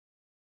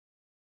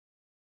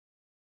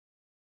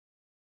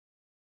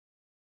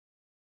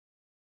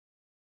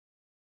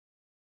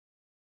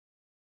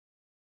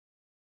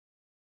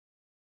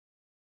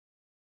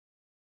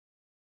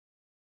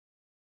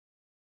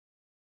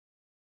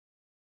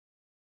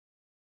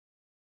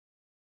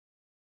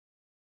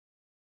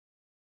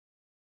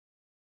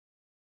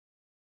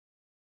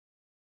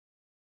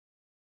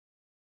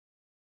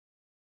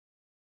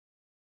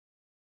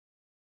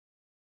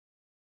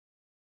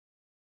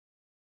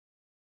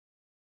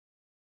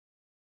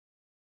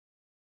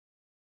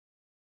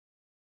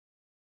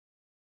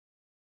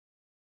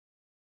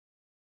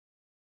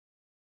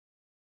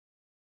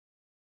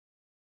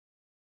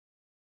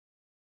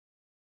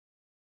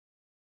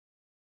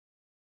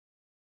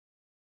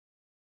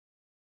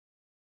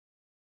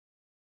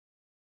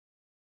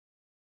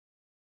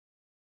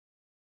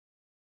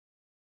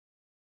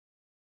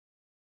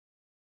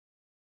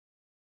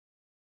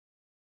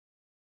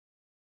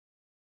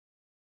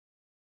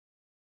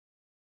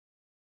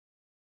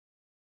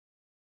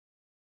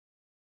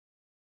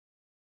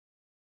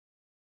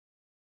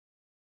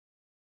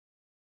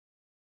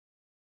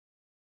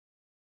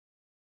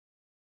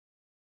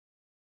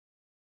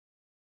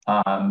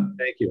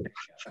Thank you.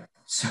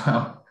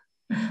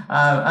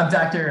 I'm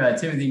Dr.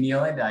 Timothy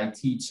Kneeland. I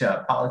teach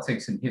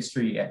politics and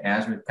history at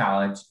Nazareth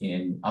College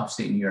in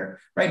upstate New York,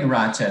 right in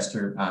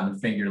Rochester on the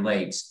Finger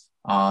Lakes.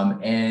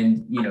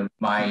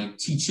 My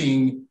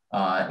teaching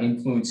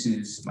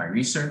influences my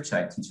research.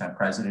 I teach on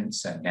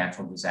presidents and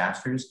natural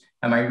disasters,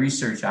 and my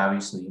research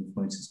obviously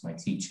influences my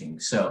teaching.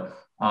 So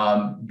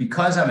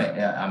because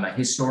I'm a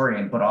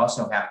historian, but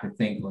also have to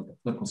think like a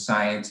political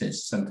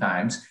scientist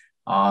sometimes,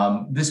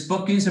 this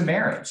book is a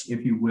marriage,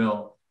 if you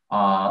will,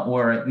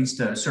 or at least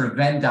a sort of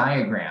Venn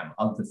diagram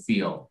of the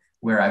field,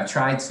 where I've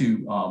tried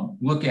to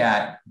look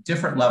at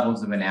different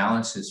levels of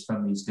analysis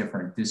from these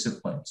different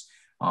disciplines.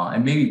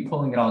 And maybe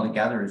pulling it all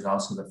together is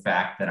also the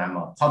fact that I'm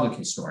a public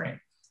historian.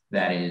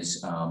 That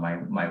is,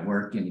 my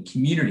work in the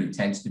community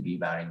tends to be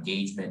about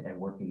engagement and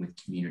working with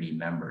community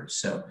members.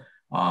 So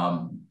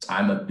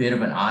I'm a bit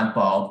of an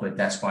oddball, but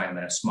that's why I'm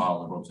at a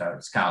small liberal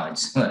arts college,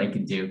 so that I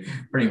can do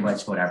pretty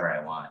much whatever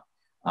I want.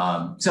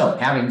 So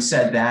having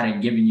said that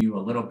and given you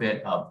a little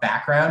bit of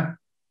background,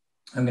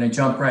 I'm going to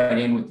jump right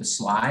in with the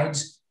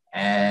slides,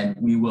 and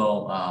we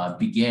will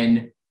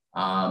begin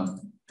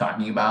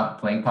talking about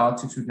playing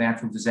politics with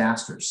natural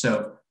disasters.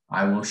 So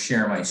I will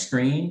share my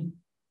screen,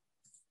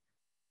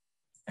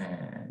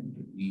 and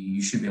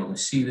you should be able to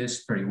see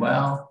this pretty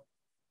well.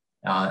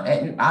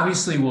 And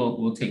obviously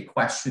we'll take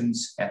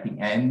questions at the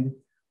end,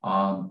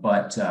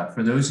 but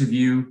for those of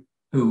you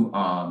who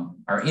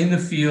are in the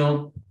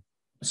field,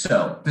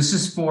 so this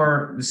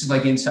is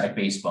like inside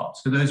baseball.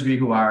 So those of you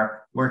who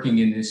are working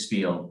in this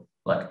field,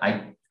 look,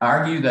 I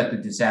argue that the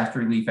Disaster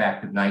Relief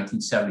Act of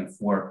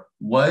 1974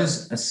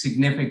 was a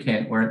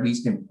significant, or at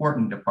least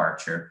important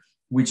departure,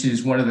 which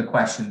is one of the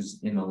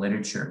questions in the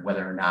literature,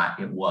 whether or not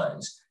it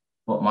was.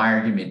 But my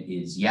argument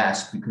is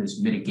yes,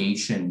 because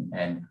mitigation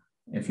and,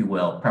 if you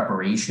will,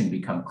 preparation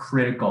become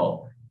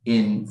critical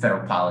in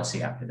federal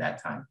policy after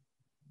that time.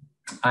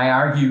 I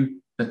argue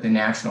that the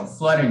National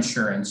Flood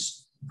Insurance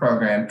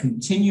Program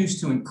continues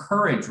to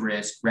encourage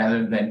risk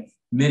rather than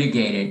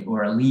mitigate it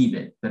or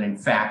alleviate it, but in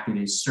fact it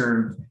is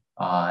served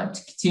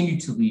to continue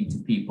to lead to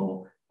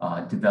people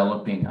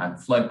developing on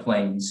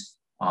floodplains,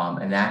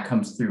 and that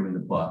comes through in the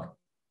book.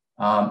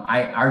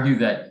 I argue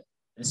that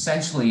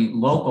essentially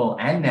local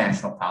and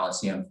national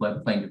policy on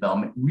floodplain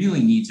development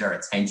really needs our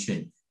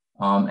attention.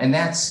 And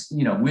that's,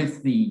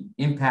 with the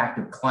impact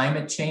of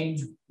climate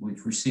change, which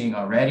we're seeing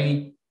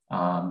already,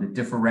 the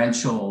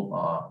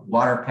differential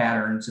water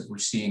patterns that we're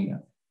seeing,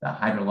 the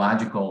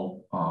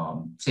hydrological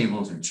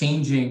tables are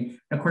changing.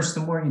 And of course, the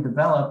more you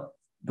develop,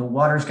 the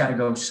water's got to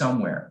go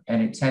somewhere,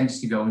 and it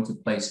tends to go into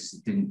places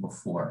it didn't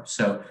before.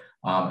 So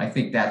I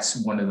think that's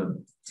one of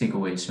the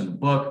takeaways from the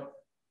book.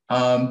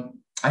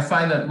 I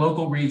find that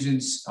local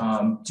regions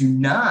do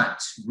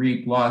not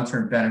reap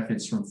long-term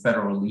benefits from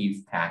federal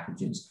relief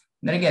packages.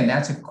 And then again,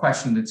 that's a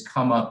question that's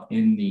come up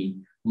in the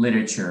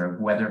literature of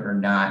whether or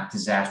not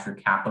disaster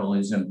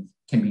capitalism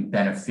can be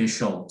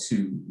beneficial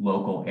to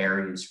local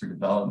areas for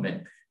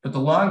development. But the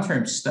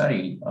long-term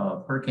study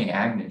of Hurricane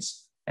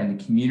Agnes and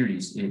the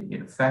communities it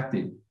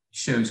affected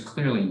shows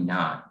clearly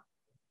not.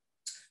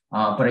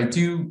 But I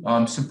do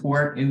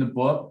support in the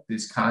book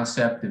this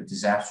concept of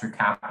disaster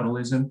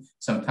capitalism,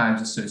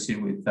 sometimes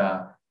associated with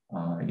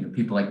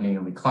people like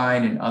Naomi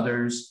Klein and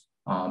others,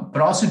 but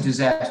also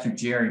disaster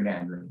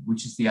gerrymandering,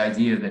 which is the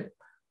idea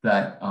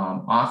that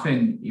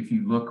often if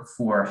you look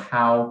for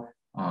how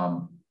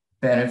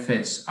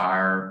benefits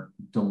are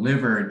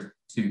delivered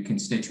to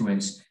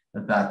constituents,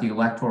 that the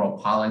electoral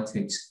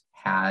politics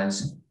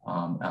has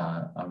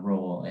a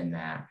role in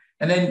that.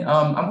 And then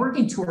I'm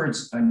working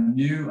towards a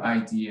new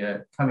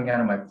idea coming out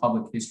of my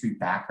public history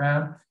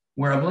background,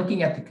 where I'm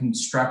looking at the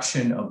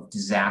construction of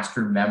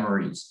disaster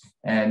memories.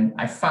 And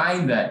I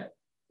find that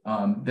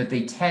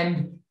they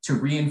tend to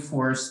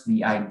reinforce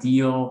the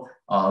ideal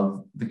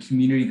of the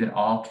community that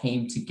all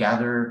came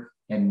together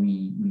and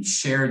we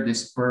shared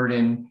this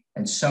burden,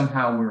 and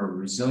somehow we're a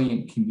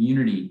resilient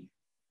community.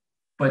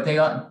 But they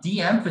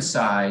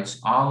de-emphasize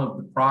all of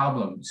the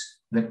problems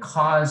that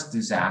caused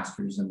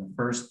disasters in the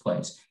first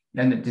place.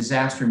 And that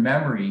disaster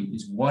memory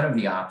is one of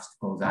the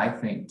obstacles, I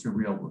think, to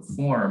real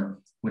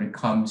reform when it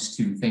comes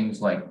to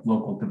things like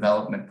local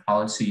development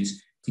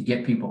policies to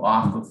get people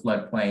off of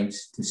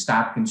floodplains, to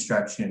stop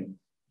construction,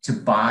 to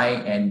buy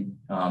and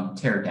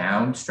tear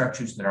down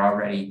structures that are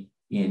already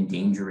in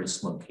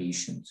dangerous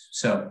locations.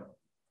 So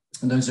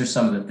those are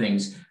some of the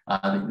things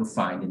that you'll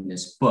find in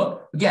this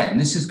book. Again,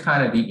 this is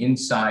kind of the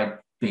inside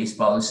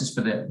baseball. This is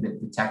for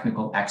the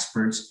technical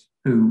experts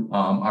who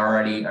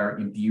already are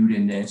imbued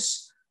in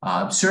this.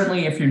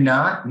 Certainly, if you're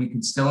not, you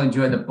can still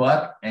enjoy the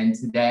book. And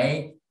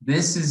today,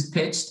 this is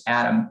pitched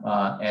at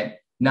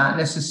not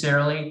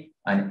necessarily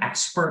an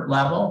expert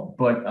level,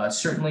 but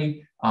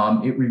certainly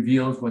it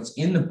reveals what's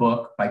in the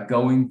book by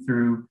going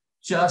through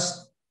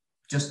just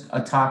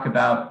a talk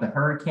about the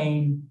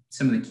hurricane,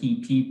 some of the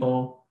key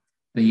people,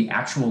 the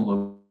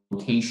actual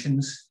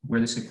locations where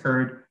this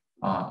occurred,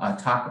 a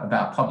talk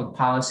about public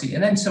policy,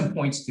 and then some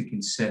points to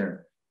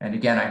consider. And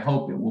again, I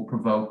hope it will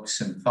provoke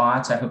some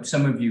thoughts. I hope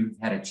some of you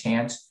had a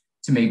chance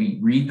to maybe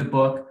read the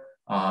book.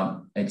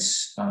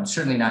 It's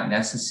certainly not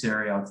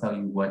necessary. I'll tell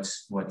you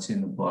what's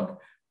in the book,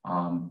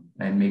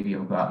 and maybe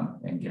you'll go out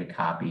and get a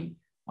copy.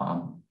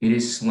 It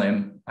is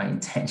slim. I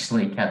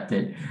intentionally kept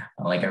it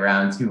like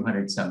around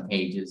 200 some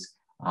pages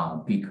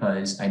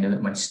because I know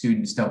that my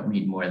students don't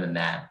read more than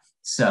that.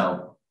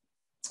 So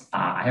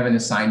I haven't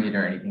assigned it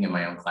or anything in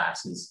my own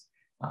classes.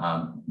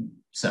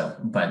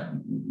 But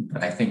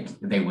I think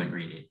they would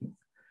read it.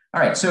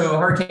 All right, so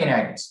Hurricane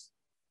Agnes.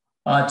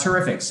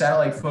 Terrific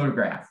satellite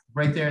photograph.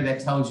 Right there, that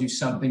tells you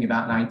something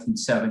about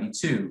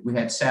 1972. We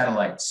had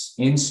satellites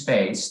in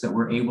space that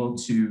were able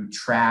to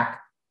track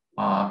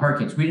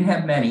hurricanes. We didn't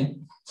have many.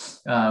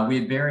 We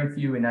had very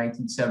few in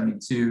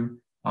 1972.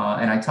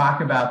 And I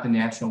talk about the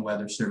National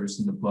Weather Service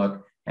in the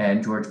book,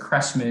 and George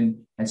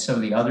Cressman and some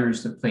of the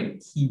others that played a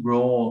key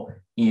role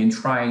in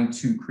trying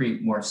to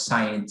create more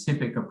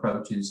scientific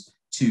approaches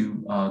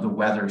to the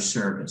weather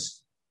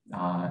service.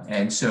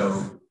 And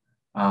so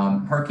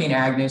Hurricane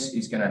Agnes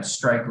is going to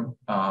strike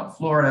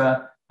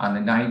Florida on the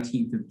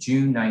 19th of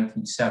June,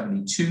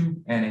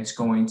 1972, and it's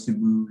going to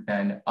move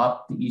then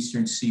up the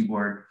eastern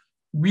seaboard,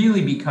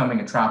 really becoming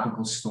a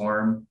tropical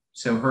storm.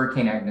 So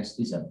Hurricane Agnes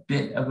is a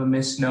bit of a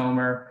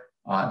misnomer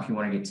if you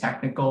want to get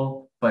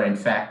technical, but in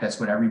fact, that's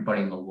what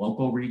everybody in the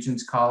local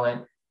regions call it.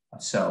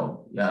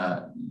 So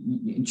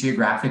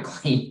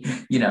geographically,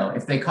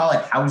 if they call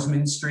it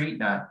Houseman Street,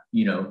 not,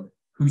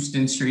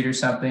 Houston Street or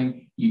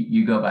something,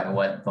 you go by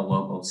what the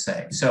locals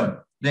say.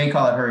 So they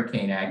call it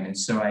Hurricane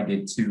Agnes. So I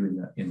did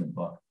too in the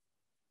book.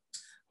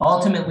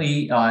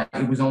 Ultimately,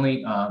 it was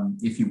only,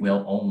 if you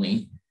will,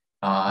 only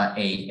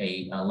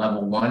a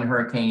level 1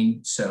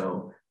 hurricane.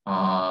 So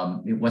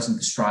it wasn't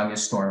the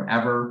strongest storm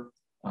ever,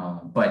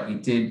 but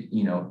it did,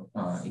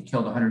 it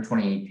killed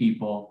 128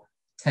 people.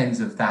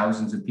 Tens of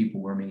thousands of people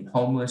were made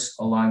homeless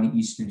along the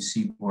eastern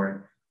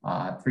seaboard.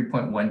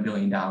 $3.1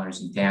 billion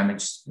in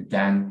damage.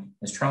 Again,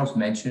 as Charles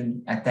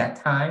mentioned, at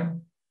that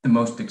time, the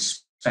most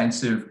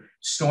expensive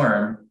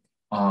storm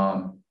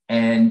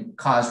and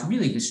caused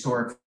really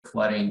historic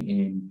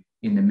flooding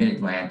in the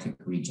mid-Atlantic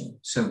region.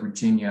 So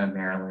Virginia,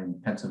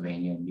 Maryland,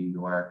 Pennsylvania, New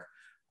York,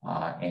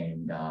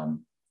 and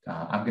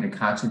I'm going to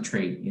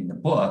concentrate in the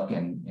book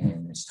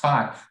and this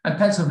talk on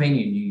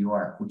Pennsylvania and New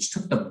York, which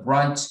took the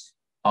brunt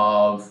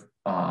of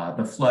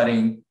the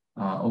flooding.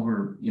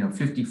 Over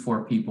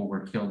 54 people were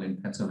killed in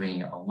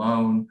Pennsylvania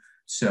alone.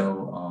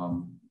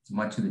 So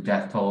much of the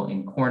death toll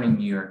in Corning,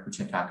 New York, which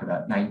I talked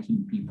about,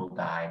 19 people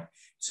died.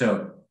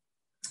 So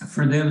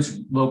for those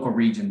local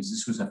regions,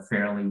 this was a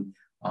fairly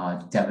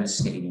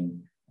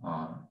devastating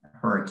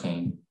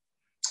hurricane.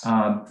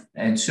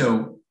 And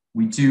so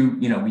we do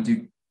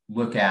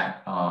look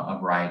at a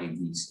variety of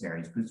these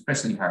areas, but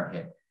especially hard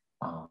hit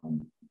are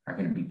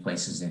going to be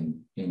places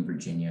in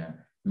Virginia,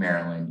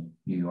 Maryland,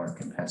 New York,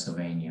 and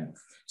Pennsylvania.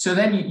 So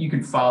then you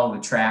can follow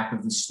the track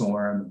of the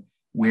storm,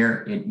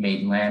 where it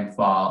made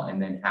landfall,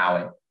 and then how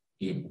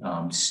it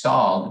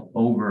stalled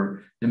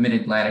over the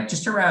mid-Atlantic,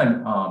 just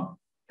around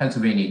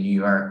Pennsylvania, New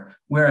York,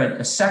 where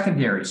a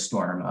secondary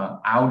storm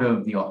out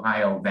of the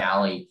Ohio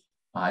Valley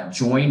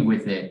joined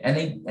with it, and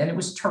it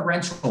was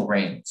torrential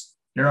rains.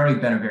 There had already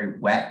been a very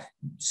wet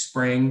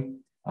spring,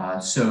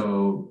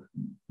 so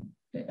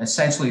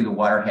essentially the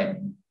water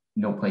had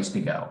no place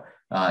to go.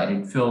 It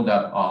had filled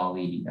up all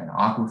the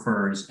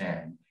aquifers,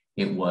 and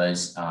it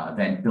was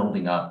then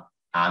building up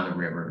on the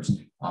rivers,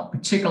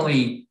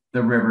 particularly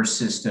the river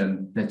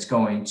system that's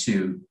going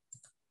to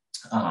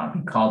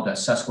be called the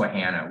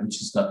Susquehanna,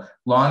 which is the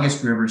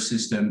longest river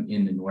system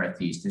in the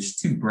Northeast. There's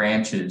 2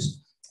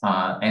 branches,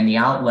 and the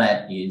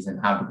outlet is in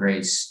Havre de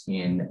Grace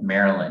in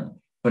Maryland.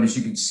 But as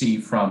you can see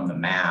from the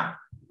map,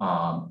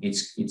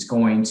 it's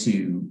going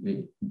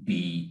to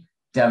be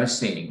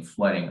devastating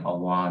flooding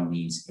along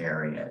these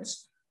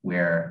areas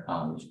where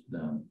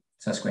the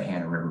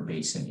Susquehanna River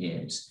basin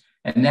is.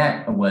 And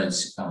that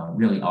was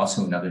really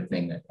also another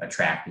thing that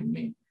attracted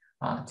me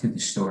to the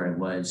story,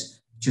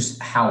 was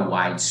just how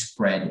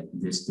widespread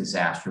this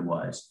disaster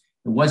was.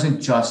 It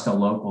wasn't just a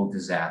local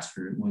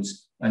disaster, it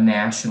was a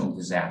national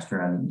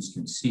disaster on the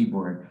eastern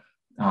seaboard.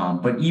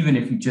 But even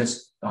if you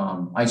just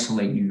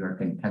isolate New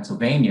York and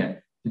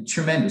Pennsylvania, the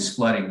tremendous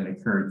flooding that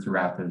occurred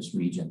throughout those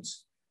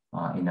regions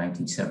in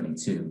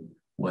 1972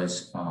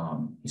 was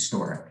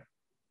historic.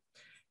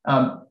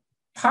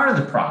 Part of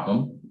the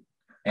problem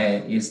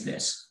is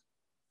this.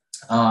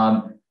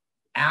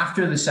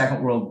 After the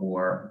Second World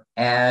War,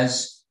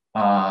 as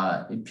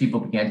people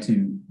began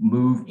to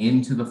move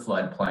into the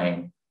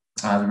floodplain,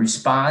 the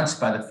response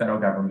by the federal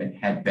government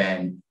had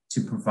been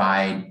to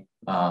provide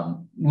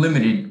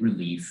limited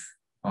relief,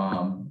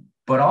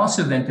 but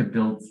also then to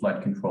build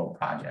flood control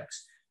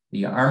projects.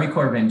 The Army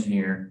Corps of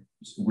Engineers,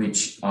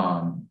 which,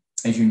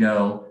 as you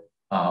know,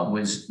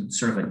 was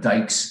sort of a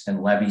dikes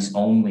and levees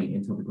only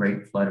until the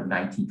Great Flood of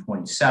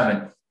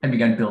 1927, had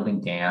begun building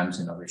dams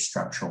and other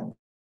structural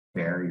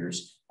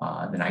barriers. The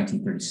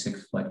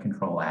 1936 Flood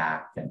Control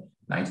Act and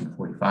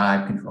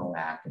 1945 Control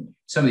Act, and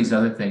some of these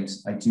other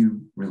things I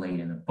do relate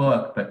in the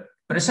book, but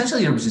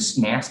essentially there was this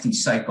nasty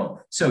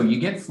cycle. So you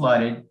get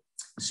flooded,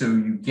 So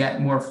you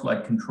get more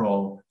flood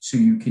control so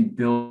you can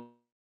build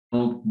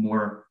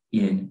more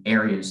in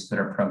areas that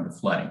are prone to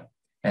flooding.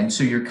 And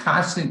so you're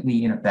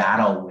constantly in a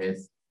battle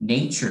with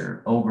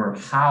nature over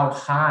how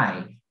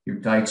high your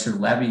dikes or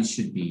levees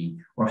should be,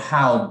 or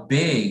how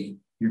big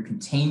your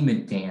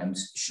containment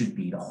dams should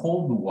be to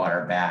hold the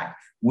water back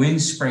when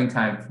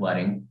springtime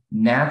flooding,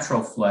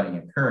 natural flooding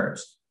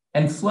occurs.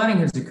 And flooding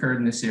has occurred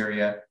in this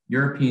area.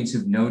 Europeans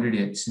have noted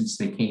it since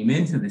they came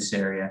into this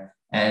area.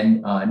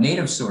 And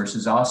native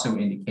sources also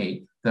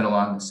indicate that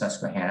along the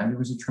Susquehanna, there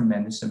was a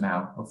tremendous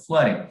amount of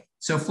flooding.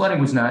 So flooding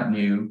was not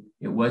new.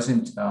 It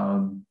wasn't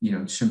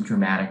some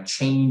dramatic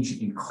change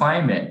in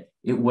climate.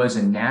 It was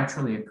a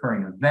naturally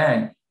occurring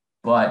event.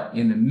 But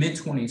in the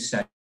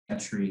mid-20th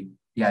century,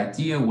 the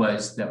idea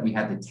was that we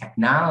had the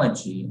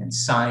technology and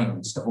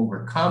science to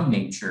overcome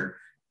nature.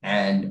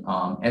 And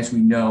as we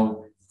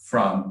know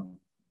from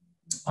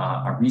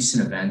our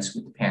recent events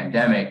with the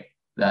pandemic,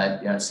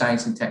 that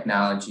science and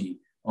technology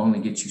only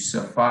get you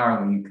so far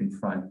when you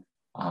confront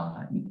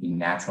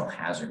natural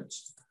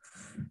hazards.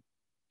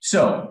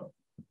 So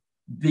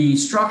the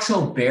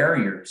structural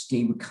barriers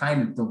gave a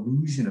kind of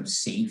delusion of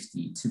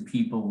safety to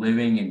people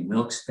living in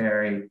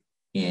Wilkes-Barre,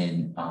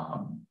 in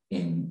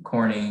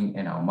Corning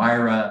and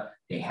Elmira.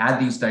 They had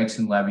these dikes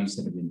and levees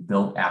that had been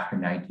built after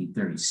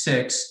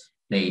 1936.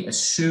 They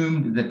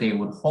assumed that they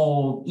would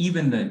hold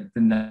even the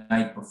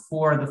night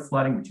before the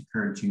flooding, which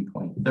occurred June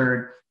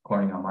 23rd,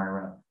 Corning,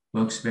 Elmira,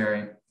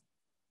 Wilkes-Barre.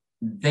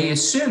 They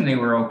assumed they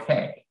were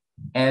okay.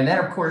 And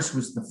that, of course,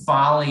 was the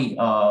folly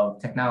of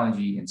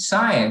technology and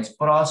science,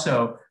 but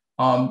also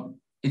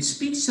it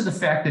speaks to the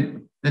fact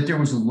that there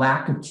was a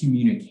lack of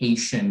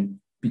communication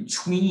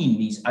between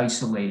these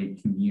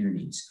isolated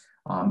communities.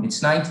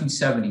 It's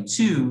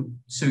 1972,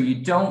 so you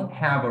don't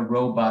have a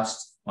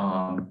robust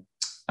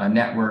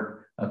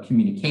network of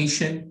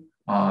communication.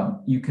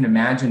 You can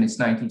imagine it's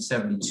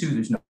 1972,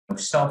 there's no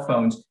cell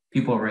phones.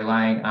 People are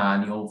relying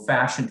on the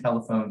old-fashioned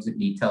telephones that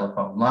need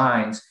telephone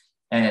lines.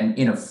 And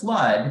in a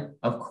flood,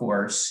 of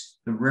course,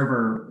 the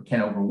river can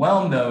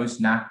overwhelm those,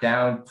 knock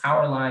down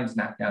power lines,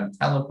 knock down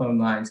telephone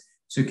lines.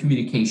 So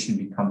communication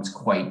becomes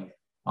quite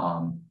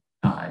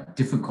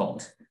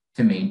difficult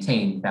to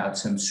maintain without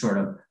some sort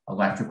of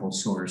electrical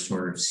source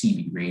or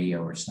CB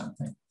radio or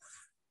something.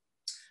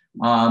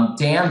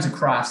 Dams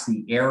across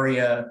the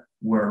area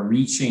were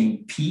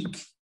reaching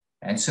peak.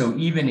 And so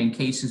even in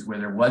cases where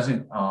there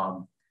wasn't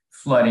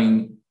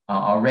flooding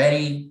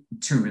already,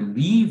 to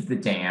relieve the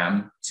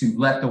dam, to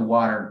let the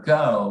water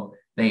go,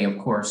 they of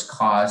course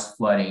caused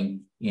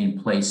flooding in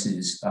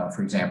places,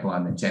 for example,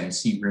 on the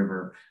Genesee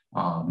River,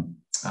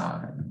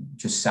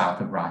 just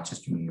south of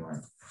Rochester, New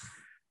York.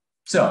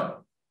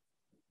 So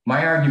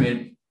my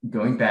argument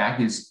going back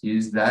is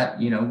that,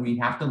 we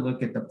have to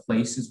look at the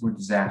places where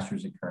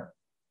disasters occur.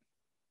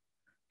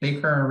 They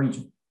occur in our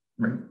region,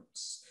 right?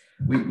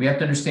 We have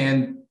to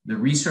understand the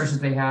resources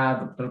they have,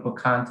 the political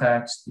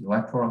context, the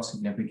electoral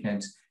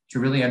significance, to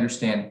really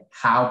understand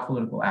how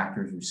political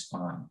actors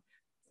respond.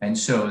 And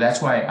so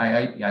that's why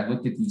I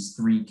looked at these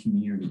three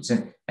communities.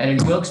 And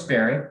in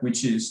Wilkes-Barre,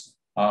 which is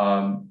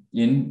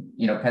in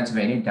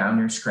Pennsylvania, down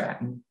near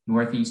Scranton,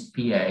 Northeast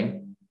PA,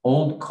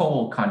 old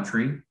coal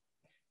country,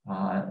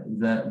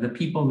 the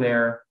people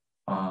there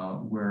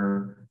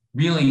were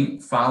really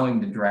following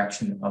the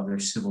direction of their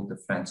civil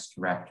defense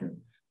director,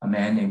 a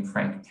man named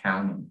Frank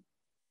Townend.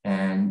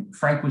 And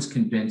Frank was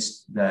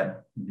convinced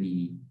that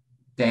the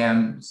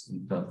dams,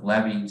 the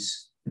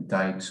levees, the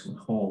dikes would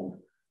hold.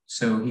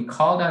 So he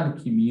called on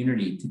the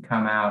community to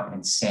come out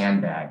and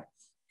sandbag.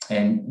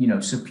 And,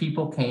 so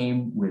people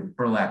came with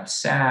burlap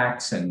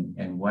sacks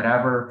and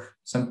whatever.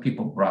 Some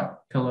people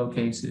brought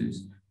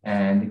pillowcases,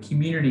 and the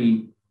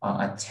community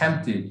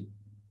attempted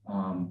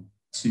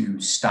to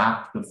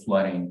stop the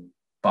flooding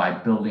by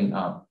building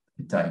up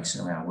the dikes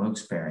around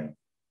Wilkes-Barre.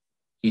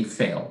 It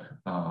failed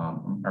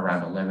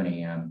around 11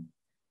 a.m.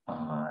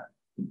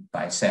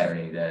 By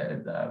Saturday.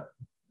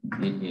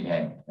 It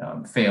had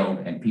failed,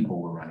 and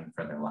people were running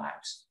for their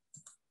lives.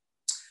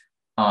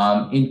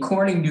 In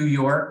Corning, New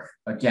York,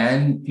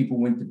 again, people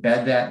went to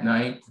bed that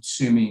night,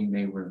 assuming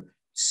they were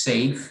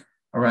safe.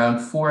 Around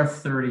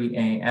 4:30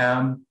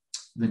 a.m.,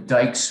 the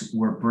dikes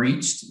were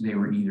breached. They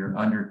were either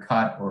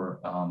undercut or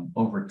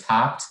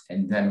overtopped.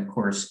 And then, of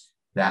course,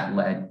 that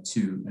led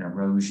to an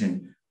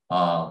erosion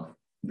of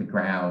the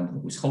ground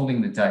that was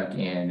holding the dike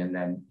in, and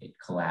then it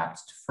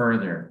collapsed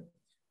further.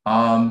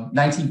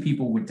 19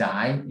 people would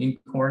die in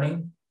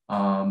Corning.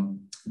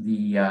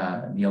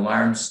 The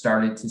alarms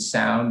started to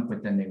sound,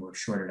 but then they were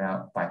shorted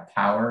out by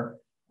power.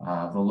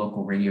 The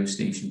local radio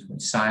stations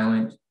went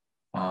silent.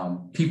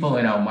 People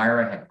in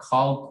Elmira had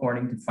called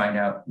Corning to find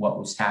out what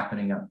was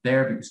happening up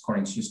there, because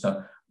Corning's just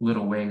a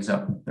little ways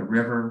up the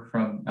river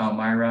from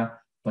Elmira,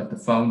 but the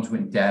phones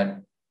went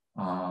dead.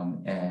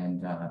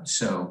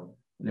 So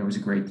there was a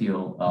great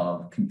deal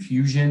of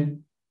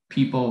confusion.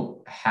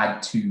 People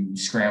had to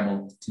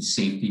scramble to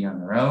safety on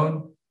their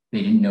own.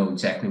 They didn't know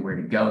exactly where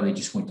to go. They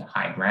just went to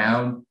high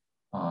ground.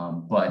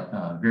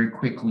 But very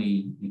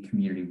quickly, the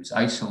community was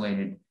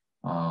isolated.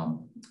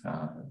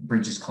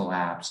 Bridges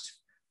collapsed,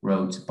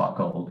 roads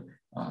buckled.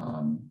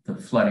 The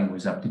flooding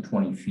was up to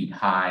 20 feet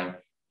high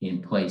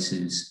in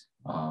places,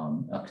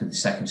 up to the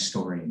second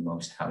story in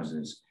most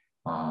houses.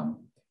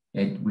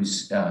 It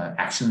was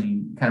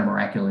actually kind of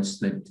miraculous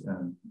that,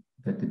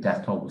 that the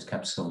death toll was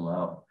kept so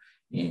low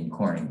in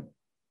Corning.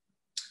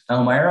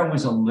 Elmira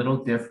was a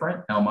little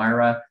different.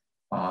 Elmira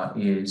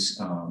is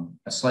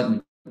a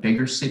slightly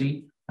bigger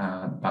city,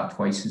 about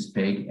twice as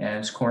big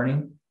as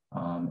Corning,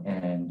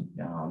 and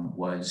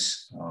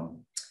was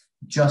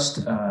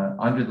just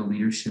under the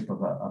leadership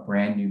of a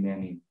brand new man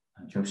named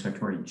Joe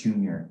Sartori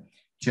Jr.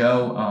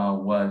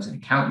 Joe was an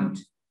accountant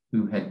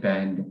who had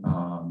been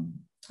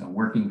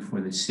working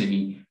for the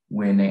city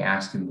when they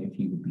asked him if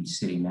he would be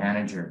city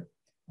manager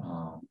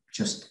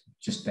just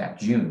that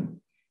June.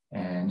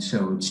 And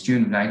so it's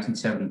June of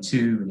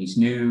 1972, and he's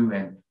new,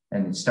 and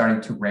it's starting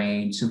to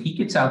rain. So he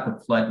gets out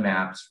the flood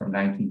maps from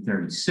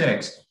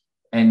 1936,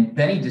 and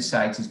then he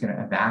decides he's going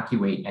to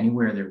evacuate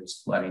anywhere there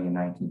was flooding in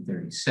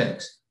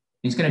 1936.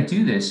 He's going to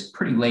do this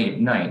pretty late at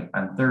night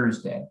on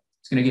Thursday.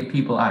 He's going to get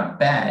people out of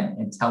bed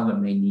and tell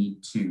them they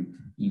need to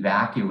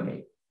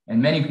evacuate.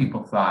 And many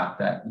people thought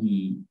that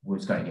he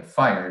was going to get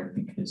fired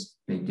because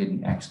they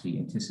didn't actually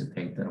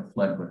anticipate that a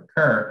flood would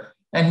occur.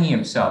 And he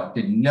himself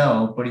didn't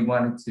know, but he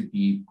wanted to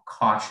be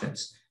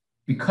cautious.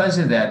 Because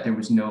of that, there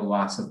was no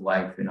loss of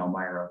life in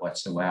Elmira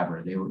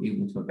whatsoever. They were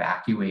able to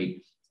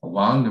evacuate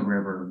along the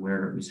river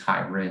where it was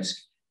high risk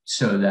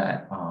so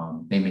that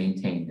they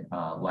maintained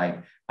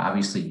life.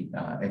 Obviously,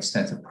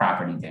 extensive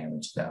property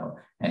damage, though.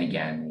 And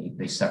again,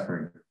 they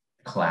suffered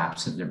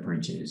collapse of their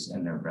bridges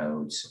and their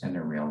roads and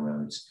their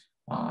railroads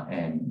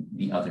and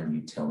the other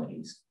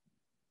utilities.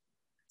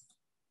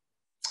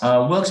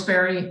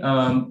 Wilkes-Barre,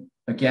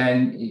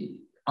 again,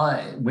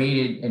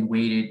 waited and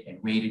waited and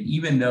waited,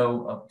 even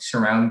though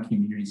surrounding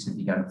communities had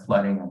begun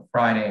flooding on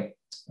Friday.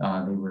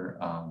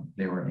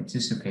 They were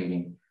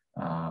anticipating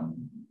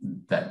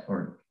that,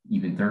 or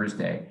even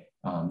Thursday,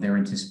 they were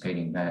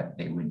anticipating that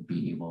they would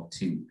be able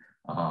to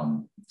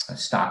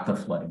stop the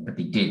flooding, but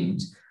they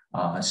didn't.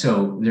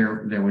 So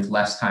there was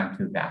less time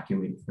to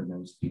evacuate for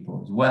those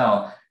people as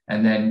well.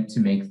 And then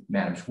to make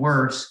matters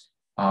worse,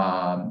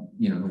 the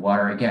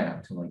water again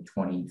up to like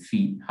 20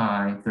 feet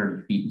high,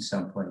 30 feet in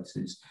some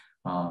places,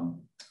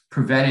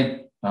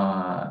 prevented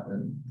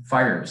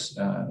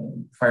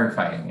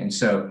firefighting. And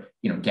so,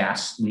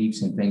 gas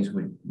leaks and things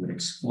would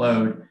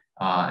explode,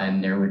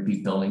 and there would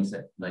be buildings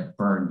that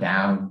burned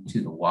down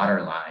to the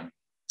water line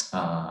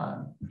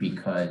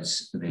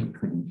because they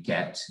couldn't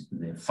get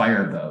the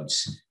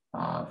fireboats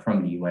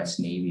from the US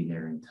Navy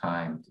there in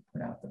time to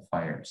put out the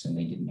fires. And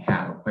they didn't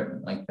have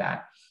equipment like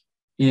that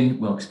in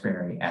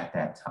Wilkes-Barre at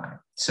that time.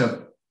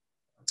 So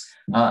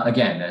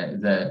again,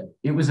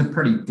 it was a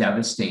pretty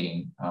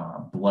devastating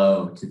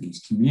blow to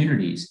these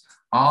communities,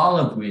 all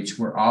of which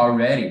were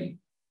already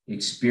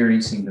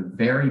experiencing the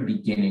very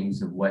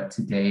beginnings of what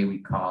today we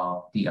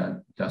call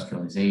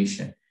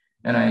deindustrialization.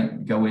 And I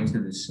go into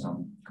this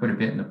quite a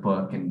bit in the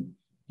book and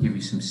give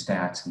you some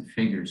stats and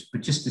figures,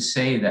 but just to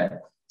say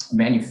that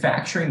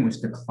manufacturing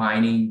was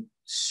declining,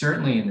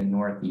 certainly in the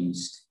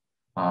Northeast.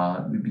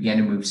 We began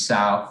to move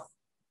south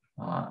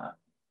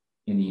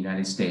in the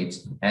United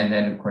States, and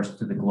then of course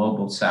to the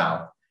global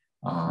South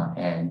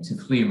and to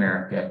flee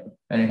America.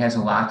 And it has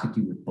a lot to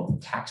do with both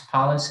tax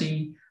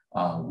policy,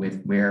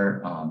 with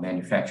where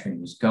manufacturing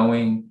was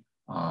going.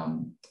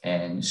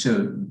 And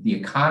so the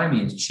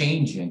economy is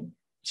changing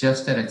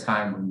just at a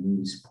time when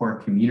these poor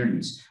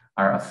communities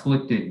are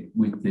afflicted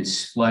with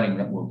this flooding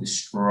that will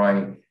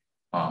destroy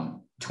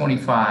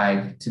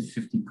 25 to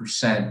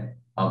 50%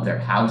 of their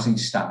housing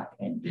stock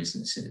and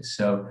businesses.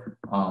 So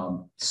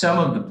some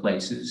of the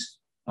places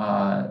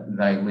that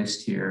I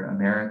list here,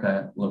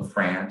 America,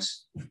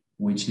 France,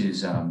 which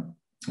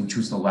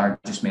was the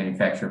largest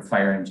manufacturer of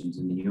fire engines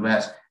in the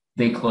US,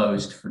 they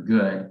closed for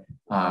good.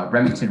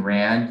 Remington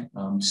Rand,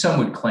 some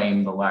would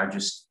claim the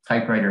largest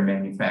typewriter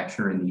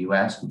manufacturer in the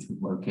US, which was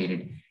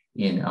located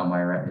in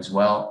Elmira as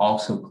well,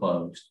 also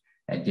closed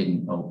and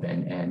didn't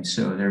open. And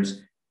so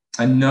there's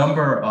a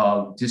number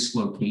of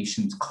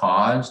dislocations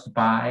caused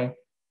by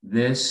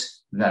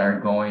this that are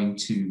going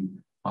to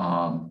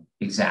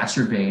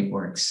exacerbate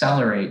or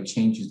accelerate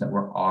changes that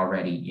were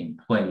already in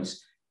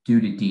place due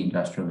to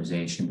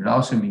deindustrialization. But it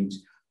also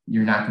means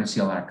you're not going to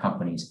see a lot of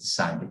companies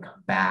decide to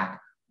come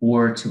back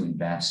or to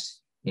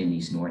invest in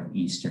these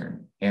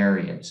northeastern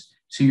areas.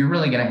 So you're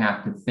really going to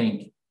have to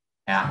think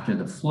after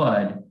the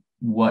flood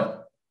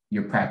what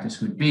your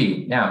practice would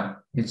be. Now,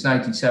 it's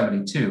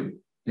 1972.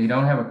 They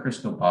don't have a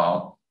crystal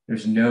ball.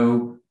 There's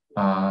no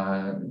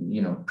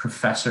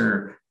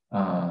professor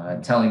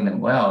telling them,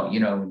 well,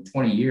 in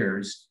 20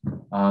 years.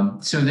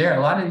 So a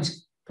lot of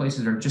these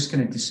places are just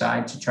going to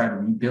decide to try to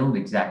rebuild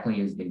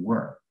exactly as they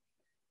were.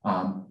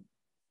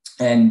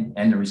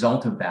 And the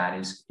result of that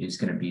is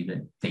going to be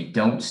that they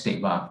don't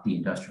stave off the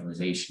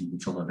industrialization,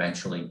 which will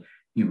eventually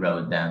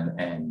erode them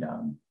and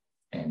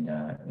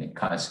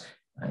cause,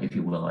 if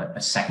you will, a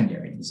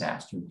secondary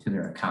disaster to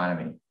their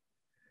economy.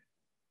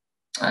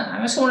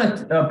 I also want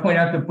to point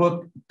out the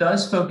book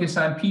does focus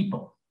on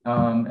people.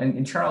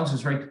 And Charles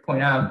is right to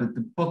point out that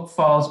the book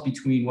falls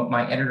between what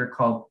my editor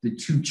called the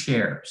two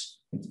chairs.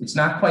 It's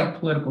not quite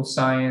political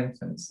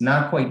science, and it's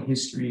not quite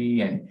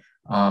history. And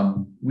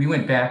we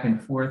went back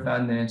and forth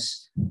on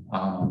this,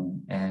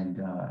 and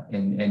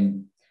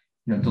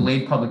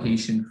delayed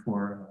publication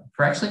for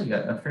actually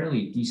a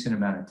fairly decent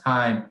amount of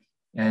time,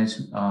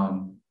 as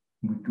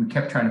we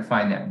kept trying to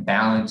find that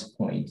balance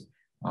point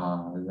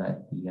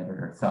that the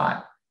editor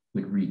thought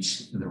would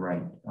reach the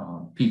right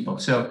people.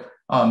 So,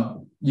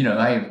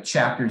 I have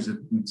chapters of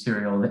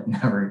material that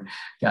never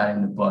got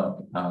in the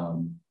book.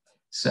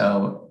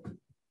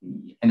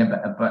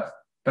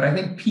 But I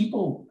think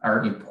people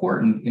are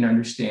important in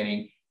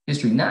understanding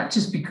history, not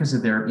just because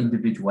of their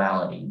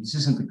individuality. This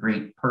isn't the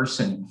great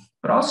person,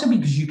 but also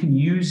because you can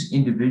use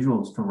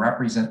individuals to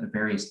represent the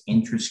various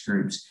interest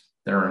groups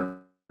that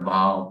are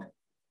involved.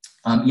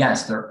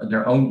 Yes,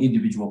 their own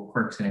individual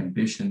quirks and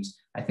ambitions,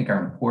 I think,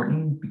 are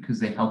important because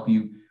they help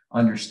you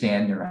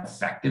understand their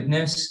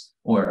effectiveness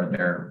or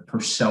their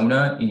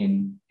persona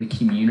in the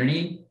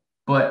community.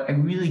 But I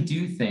really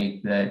do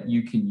think that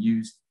you can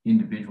use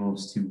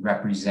individuals to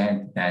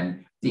represent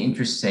then the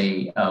interests,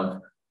 say,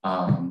 of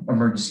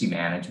emergency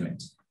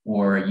management,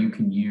 or you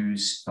can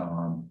use,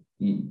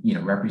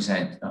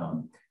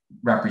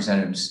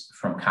 representatives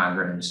from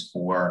Congress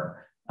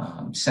or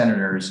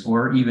senators,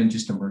 or even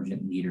just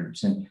emergent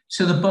leaders. And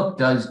so the book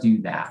does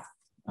do that.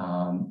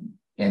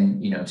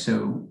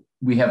 So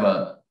we have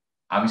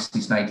obviously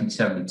it's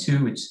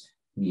 1972, it's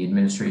the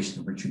administration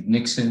of Richard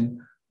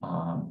Nixon.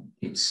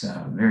 It's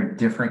a very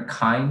different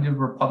kind of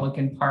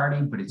Republican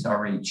Party, but it's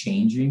already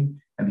changing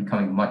and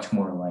becoming much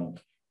more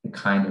like the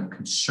kind of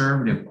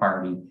conservative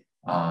party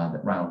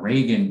that Ronald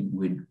Reagan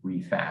would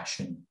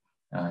refashion.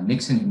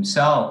 Nixon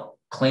himself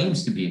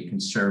claims to be a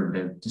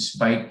conservative,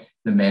 despite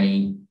the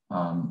many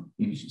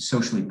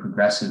socially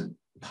progressive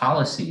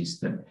policies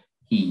that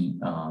he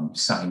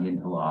signed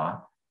into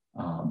law,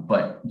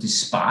 but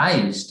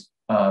despised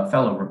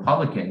fellow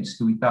Republicans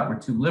who he thought were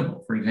too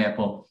liberal. For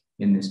example,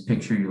 in this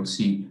picture, you'll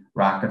see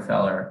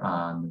Rockefeller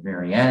on the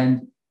very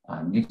end.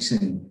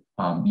 Nixon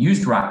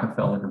used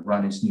Rockefeller to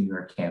run his New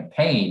York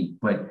campaign,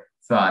 but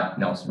thought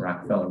Nelson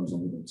Rockefeller was a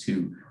little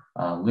too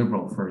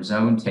liberal for his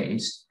own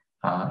taste.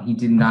 He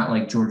did not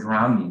like George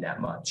Romney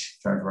that much.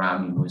 George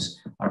Romney was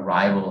a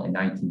rival in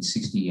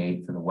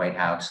 1968 for the White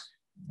House.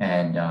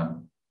 And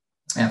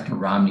after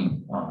Romney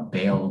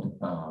bailed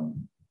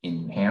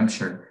in New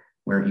Hampshire,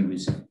 where he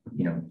was,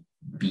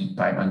 beat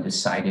by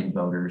undecided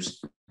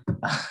voters.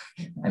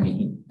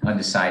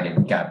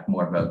 Undecided got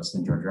more votes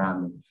than George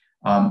Romney.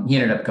 He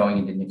ended up going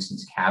into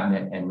Nixon's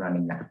cabinet and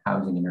running the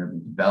Housing and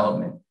Urban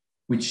Development,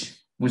 which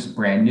was a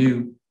brand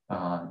new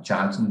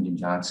Lyndon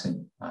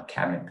Johnson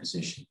cabinet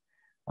position.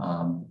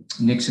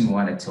 Nixon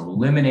wanted to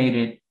eliminate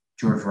it.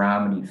 George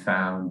Romney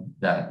found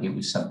that it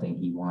was something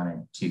he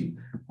wanted to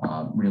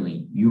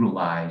really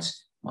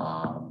utilize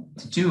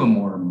to do a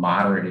more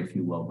moderate, if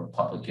you will,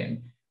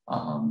 Republican,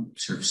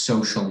 sort of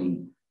socially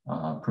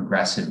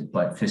progressive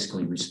but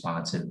fiscally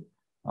responsive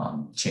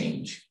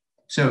change.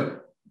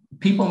 So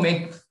people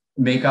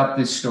make up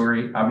this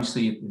story.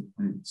 Obviously,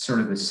 sort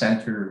of the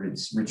center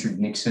is Richard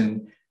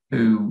Nixon,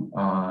 who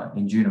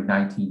in June of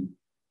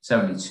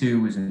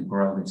 1972 was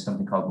embroiled in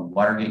something called the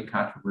Watergate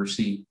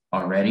controversy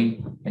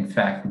already. In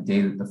fact, the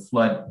day that the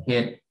flood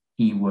hit,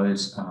 he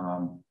was,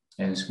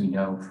 as we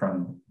know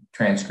from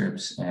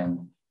transcripts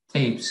and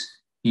tapes,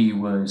 he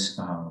was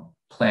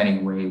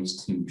planning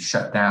ways to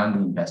shut down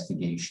the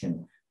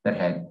investigation that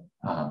had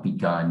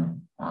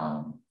begun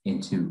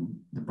into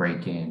the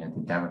break-in at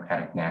the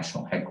Democratic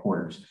National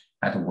Headquarters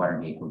at the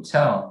Watergate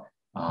Hotel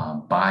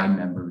by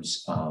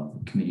members of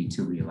the Committee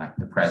to Re-elect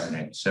the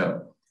President.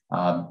 So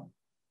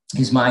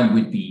his mind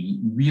would be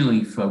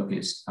really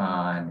focused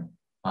on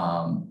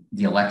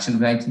the election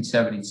of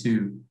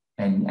 1972,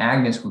 and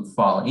Agnes would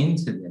fall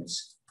into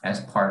this as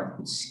part of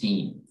his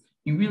scheme.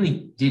 He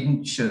really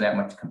didn't show that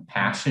much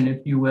compassion,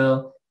 if you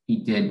will. He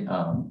did,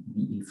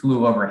 he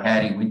flew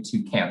overhead, he went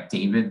to Camp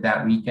David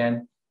that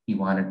weekend. He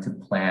wanted to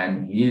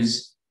plan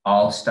his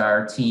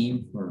all-star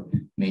team for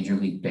Major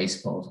League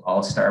Baseball's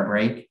all-star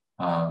break.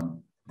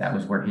 That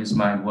was where his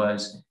mind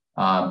was.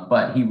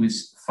 But he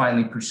was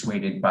finally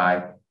persuaded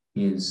by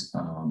his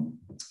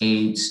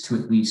aides to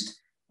at least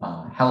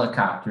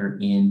helicopter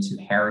into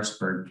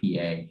Harrisburg,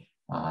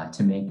 PA,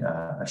 to make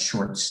a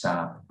short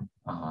stop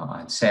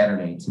on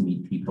Saturday to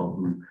meet people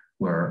who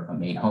were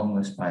made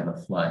homeless by the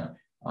flood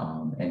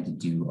and to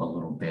do a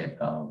little bit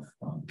of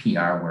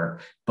PR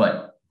work.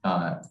 But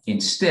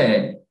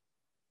instead,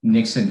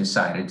 Nixon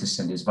decided to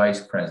send his vice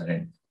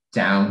president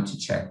down to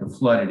check the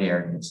flooded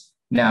areas.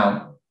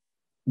 Now,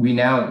 we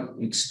now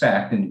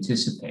expect and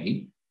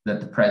anticipate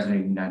that the president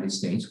of the United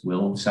States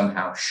will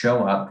somehow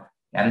show up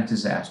at a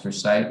disaster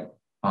site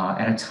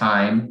at a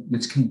time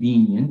that's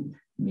convenient,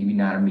 maybe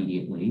not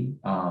immediately,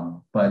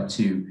 but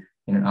to,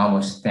 in an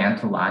almost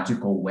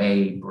anthological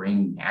way,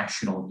 bring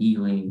national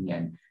healing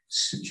and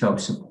show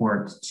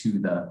support to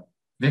the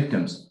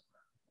victims.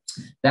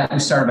 That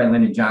was started by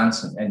Lyndon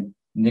Johnson. And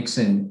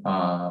Nixon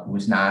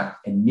was not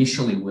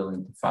initially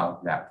willing to follow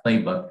that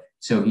playbook,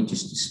 so he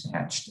just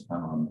dispatched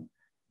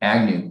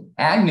Agnew.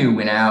 Agnew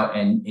went out,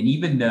 and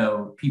even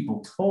though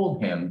people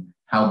told him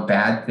how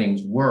bad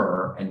things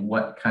were and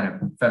what kind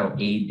of federal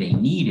aid they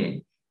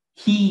needed,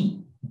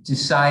 he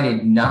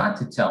decided not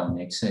to tell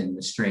Nixon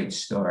the straight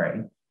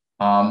story,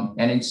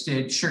 and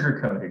instead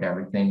sugarcoated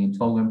everything and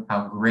told him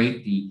how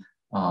great the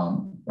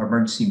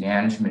emergency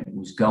management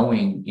was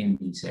going in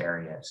these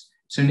areas.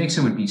 So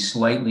Nixon would be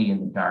slightly in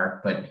the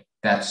dark, but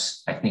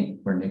that's, I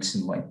think, where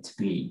Nixon liked to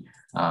be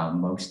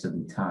most of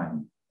the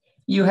time.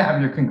 You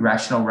have your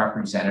congressional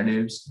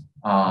representatives,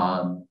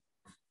 and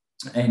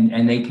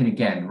they can,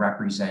 again,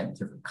 represent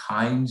different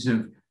kinds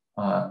of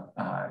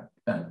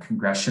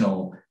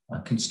congressional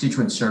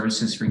constituent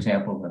services. For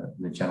example,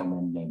 the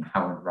gentleman named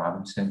Howard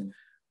Robinson.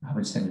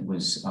 Robinson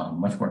was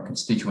much more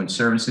constituent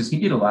services. He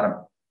did a lot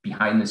of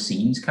behind the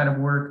scenes kind of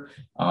work.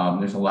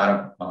 There's a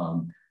lot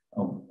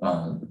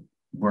of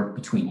work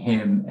between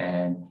him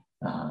and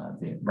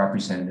the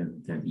representative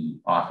of the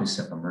Office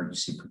of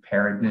Emergency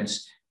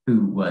Preparedness,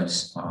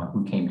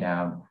 who came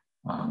down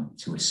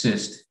to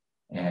assist.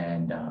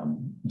 And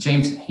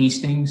James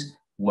Hastings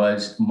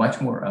was much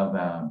more of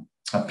a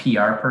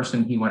PR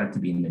person. He wanted to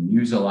be in the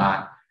news a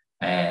lot.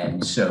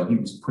 And so he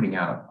was putting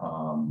out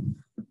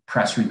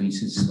press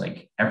releases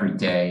like every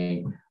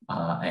day.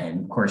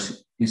 And of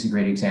course, is a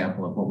great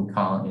example of what we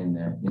call in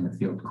the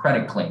field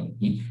credit claiming.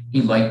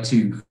 He liked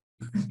to,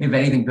 if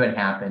anything good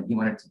happened, he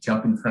wanted to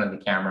jump in front of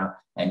the camera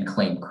and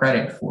claim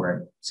credit for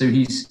it. So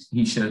he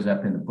shows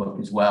up in the book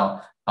as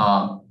well.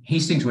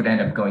 Hastings would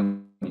end up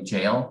going to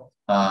jail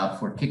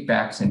for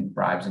kickbacks and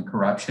bribes and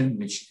corruption,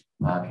 which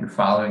if you're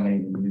following any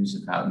of the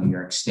news about New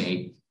York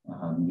State,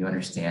 you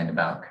understand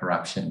about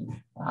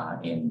corruption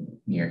in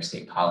New York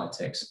State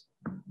politics.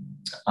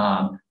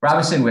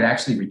 Robinson would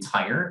actually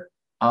retire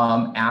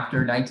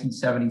after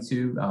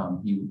 1972.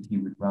 He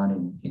would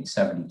run in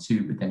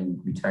 72, but then he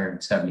would retire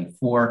in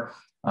 74,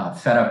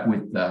 fed up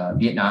with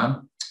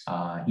Vietnam.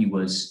 He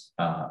was,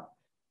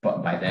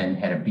 but by then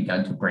had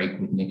begun to break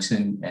with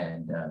Nixon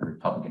and the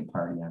Republican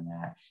Party on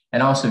that.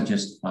 And also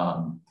just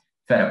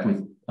fed up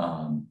with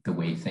the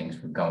way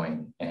things were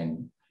going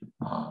and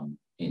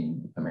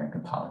in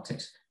American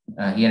politics.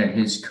 He ended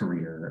his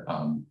career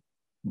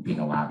being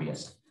a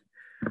lobbyist.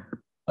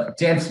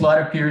 Dan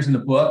Flood appears in the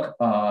book.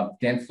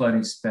 Dan Flood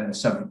has been the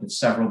subject of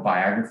several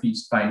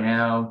biographies by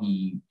now.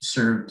 He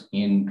served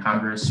in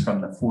Congress from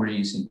the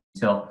 40s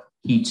until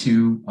he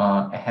too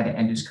had to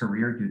end his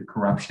career due to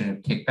corruption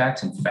and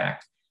kickbacks. In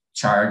fact,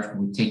 charged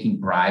with taking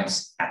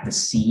bribes at the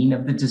scene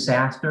of the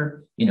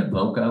disaster in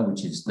Avoca,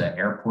 which is the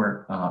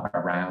airport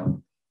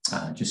around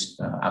just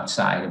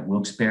outside of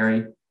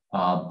Wilkes-Barre.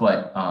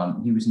 But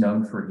he was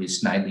known for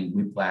his Snidely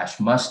Whiplash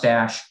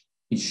mustache,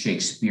 his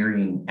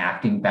Shakespearean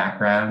acting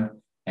background,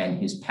 and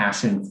his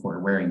passion for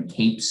wearing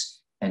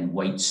capes and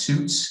white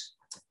suits.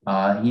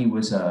 He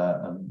was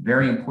a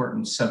very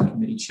important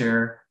subcommittee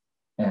chair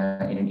in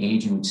an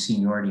age in which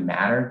seniority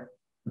mattered.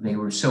 They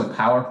were so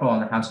powerful on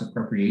the House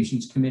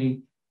Appropriations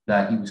Committee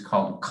that he was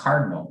called a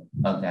cardinal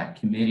of that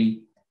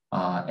committee,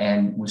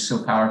 and was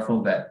so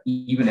powerful that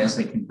even as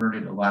they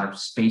converted a lot of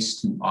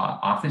space to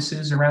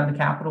offices around the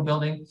Capitol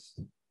building,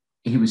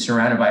 he was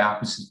surrounded by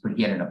offices, but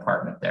he had an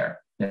apartment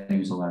there that he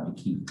was allowed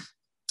to keep.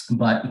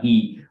 But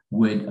he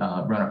would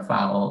run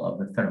afoul of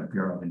the Federal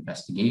Bureau of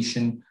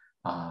Investigation,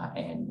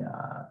 and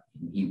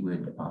he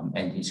would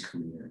end his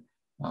career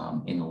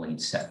in the late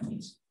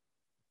 70s.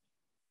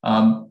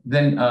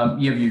 Then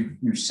you have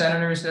your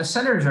senators. Now,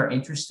 senators are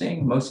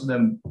interesting. Most of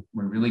them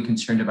were really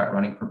concerned about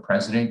running for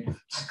president.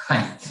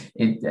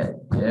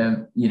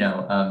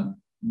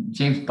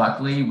 James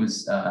Buckley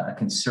was a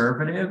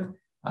conservative.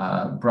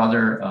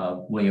 Brother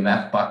of William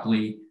F.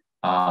 Buckley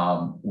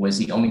was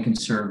the only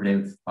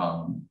conservative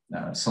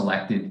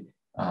selected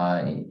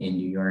in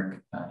New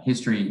York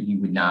history. He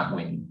would not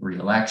win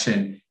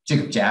re-election.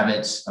 Jacob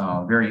Javits,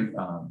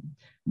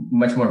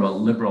 much more of a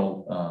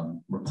liberal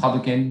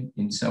Republican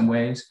in some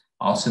ways,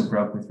 also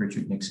broke with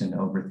Richard Nixon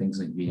over things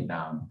like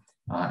Vietnam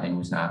and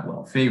was not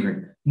well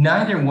favored.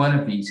 Neither one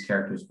of these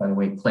characters, by the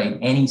way, played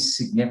any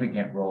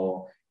significant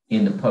role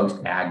in the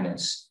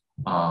post-Agnes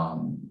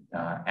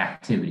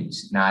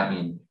activities, not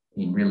in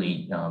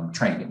really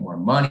trying to get more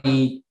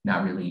money,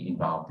 not really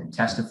involved in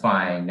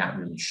testifying, not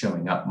really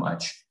showing up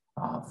much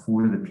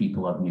for the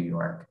people of New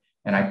York.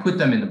 And I put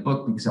them in the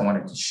book because I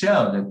wanted to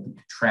show the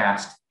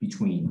contrast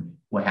between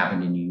what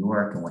happened in New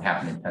York and what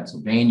happened in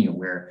Pennsylvania,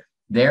 where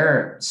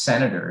their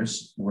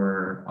senators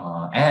were,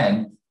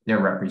 and their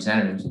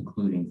representatives,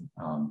 including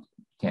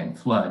Dan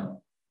Flood,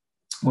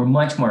 were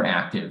much more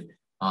active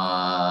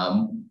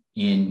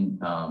in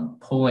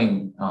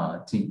pulling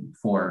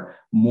for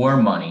more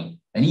money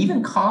and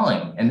even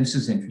calling, and this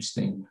is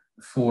interesting,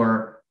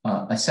 for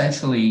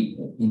essentially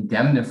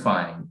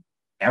indemnifying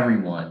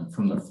everyone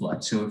from the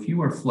flood. So if you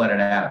were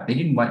flooded out, they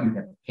didn't want you to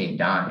have to pay a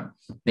dime.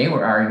 They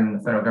were arguing the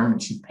federal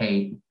government should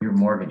pay your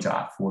mortgage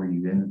off for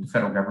you, and the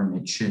federal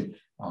government should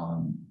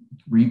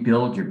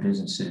rebuild your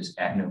businesses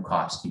at no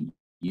cost to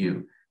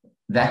you.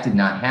 That did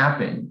not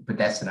happen, but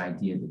that's an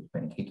idea that's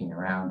been kicking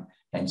around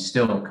and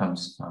still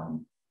comes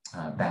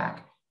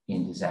back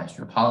in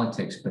disaster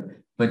politics.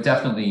 But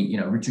definitely, you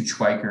know, Richard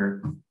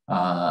Schweiker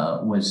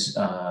was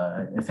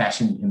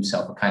fashioned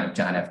himself a kind of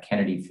John F.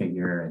 Kennedy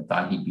figure and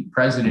thought he'd be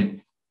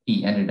president.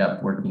 He ended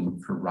up working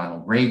for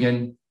Ronald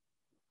Reagan.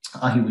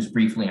 He was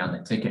briefly on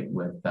the ticket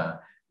with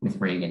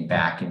Reagan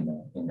back in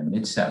the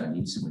mid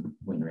 70s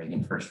when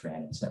Reagan first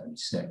ran in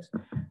 76.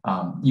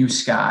 Hugh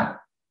Scott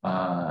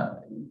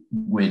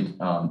would,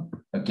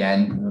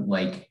 again,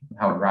 like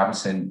Howard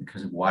Robinson,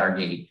 because of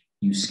Watergate,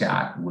 Hugh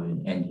Scott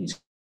would end his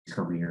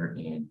career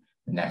in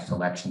the next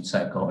election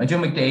cycle. And Joe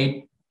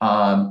McDade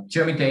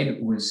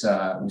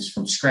was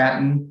from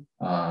Scranton,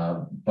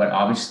 but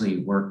obviously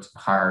worked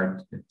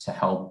hard to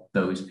help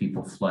those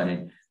people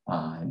flooded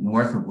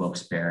north of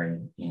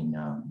Wilkes-Barre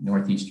in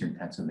northeastern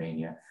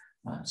Pennsylvania.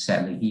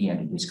 Sadly, he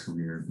ended his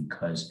career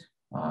because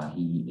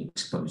he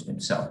exposed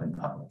himself in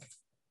public.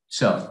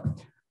 So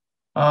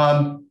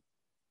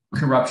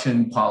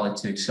corruption,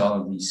 politics,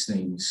 all of these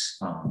things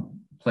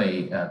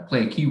play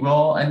a key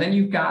role. And then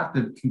you've got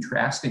the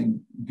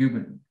contrasting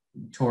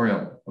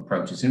gubernatorial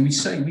approaches. And we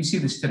see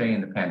this today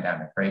in the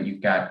pandemic, right?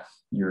 You've got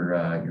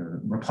your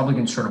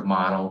Republican sort of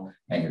model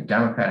and your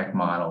Democratic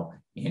model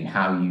in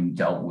how you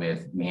dealt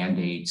with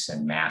mandates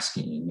and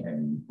masking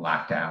and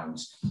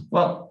lockdowns.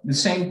 Well, the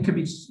same could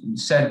be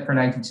said for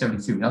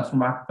 1972. Nelson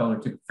Rockefeller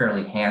took a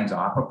fairly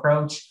hands-off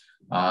approach.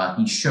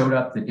 He showed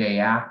up the day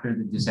after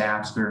the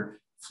disaster,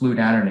 flew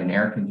down in an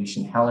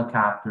air-conditioned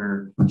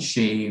helicopter,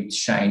 shaved,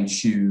 shined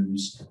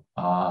shoes,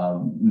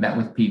 met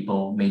with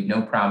people, made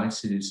no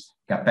promises,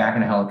 got back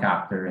in a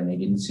helicopter, and they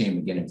didn't see him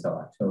again until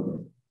October.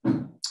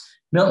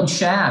 Milton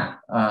Schaaf,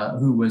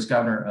 who was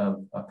governor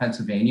of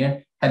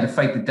Pennsylvania, had to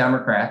fight the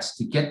Democrats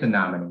to get the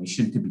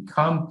nomination to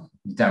become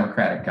the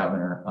Democratic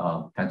governor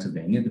of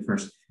Pennsylvania, the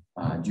first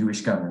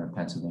Jewish governor of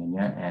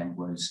Pennsylvania, and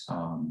was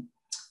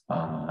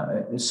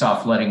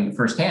saw flooding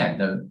firsthand.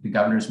 The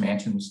governor's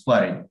mansion was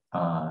flooded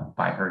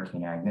by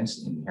Hurricane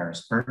Agnes in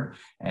Harrisburg,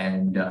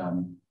 and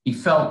he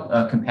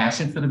felt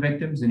compassion for the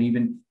victims and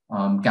even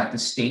got the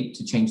state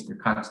to change their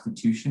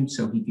constitution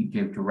so he could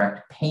give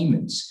direct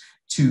payments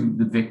to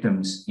the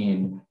victims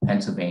in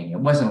Pennsylvania.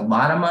 It wasn't a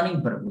lot of money,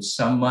 but it was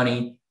some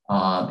money,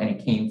 and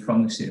it came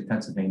from the state of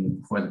Pennsylvania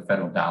before the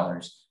federal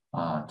dollars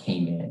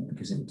came in,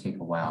 because it would take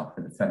a while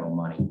for the federal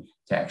money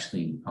to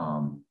actually,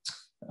 for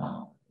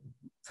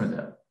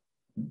the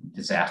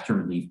disaster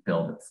relief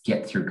bill to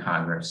get through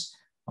Congress.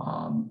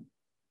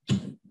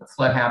 The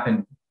flood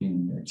happened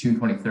in June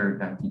 23rd,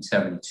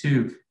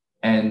 1972,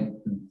 and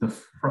the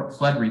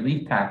flood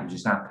relief package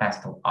is not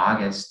passed till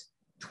August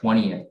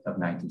 20th of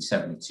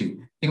 1972.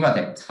 Think about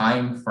that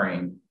time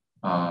frame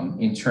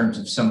in terms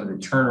of some of the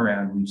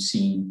turnaround we've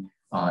seen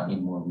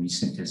in more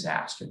recent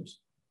disasters.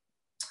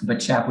 But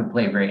Schaaf would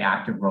play a very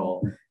active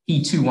role.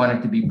 He too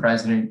wanted to be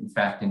president. In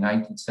fact, in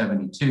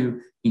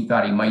 1972, he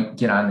thought he might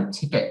get on the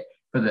ticket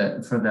for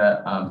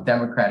the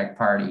Democratic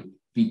Party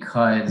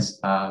because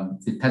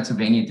the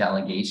Pennsylvania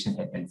delegation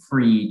had been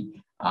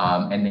freed,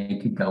 and they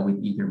could go with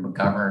either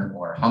McGovern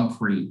or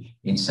Humphrey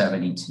in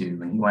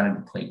 72. And he wanted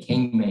to play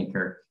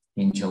kingmaker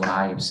in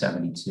July of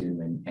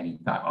 72. And he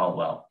thought, oh,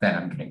 well,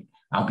 then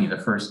I'll be the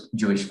first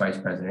Jewish vice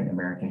president in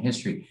American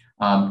history.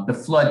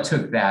 The flood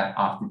took that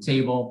off the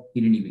table.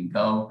 He didn't even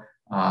go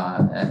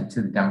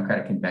to the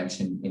Democratic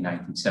convention in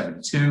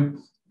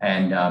 1972.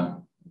 And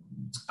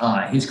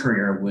his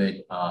career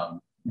would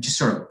just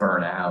sort of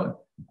burn out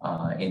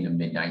in the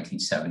mid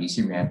 1970s.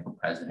 He ran for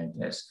president,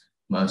 as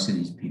most of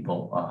these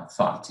people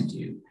thought to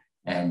do,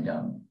 and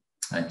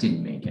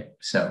didn't make it.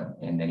 So,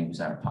 and then he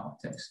was out of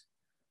politics.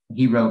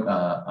 He wrote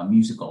a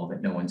musical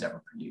that no one's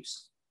ever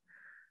produced.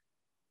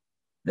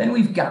 Then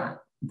we've got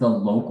the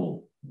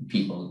local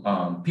people,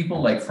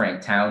 people like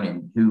Frank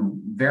Townend,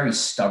 who very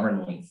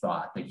stubbornly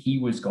thought that he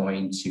was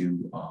going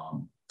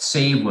to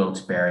save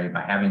Wilkes-Barre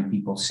by having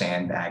people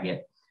sandbag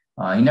it.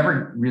 He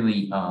never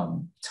really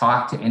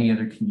talked to any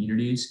other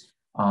communities.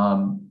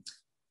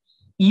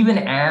 Even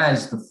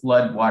as the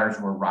flood waters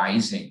were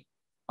rising,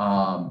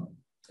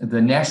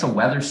 the National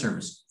Weather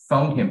Service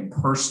phoned him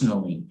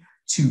personally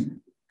to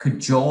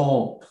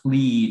cajole,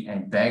 plead,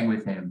 and beg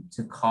with him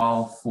to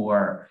call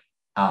for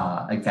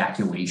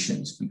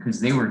evacuations, because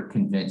they were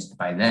convinced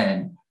by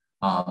then,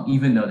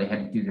 even though they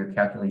had to do their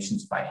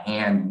calculations by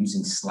hand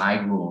using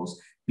slide rules,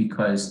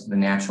 because the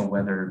National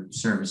Weather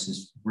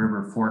Service's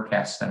River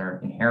Forecast Center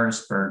in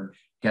Harrisburg,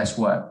 guess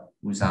what,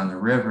 was on the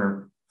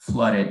river,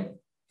 flooded,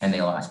 and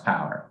they lost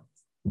power.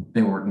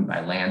 They were working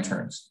by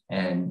lanterns,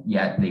 and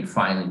yet they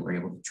finally were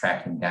able to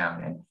track him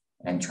down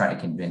and try to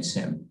convince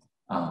him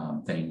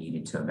that he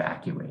needed to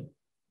evacuate.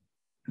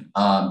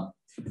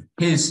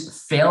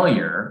 His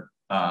failure,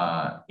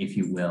 if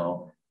you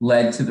will,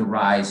 led to the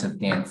rise of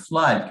Dan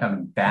Flood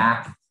coming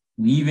back,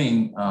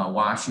 leaving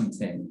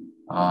Washington.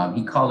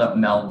 He called up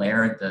Mel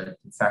Laird, the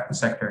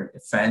Secretary of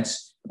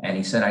Defense, and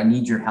he said, I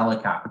need your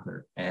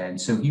helicopter.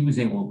 And so he was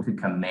able to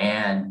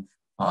command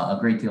a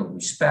great deal of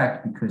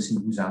respect because he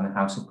was on the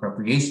House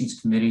Appropriations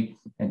Committee,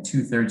 and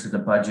 2/3 of the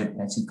budget,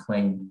 as he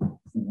claimed,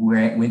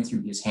 went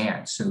through his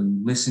hands. So he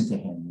listened to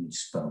him when he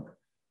spoke.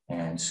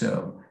 And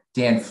so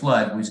Dan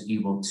Flood was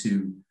able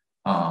to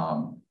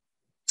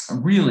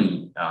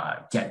really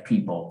get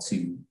people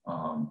to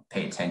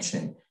pay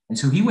attention. And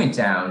so he went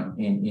down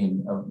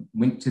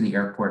went to the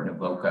airport in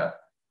Avoca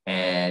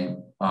and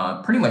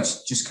pretty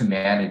much just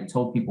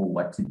told people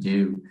what to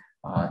do,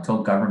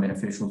 told government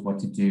officials what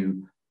to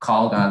do,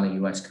 called on the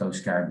U.S.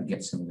 Coast Guard to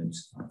get some of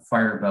those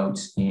fire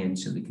boats in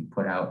so they could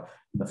put out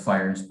the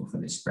fires before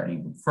they spread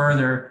even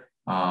further,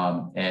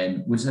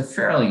 and was a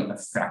fairly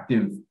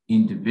effective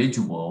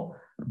individual.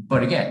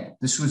 But again,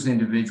 this was an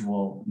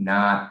individual,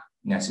 not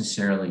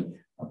necessarily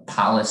a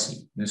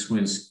policy. This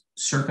was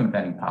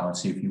circumventing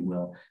policy, if you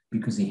will,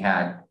 because he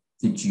had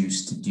the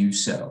juice to do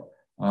so.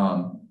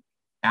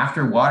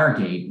 After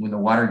Watergate, when the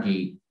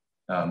Watergate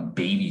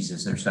babies,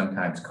 as they're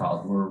sometimes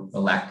called, were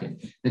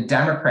elected, the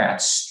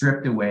Democrats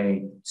stripped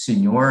away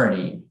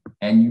seniority,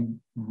 and you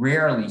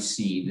rarely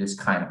see this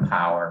kind of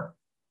power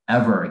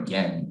ever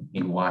again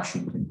in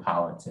Washington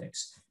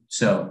politics.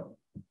 So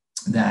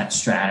that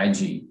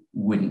strategy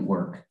wouldn't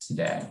work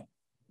today.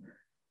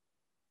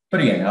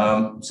 But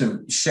again, so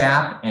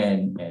Shapp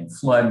and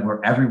Flood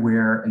were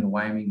everywhere in the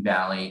Wyoming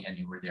Valley, and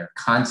they were there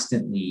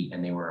constantly,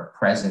 and they were a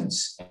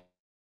presence.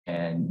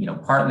 And, you know,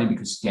 partly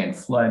because Dan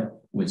Flood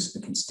was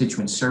a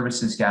constituent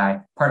services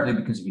guy, partly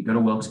because if you go to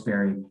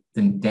Wilkes-Barre,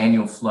 the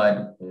Daniel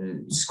Flood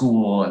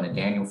School and the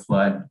Daniel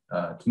Flood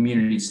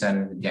Community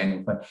Center, the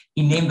Daniel Flood,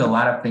 he named a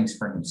lot of things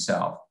for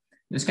himself.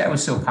 This guy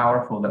was so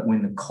powerful that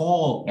when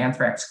the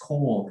anthrax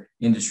coal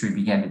industry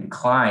began to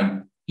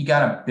decline, he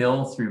got a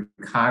bill through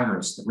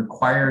Congress that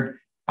required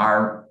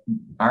our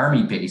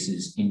army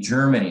bases in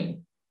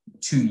Germany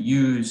to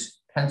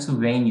use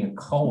Pennsylvania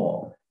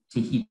coal to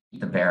heat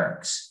the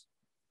barracks.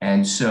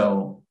 And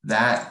so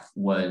that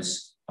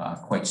was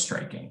quite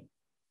striking.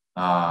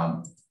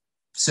 And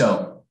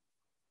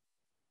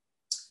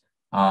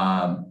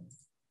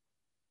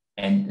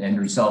the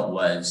result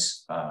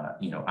was,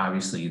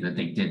 obviously that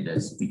they did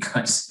this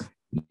because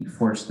he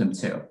forced them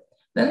to.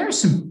 Then there's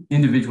some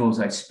individuals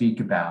I speak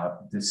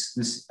about,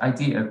 this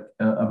idea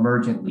of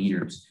emergent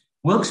leaders.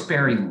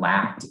 Wilkes-Barre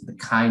lacked the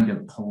kind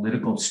of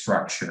political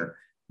structure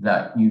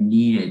that you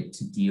needed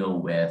to deal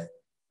with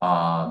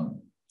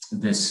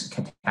this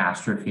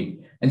catastrophe.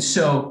 And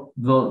so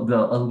the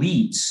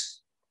elites,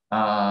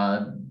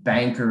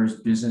 bankers,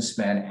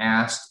 businessmen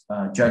asked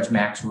Judge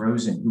Max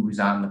Rosen, who was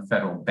on the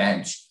federal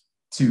bench,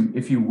 to,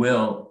 if you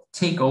will,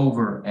 take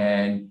over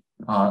and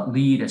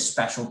lead a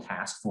special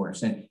task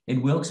force. And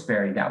in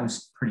Wilkes-Barre, that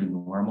was pretty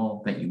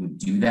normal that you would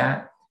do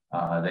that.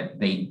 That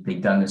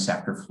they'd done this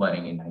after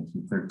flooding in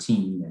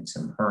 1913 and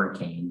some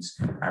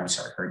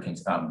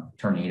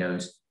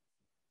tornadoes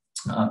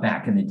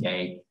back in the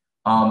day.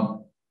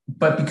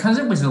 But because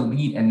it was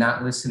elite and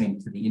not listening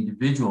to the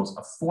individuals,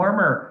 a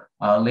former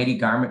Lady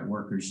Garment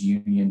Workers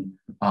Union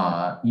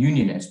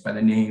unionist by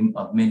the name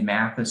of Min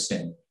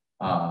Matheson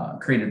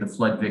created the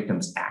Flood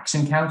Victims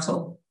Action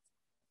Council,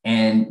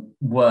 and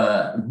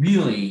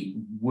really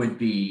would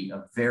be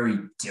a very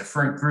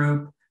different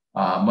group,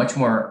 much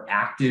more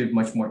active,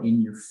 much more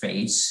in your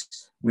face,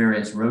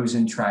 whereas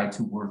Rosen tried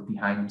to work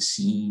behind the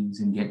scenes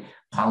and get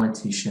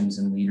politicians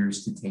and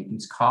leaders to take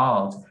his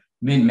calls.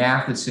 Min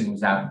Matheson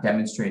was out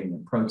demonstrating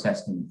and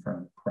protesting in front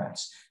of the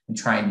press and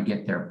trying to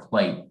get their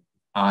plight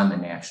on the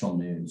national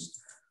news.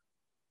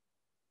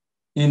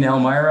 In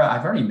Elmira,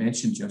 I've already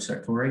mentioned Joe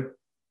Sartori.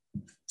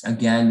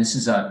 Again, this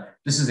is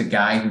a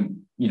guy who,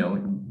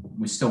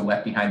 was still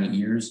wet behind the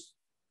ears.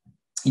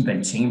 He'd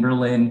been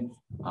Chamberlain,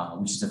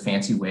 which is a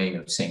fancy way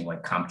of saying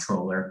like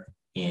comptroller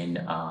in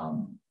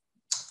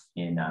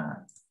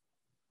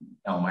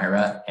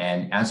Elmira,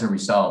 and as a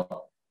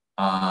result,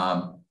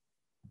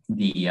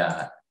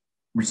 the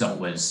result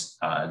was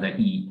that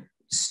he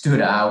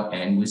stood out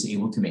and was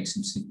able to make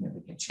some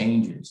significant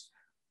changes.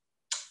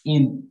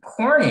 In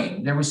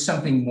Corning, there was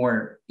something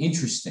more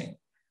interesting.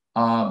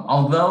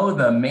 Although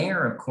the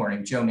mayor of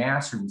Corning, Joe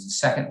Nasser, was the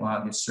second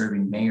longest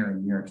serving mayor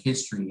in New York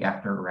history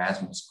after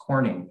Erasmus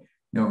Corning,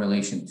 no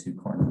relation to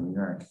Corning, New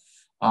York.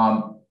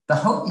 The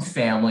Houghton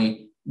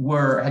family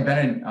had been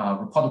in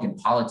Republican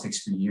politics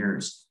for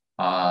years.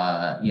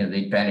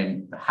 They'd been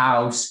in the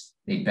House,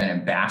 they'd been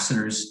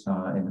ambassadors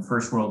in the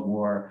First World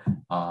War.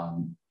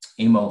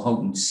 Amo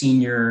Houghton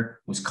Sr.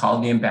 was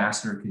called the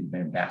ambassador because he'd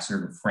been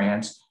ambassador to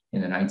France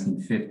in the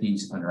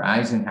 1950s under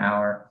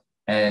Eisenhower.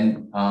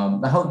 And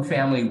the Houghton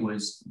family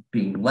was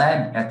being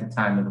led at the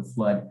time of the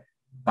flood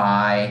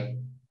by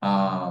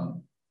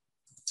Amo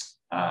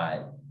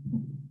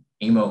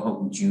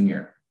Houghton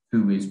Jr.,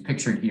 who is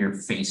pictured here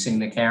facing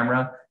the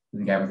camera,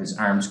 the guy with his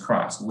arms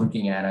crossed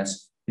looking at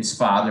us. His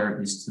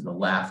father is to the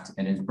left,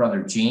 and his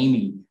brother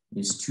Jamie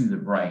is to the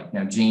right.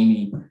 Now,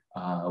 Jamie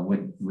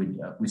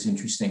was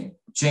interesting.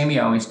 Jamie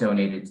always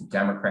donated to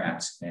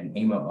Democrats, and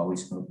Amo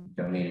always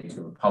donated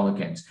to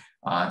Republicans,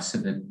 so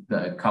that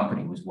the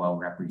company was well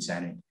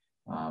represented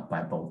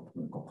by both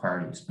political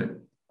parties. But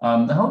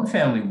the Houghton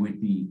family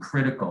would be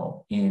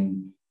critical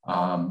in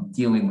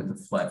dealing with the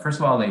flood. First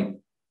of all,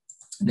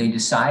 they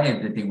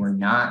decided that they were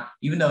not,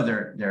 even though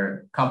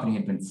their company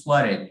had been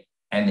flooded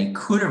and they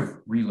could have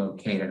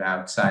relocated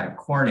outside of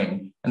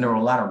Corning, and there were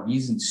a lot of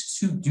reasons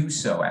to do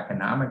so,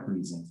 economic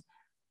reasons,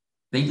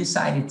 they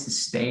decided to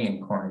stay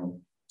in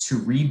Corning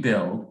to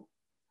rebuild.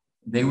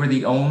 They were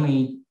the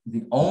only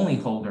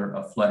holder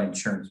of flood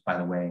insurance, by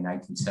the way, in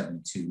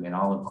 1972 in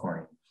all of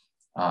Corning.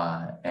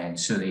 And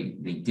so they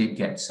did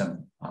get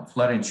some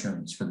flood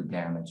insurance for the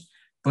damage.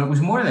 But it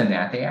was more than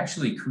that. They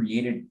actually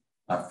created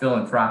a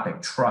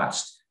philanthropic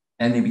trust,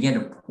 and they began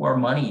to pour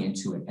money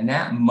into it. And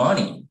that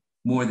money,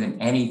 more than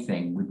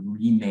anything, would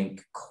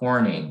remake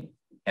Corning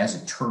as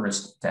a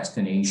tourist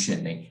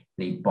destination.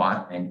 They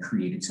bought and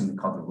created something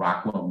called the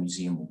Rockwell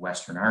Museum of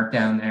Western Art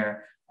down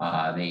there.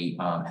 They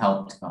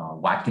helped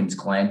Watkins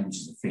Glen, which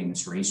is a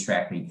famous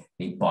racetrack.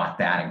 They bought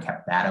that and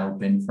kept that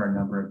open for a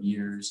number of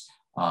years.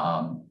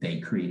 They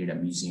created a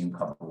museum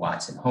called the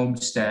Watson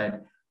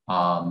Homestead.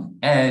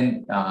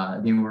 And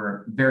they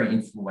were very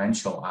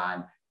influential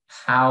on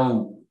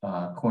how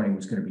Corning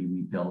was going to be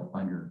rebuilt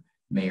under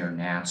Mayor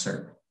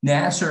Nasser.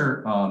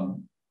 Nasser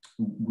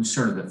was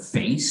sort of the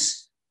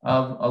face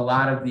of a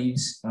lot of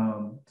these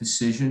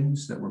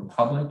decisions that were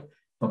public,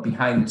 but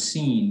behind the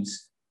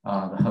scenes,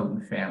 the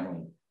Houghton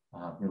family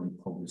really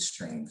pulled the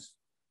strings.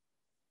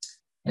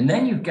 And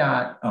then you've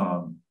got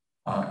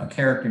a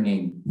character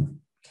named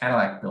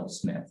Cadillac Bill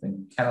Smith,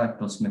 and Cadillac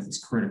Bill Smith is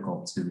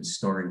critical to the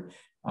story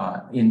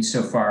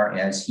insofar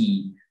as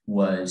he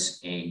was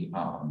a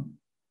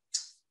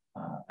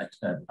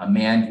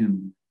man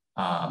who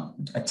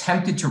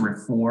attempted to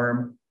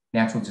reform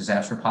natural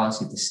disaster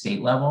policy at the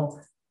state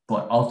level,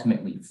 but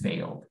ultimately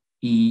failed.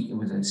 He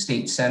was a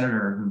state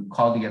senator who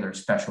called together a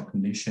special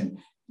commission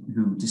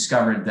who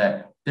discovered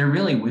that there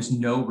really was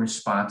no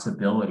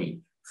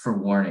responsibility for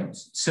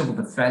warnings. Civil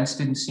defense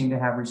didn't seem to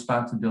have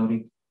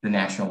responsibility. The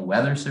National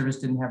Weather Service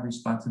didn't have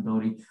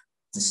responsibility.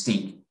 The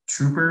state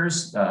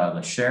troopers,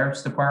 the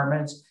sheriff's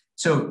departments.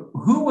 So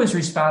who was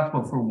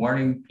responsible for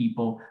warning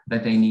people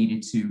that they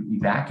needed to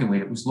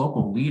evacuate? It was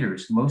local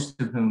leaders,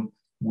 most of whom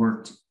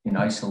worked in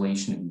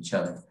isolation of each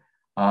other.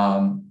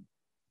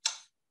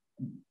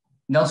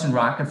 Nelson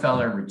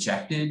Rockefeller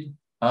rejected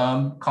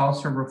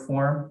calls for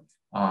reform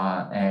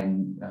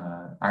and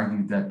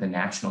argued that the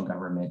national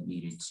government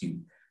needed to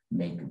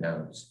make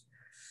those.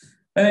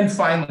 And then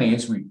finally,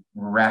 as we're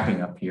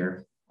wrapping up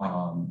here,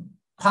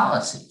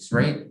 policies,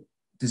 right?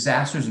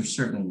 Disasters are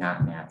certainly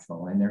not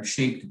natural, and they're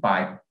shaped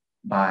by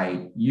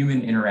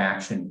human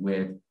interaction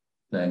with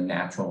the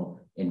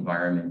natural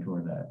environment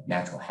or the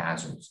natural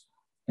hazards.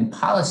 And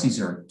policies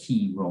are a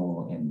key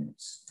role in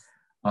this.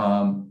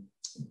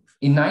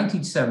 In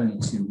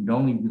 1972, we'd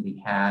only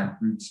really had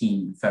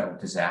routine federal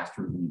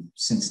disaster relief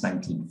since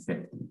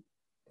 1950.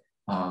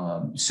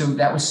 So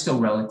that was still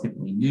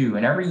relatively new.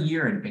 And every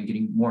year it had been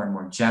getting more and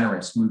more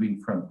generous,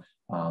 moving from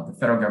the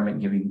federal government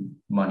giving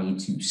money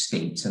to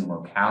states and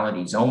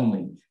localities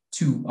only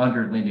to,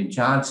 under Lyndon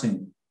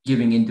Johnson,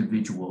 giving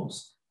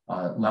individuals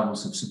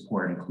levels of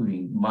support,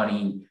 including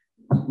money,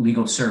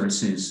 legal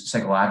services,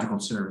 psychological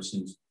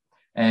services.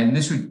 And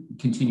this would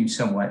continue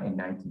somewhat in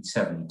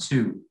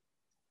 1972.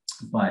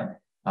 But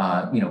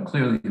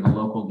clearly the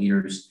local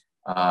leaders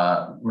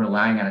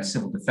relying on a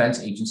civil defense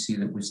agency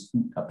that was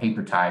a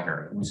paper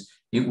tiger.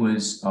 It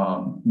was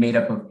made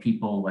up of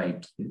people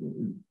like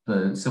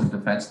the civil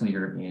defense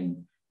leader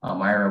in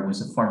Myra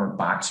was a former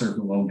boxer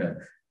who owned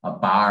a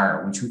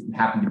bar, which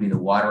happened to be the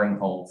watering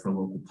hole for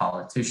local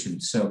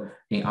politicians. So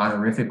they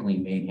honorifically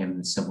made him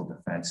the civil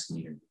defense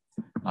leader.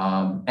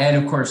 And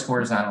of course,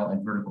 horizontal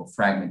and vertical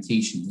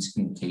fragmentation,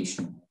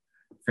 miscommunication,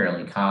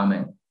 fairly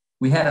common.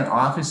 We had an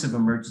Office of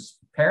Emergency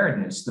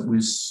Preparedness that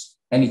was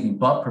anything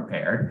but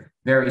prepared,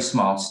 very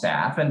small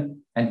staff,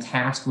 and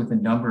tasked with a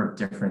number of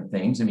different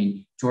things. I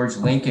mean, George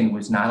Lincoln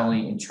was not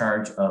only in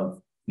charge of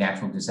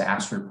natural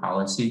disaster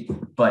policy,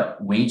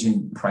 but wage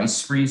and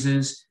price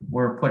freezes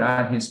were put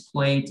on his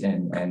plate,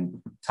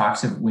 and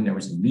talks of when there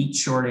was a meat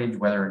shortage,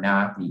 whether or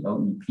not the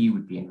OEP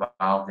would be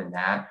involved in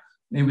that.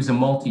 It was a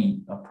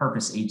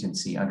multi-purpose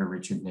agency under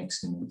Richard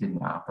Nixon and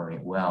didn't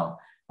operate well.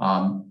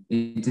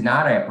 It did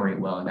not operate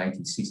well in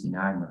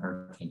 1969 when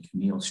Hurricane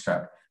Camille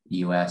struck the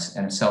US,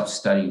 and a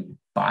self-study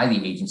by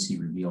the agency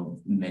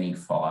revealed many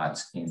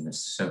flaws in the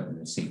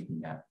safety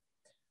net.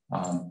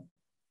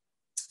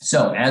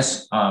 So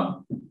as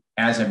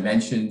I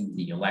mentioned,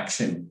 the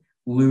election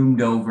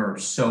loomed over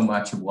so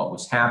much of what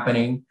was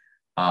happening.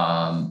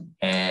 And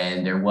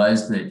there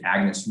was the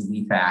Agnes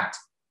Relief Act,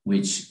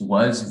 which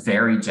was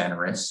very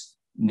generous.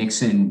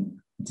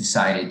 Nixon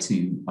decided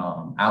to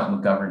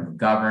out-McGovern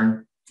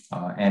McGovern.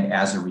 And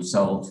as a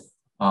result,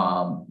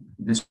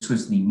 this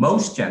was the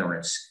most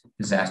generous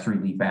disaster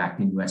relief act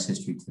in US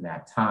history to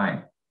that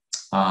time.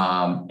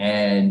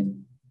 And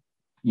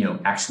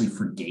actually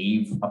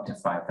forgave up to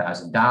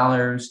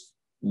 $5,000,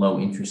 low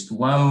interest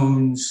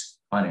loans,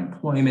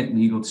 unemployment,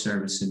 legal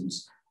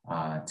services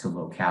to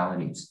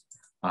localities.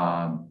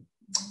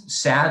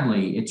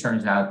 Sadly, it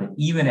turns out that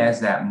even as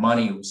that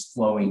money was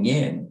flowing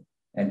in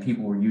and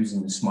people were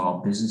using the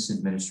Small Business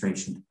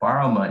Administration to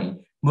borrow money,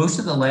 Most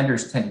of the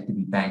lenders tended to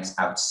be banks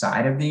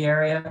outside of the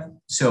area.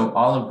 So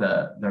all of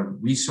the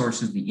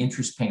resources, the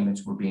interest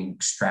payments were being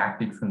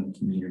extracted from the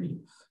community.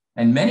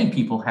 And many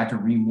people had to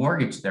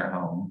remortgage their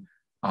home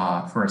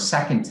for a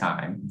second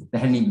time. They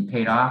hadn't even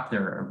paid off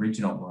their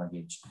original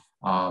mortgage.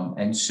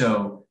 And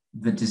so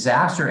the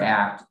Disaster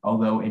Act,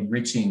 although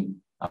enriching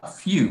a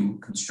few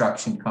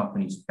construction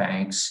companies,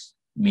 banks,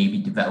 maybe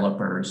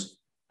developers,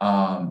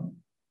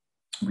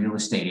 real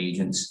estate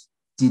agents,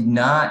 did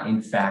not,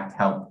 in fact,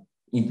 help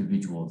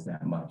individuals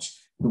that much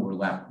who were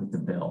left with the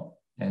bill.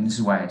 And this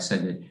is why I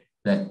said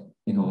that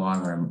in the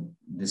long run,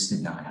 this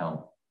did not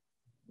help.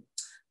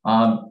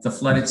 The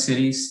flooded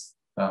cities,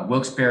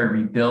 Wilkes-Barre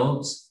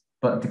rebuilds,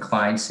 but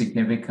declined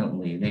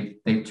significantly.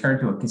 They've turned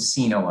to a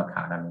casino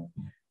economy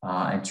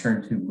and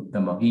turned to the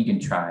Mohegan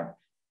tribe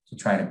to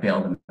try to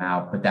bail them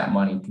out, but that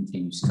money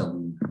continues to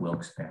leave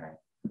Wilkes-Barre.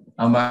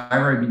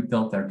 Elmira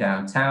rebuilt their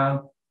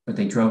downtown, but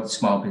they drove the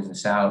small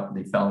business out.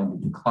 They fell into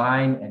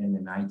decline, and in the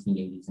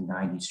 1980s and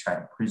 90s tried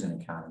a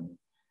prison economy.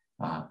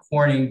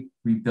 Corning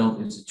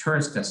rebuilt as a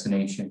tourist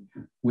destination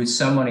with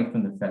some money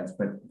from the feds,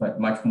 but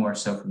much more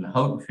so from the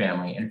Houghton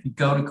family. And if you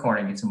go to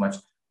Corning, it's a much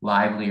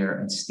livelier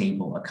and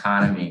stable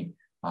economy.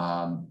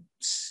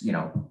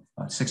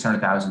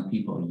 600,000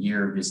 people a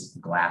year visit the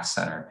Glass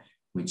Center,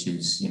 which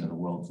is the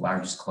world's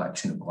largest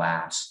collection of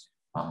glass,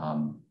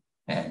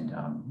 and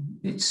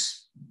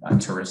it's a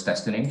tourist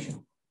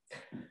destination.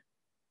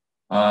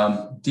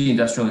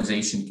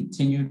 Deindustrialization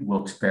continued.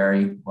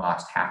 Wilkes-Barre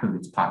lost half of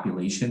its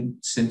population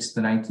since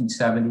the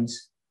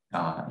 1970s.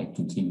 It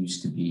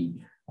continues to be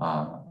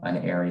an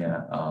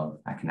area of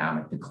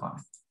economic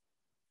decline.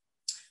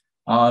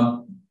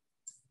 I'll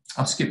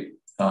skip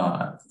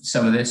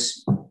some of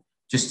this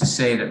just to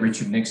say that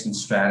Richard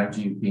Nixon's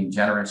strategy of being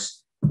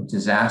generous with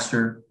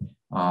disaster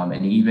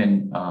and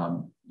even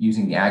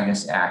using the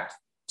Agnes Act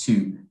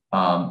to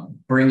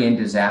bring in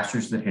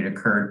disasters that had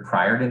occurred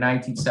prior to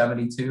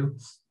 1972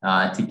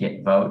 to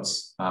get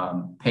votes,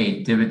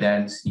 paid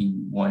dividends. He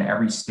won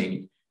every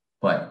state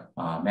but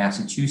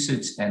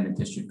Massachusetts and the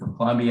District of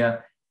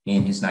Columbia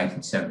in his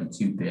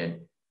 1972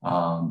 bid,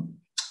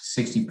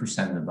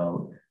 60% of the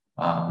vote.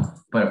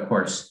 But of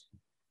course,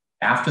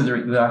 after the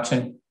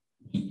election,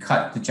 he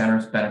cut the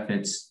generous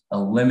benefits,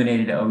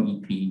 eliminated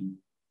OEP,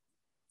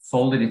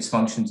 folded its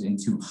functions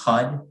into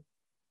HUD.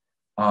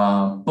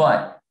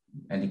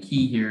 And the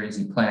key here is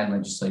he planned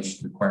legislation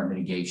to require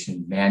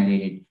mitigation,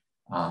 mandated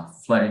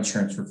flood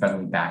insurance for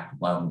federally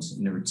backed loans.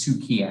 And there were two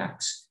key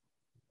acts.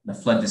 The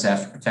Flood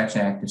Disaster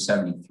Protection Act of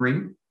 73,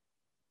 which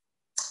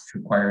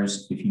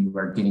requires if you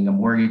are getting a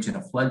mortgage in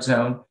a flood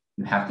zone,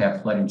 you have to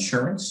have flood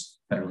insurance,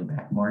 federally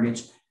backed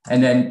mortgage.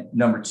 And then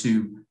number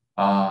two,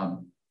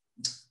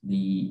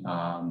 the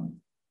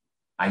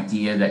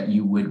idea that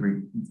you would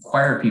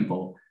require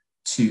people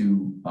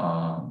to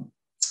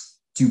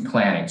do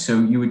planning. So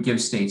you would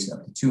give states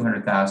up to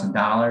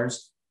 $200,000.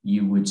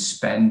 You would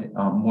spend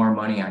more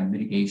money on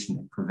mitigation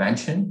and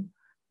prevention.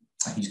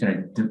 He's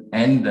going to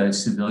end the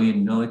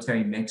civilian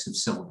military mix of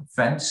civil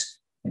defense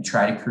and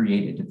try to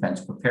create a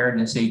defense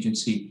preparedness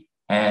agency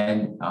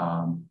and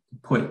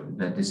put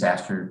the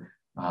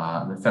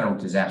Federal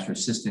Disaster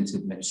Assistance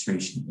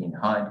Administration in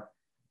HUD.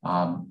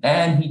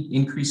 And he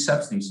increased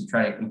subsidies to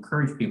try to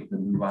encourage people to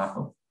move off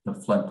of the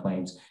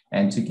floodplains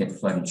and to get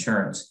flood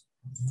insurance.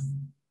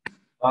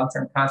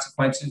 Long-term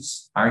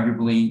consequences,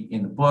 arguably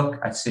in the book,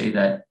 I say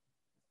that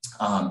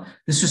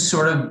this was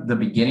sort of the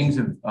beginnings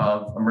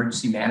of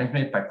emergency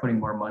management by putting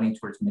more money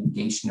towards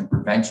mitigation and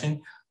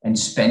prevention and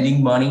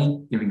spending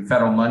money, giving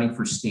federal money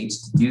for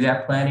states to do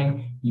that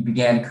planning. You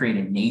began to create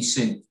a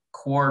nascent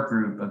core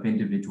group of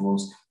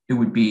individuals who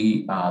would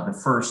be the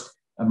first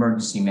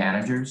emergency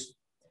managers.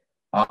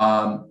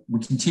 We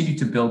continued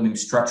to build new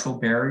structural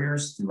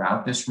barriers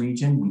throughout this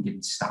region. We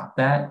didn't stop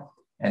that.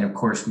 And of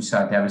course, we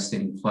saw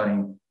devastating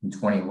flooding in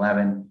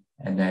 2011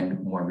 and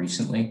then more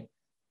recently.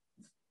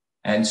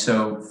 And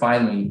so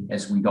finally,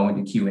 as we go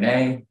into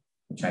Q&A,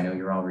 which I know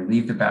you're all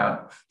relieved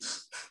about,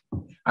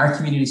 our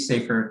community is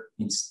safer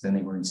than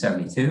they were in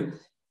 72.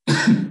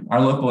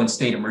 Our local and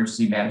state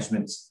emergency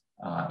management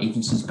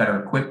agencies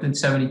better equipped than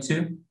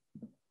 72.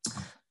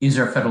 Is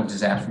our federal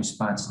disaster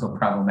response still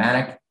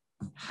problematic?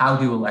 How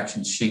do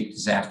elections shape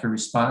disaster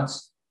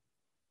response?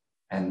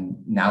 And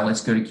now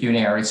let's go to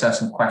Q&A. I already saw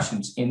some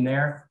questions in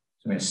there.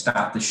 So I'm going to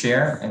stop the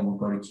share and we'll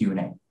go to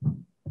Q&A.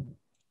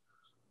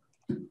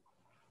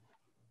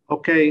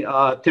 Okay,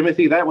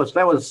 Timothy, that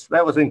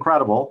was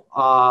incredible.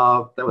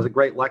 That was a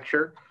great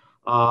lecture,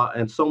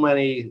 and so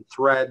many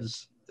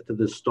threads to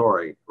this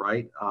story,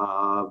 right?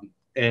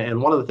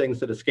 And one of the things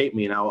that escaped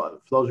me now,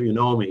 for those of you who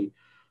know me,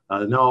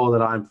 know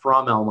that I'm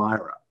from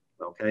Elmira.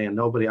 Okay, and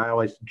I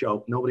always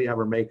joke, nobody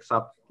ever makes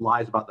up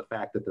lies about the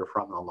fact that they're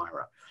from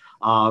Elmira.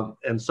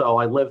 And so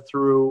I lived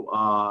through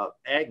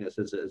Agnes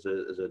as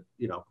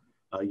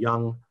a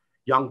young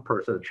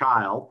person, a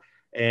child.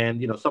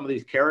 And, some of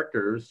these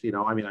characters,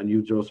 I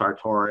knew Joe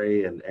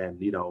Sartori and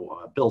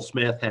Bill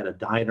Smith had a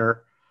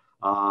diner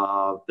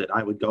that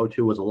I would go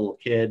to as a little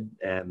kid,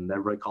 and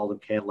everybody called him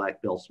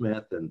Cadillac Bill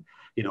Smith. And,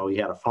 you know, he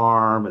had a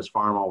farm. His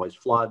farm always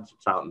floods.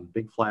 It's out in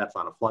big flats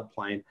on a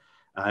floodplain.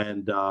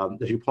 And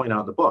as you point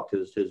out in the book,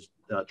 his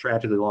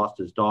tragically lost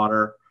his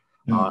daughter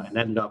and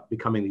ended up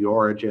becoming the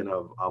origin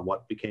of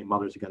what became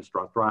Mothers Against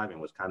Drunk Driving,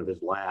 was kind of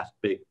his last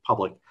big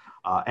public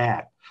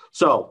act.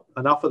 So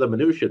enough of the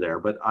minutia there,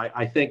 but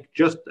I think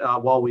just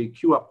while we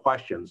queue up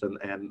questions,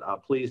 and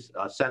please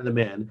send them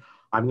in,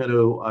 I'm going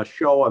to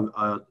show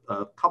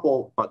a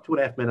couple, about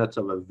 2.5 minutes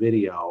of a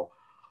video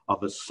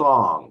of a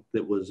song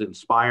that was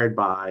inspired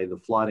by the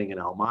flooding in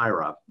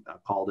Elmira,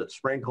 called "It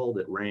Sprinkled,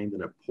 It Rained,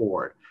 and It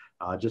Poured,"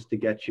 just to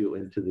get you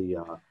into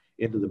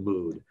the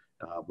mood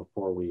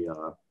before we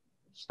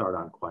start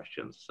on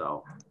questions.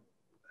 So,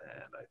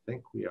 and I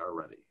think we are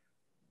ready.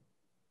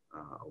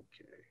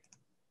 Okay.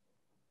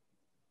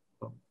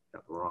 Oh,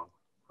 got the wrong.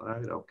 All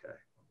right. Okay.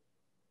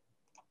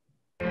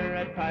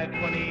 At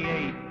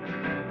 5:28,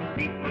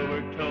 people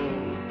were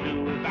told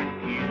to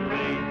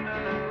evacuate.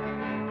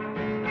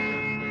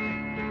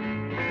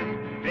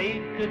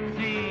 They could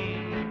see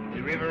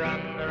the river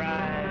on the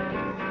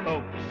rise.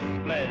 Folks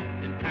fled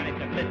in panic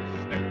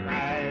amidst their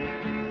cries.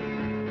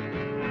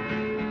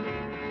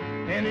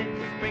 And it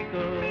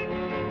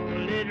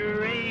sprinkled, it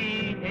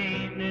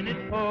rained, and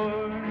it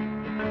poured.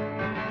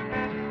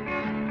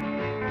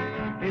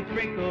 It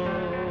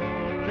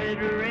sprinkled, it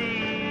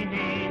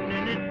rained,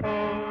 and it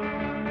poured.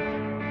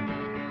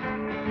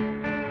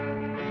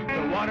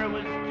 The water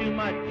was too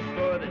much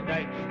for the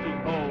dikes to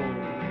hold.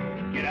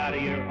 Get out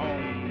of your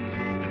homes,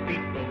 the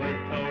people were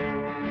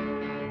told.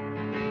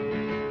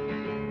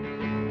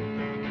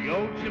 The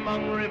old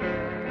Chemung River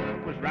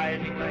was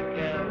rising like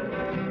hell.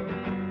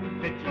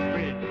 Pitch and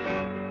bridge,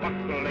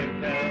 buckled and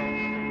fell.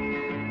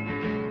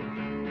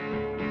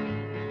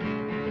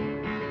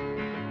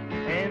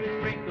 And it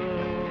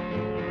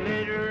sprinkled,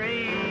 it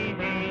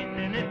rained,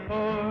 and it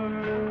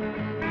poured.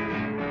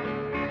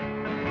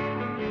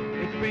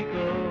 It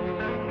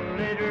sprinkled,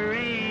 it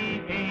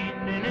rained,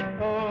 and it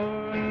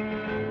poured.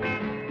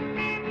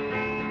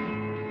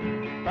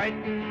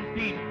 Frightened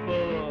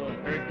people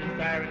heard the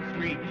siren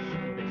screech.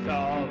 They saw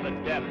the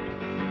depths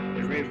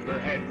the river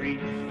had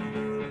reached.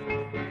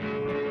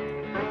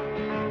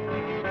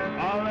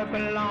 All their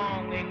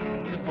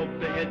belongings and hope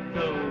they had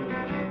sowed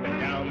went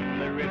down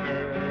the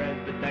river as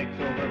the dikes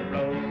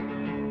overflowed.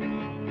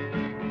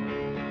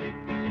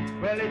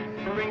 Well, it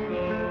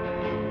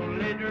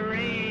sprinkled, it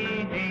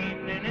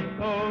rained, and it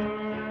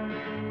poured.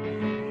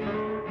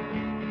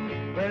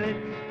 Well, it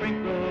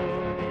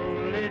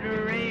sprinkled, it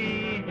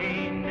rained,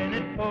 and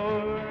it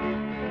poured.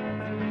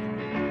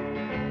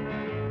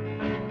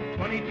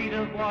 20 feet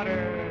of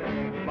water,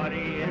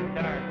 muddy and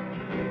dark,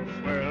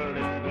 swirled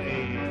its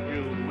way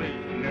through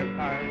Wisner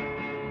Park.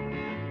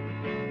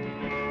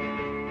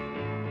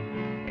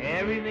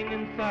 Everything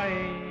in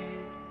sight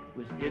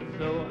was hit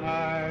so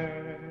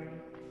hard.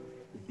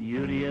 The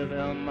beauty of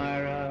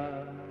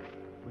Elmira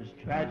was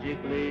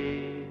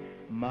tragically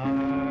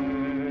marred.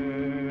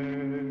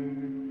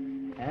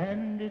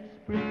 And it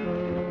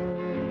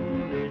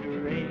sprinkled, it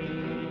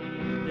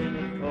rained, and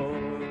it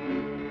poured.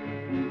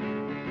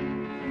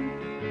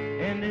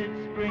 And it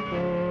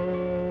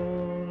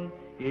sprinkled,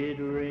 it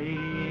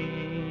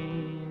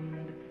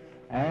rained,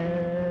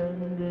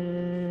 and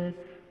it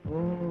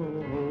poured.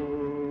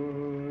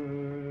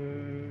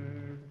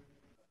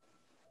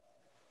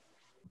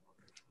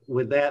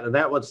 With that, and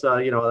that was,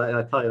 you know,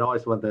 I tell you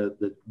always, when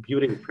the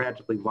beauty of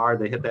tragically marred,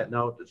 they hit that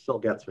note, it still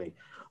gets me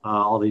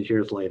all these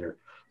years later.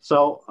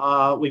 So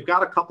we've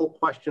got a couple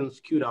questions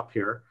queued up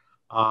here.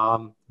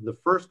 The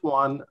first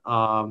one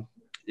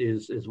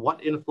is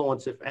what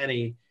influence, if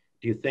any,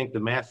 do you think the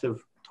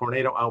massive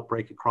tornado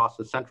outbreak across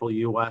the central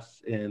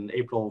U.S. in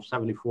April of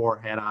 '74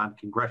 had on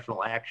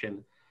congressional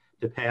action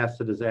to pass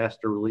the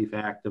Disaster Relief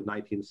Act of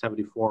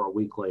 1974 a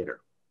week later?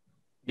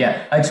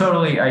 Yeah, I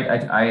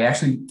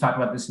actually talk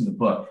about this in the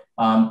book.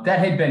 That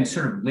had been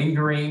sort of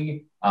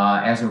lingering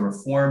as a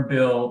reform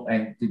bill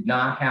and did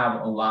not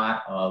have a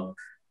lot of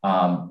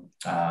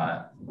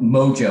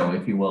mojo,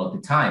 if you will, at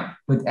the time.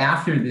 But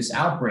after this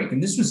outbreak,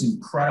 and this was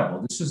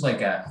incredible, this was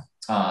like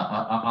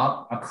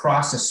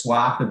across a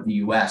swath of the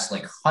US,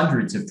 like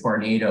hundreds of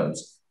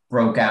tornadoes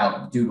broke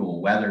out due to a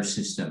weather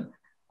system.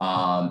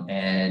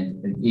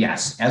 And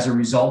yes, as a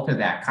result of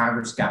that,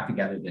 Congress got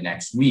together the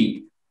next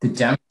week to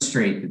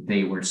demonstrate that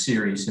they were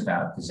serious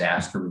about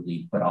disaster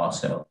relief, but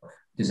also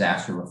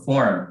disaster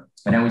reform.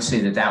 And I would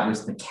say that that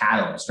was the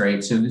catalyst,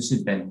 right? So this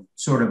had been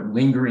sort of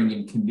lingering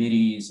in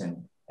committees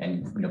and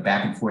you know,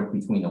 back and forth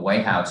between the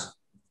White House.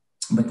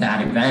 But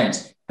that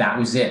event, that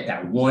was it.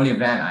 That one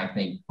event, I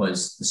think,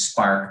 was the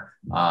spark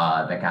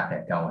that got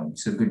that going.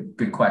 So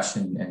good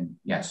question. And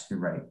yes, you're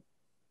right.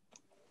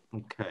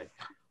 Okay.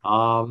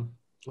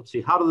 Let's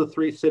see. How do the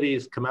three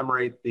cities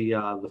commemorate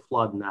the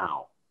flood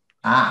now?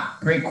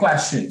 Great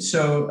question.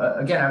 So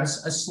again, I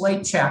was a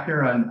slight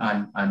chapter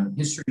on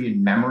history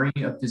and memory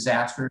of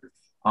disaster.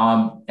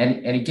 And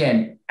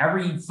again,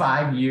 every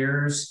 5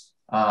 years,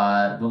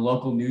 the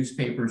local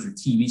newspapers or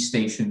TV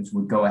stations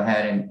would go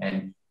ahead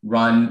and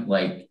run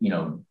like,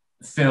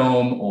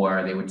 film,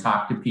 or they would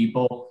talk to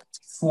people.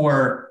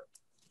 For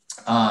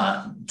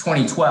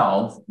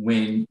 2012,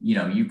 when,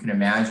 you can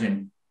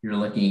imagine you're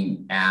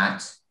looking at,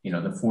 the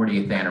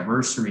 40th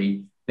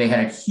anniversary, they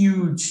had a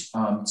huge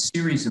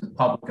series of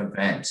public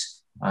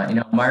events. In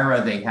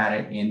Elmira, they had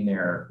it in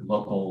their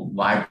local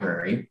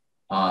library.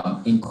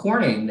 In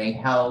Corning, they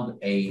held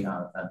a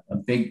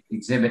big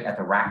exhibit at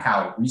the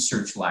RaCERS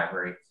Research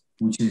Library,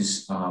 which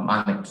is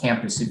on the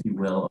campus, if you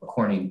will, of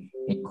Corning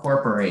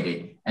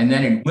Incorporated. And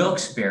then in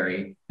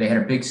Wilkes-Barre, they had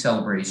a big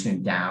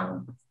celebration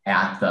down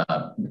at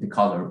what they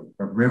call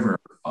the river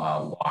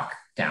walk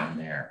down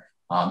there.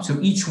 So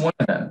each one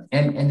of them,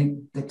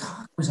 and the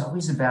talk was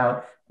always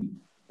about,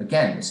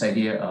 again, this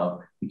idea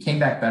of we came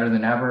back better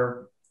than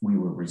ever, we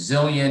were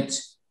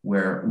resilient,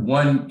 we're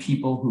one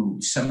people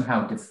who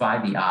somehow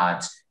defied the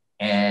odds.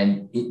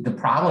 And the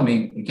problem,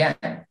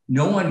 again,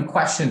 no one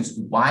questions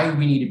why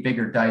we needed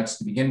bigger dikes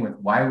to begin with,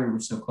 why we were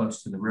so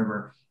close to the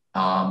river,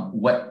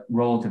 what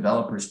role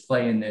developers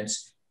play in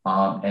this.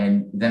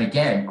 And then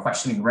again,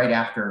 questioning right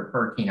after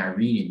Hurricane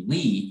Irene and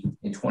Lee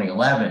in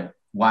 2011,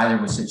 why there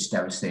was such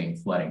devastating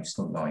flooding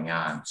still going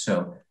on.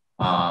 So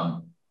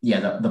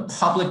the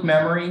public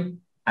memory,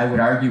 I would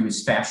argue,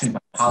 is fashioned by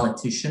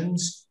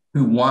politicians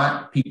who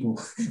want people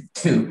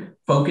to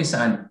focus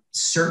on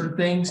certain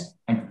things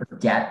and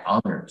forget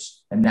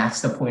others. And that's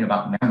the point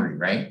about memory,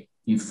 right?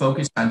 You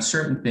focus on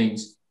certain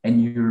things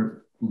and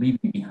you're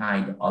leaving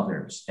behind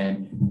others.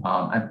 And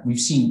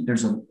we've seen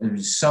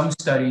there's some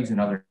studies in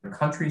other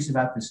countries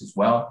about this as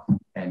well.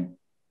 And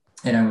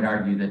I would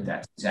argue that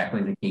that's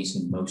exactly the case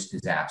in most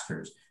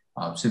disasters.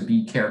 So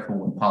be careful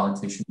when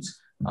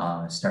politicians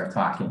start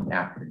talking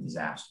after a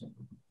disaster.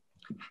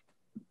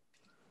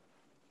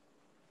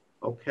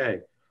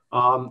 Okay.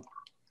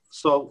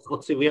 So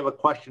let's see, we have a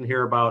question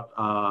here about,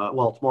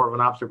 it's more of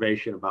an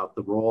observation about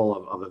the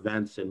role of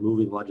events in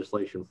moving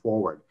legislation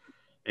forward.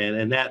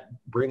 And that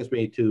brings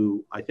me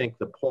to, I think,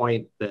 the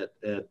point that,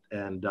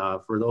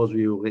 for those of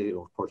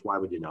you, of course, why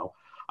would you know?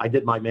 I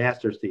did my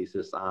master's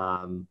thesis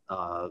on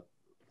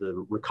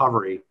the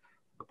recovery,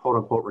 the quote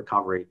unquote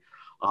recovery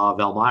of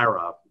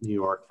Elmira, New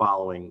York,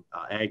 following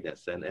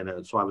Agnes.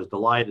 And so I was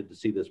delighted to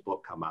see this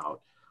book come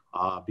out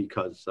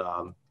because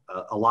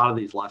a lot of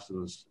these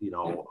lessons,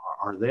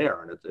 are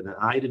there. And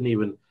I didn't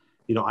even,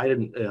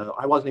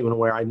 I wasn't even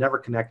aware, I never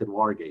connected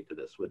Watergate to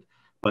this.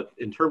 But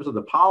in terms of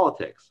the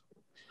politics,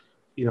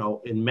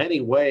 in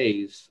many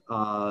ways,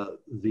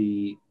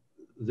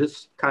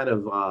 this kind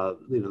of,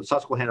 the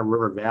Susquehanna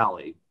River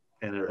Valley,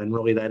 and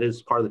really that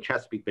is part of the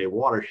Chesapeake Bay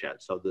watershed.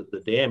 So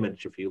the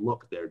damage, if you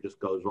look there, just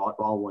goes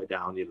all the way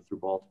down, through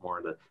Baltimore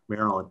into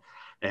Maryland,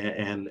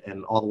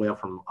 and all the way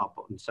up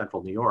in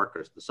central New York,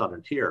 or the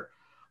southern tier.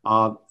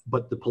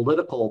 But the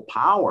political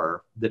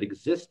power that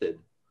existed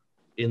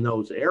in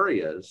those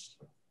areas,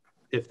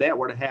 if that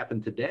were to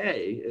happen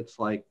today, it's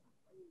like,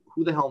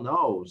 who the hell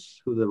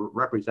knows who the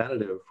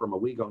representative from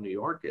Owego, New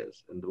York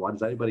is? And why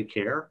does anybody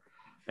care?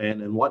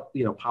 And what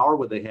power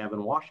would they have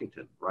in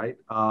Washington, right?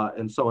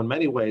 And so in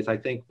many ways, I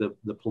think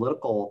the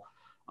political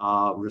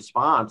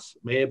response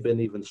may have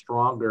been even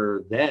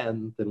stronger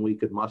then than we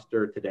could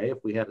muster today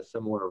if we had a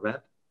similar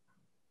event.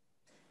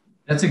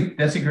 That's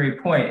a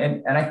great point.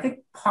 And I think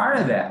part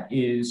of that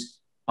is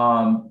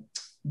the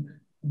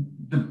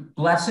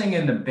blessing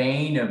and the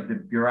bane of the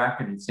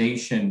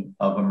bureaucratization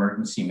of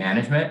emergency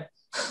management,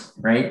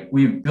 right?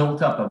 We've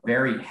built up a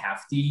very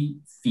hefty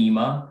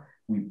FEMA.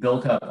 We've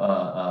built up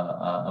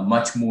a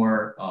much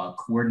more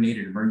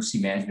coordinated emergency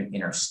management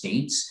in our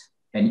states,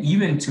 and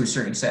even to a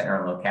certain extent in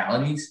our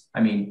localities.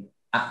 I mean,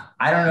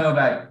 I don't know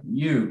about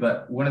you,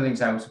 but one of the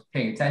things I was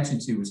paying attention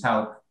to was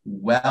how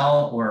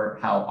well or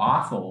how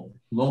awful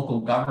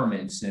local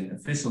governments and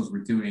officials were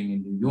doing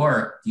in New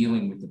York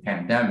dealing with the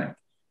pandemic.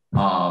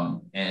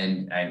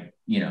 And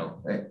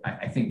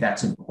I think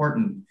that's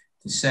important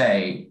to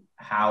say,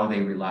 how they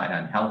relied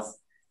on health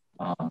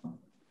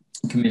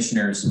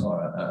commissioners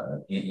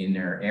in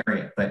their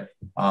area. But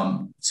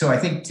so I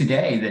think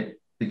today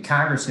that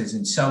Congress has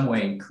in some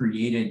way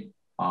created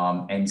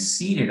and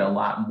ceded a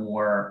lot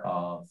more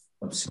of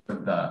sort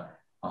of the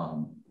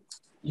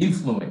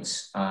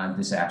influence on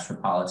disaster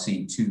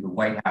policy to the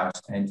White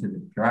House and to the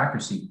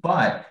bureaucracy,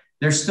 but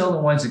they're still the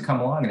ones that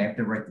come along and have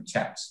to write the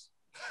checks.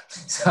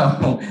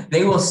 So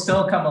they will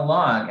still come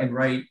along and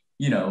write,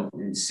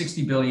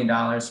 $60 billion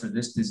for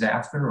this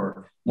disaster,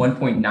 or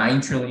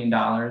 $1.9 trillion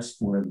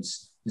for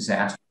this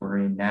disaster we're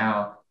in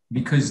now,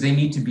 because they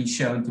need to be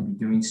shown to be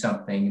doing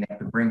something, and they have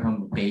to bring home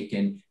the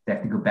bacon. They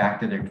have to go back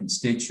to their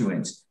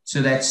constituents.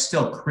 So that's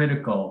still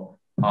critical.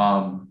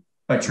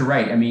 But you're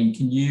right. I mean,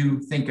 can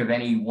you think of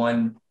any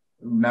one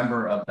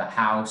member of the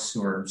House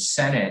or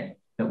Senate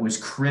that was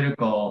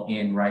critical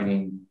in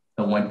writing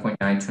the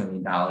 $1.9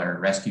 trillion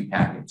rescue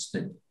package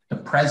that the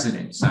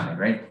president signed,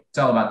 right? It's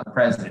all about the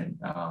president.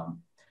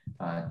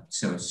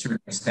 So to a certain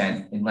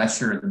extent,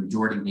 unless you're the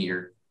majority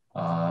leader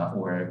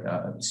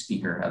or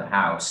Speaker of the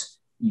House,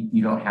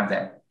 you don't have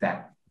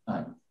that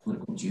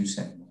political juice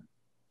anymore.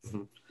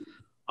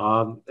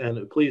 Mm-hmm.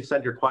 And please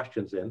send your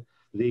questions in.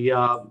 The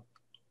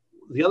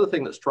other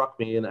thing that struck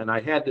me, and I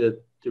had to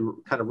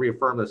kind of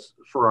reaffirm this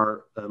for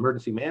our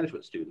emergency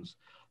management students,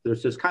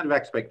 there's this kind of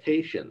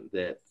expectation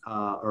that,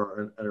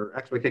 or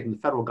expectation the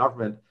federal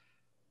government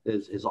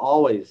is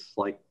always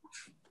like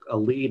a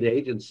lead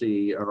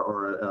agency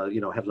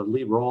or has a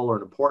lead role or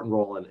an important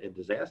role in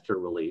disaster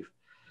relief.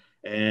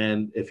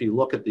 And if you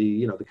look at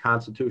the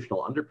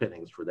constitutional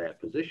underpinnings for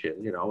that position,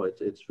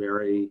 it's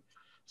very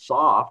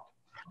soft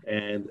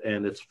and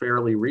it's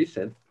fairly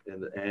recent.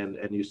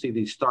 And you see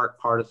these stark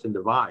partisan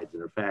divides.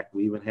 And in fact,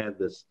 we even had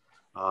this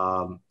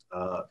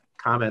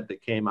comment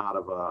that came out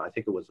of, I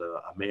think it was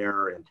a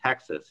mayor in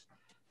Texas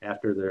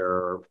after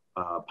their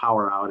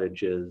power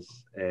outages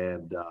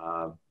and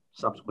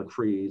subsequent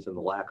freeze and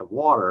the lack of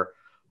water,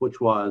 which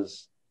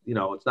was,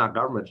 it's not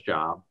government's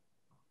job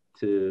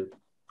to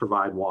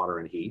provide water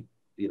and heat,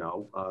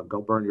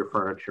 go burn your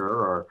furniture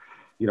or,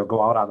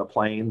 go out on the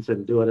plains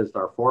and do it as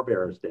our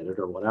forebears did it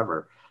or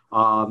whatever.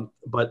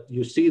 But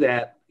you see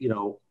that,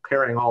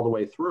 carrying all the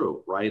way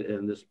through, right?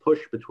 And this push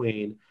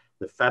between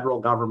the federal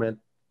government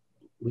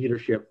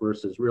leadership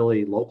versus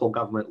really local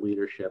government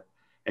leadership.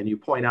 And you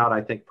point out,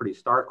 I think, pretty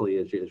starkly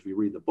as we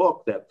read the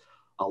book that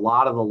a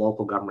lot of the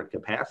local government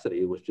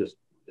capacity was just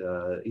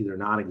either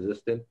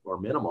non-existent or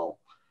minimal.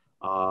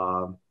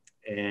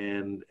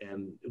 And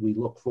we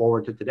look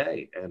forward to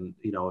today. And,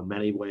 in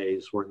many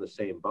ways, we're in the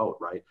same boat,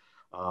 right?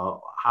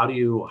 How do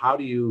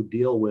you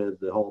deal with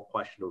the whole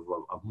question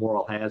of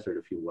moral hazard,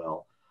 if you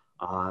will,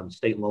 on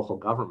state and local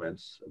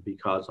governments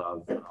because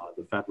of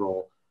the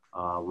federal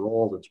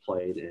role that's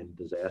played in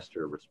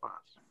disaster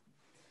response?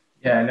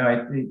 Yeah, no,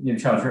 I think,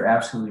 Charles, you're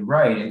absolutely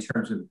right in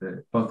terms of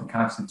both the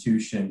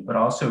Constitution, but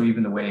also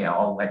even the way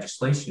all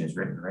legislation is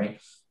written, right?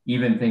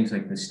 Even things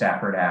like the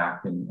Stafford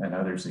Act and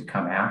others that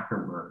come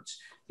afterwards.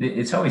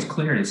 It's always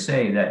clear to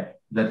say that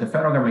the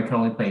federal government can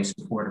only play a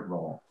supportive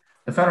role.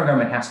 The federal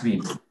government has to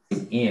be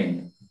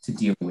in to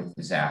deal with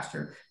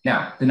disaster.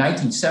 Now, the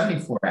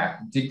 1974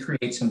 Act did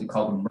create something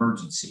called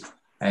emergency,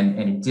 and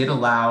it did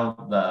allow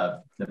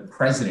the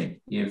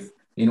president, if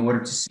in order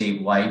to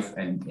save life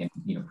and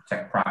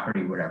protect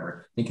property,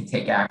 whatever, they could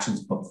take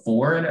actions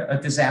before a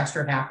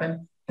disaster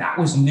happened. That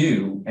was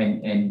new,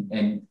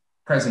 and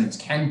presidents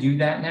can do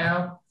that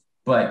now,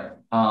 but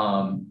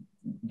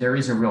there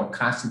is a real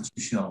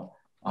constitutional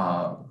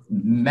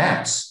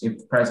mess if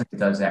the president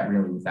does that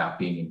really without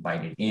being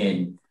invited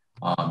in.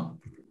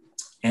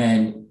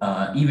 And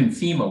even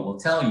FEMA will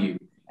tell you,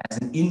 as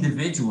an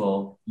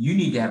individual, you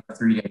need to have a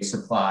 3-day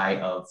supply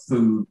of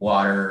food,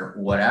 water,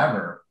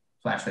 whatever,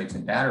 flashlights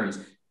and batteries,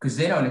 because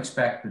they don't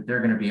expect that they're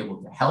going to be able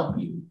to help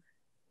you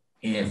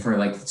for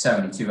like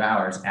 72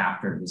 hours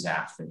after a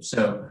disaster.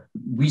 So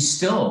we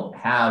still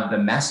have the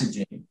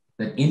messaging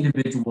that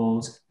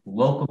individuals,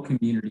 local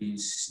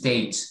communities,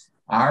 states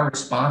are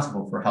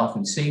responsible for health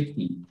and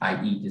safety,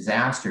 i.e.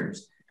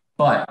 disasters.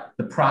 But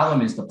the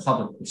problem is the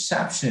public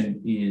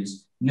perception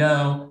is,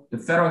 no, the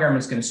federal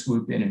government's going to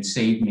swoop in and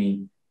save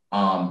me,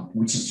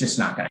 which is just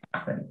not going to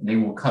happen. They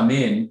will come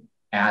in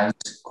as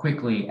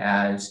quickly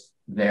as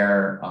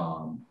their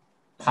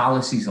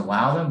policies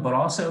allow them, but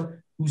also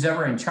who's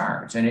ever in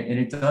charge. And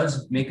it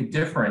does make a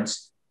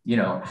difference,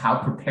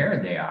 how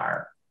prepared they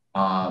are,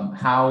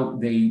 how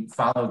they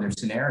follow their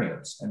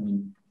scenarios. I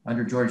mean,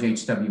 under George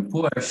H.W.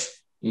 Bush,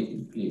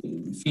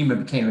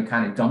 FEMA became a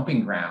kind of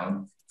dumping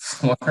ground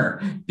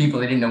for people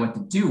they didn't know what to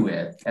do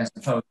with, as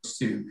opposed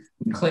to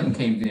when Clinton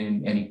came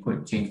in and he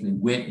put James Lee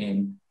Witt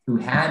in, who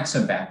had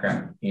some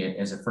background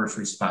as a first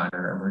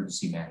responder,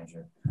 emergency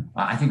manager.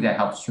 I think that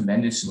helps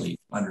tremendously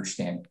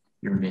understand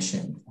your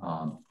mission.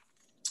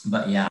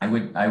 But yeah, I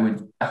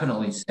would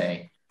definitely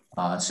say,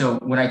 so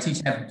when I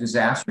teach epic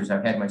disasters,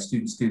 I've had my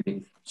students do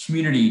the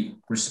community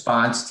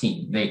response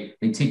team. They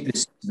take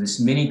this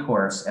mini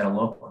course at a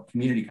local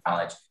community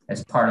college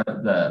as part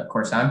of the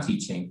course I'm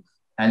teaching,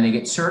 and they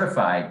get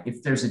certified.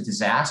 If there's a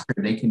disaster,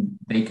 they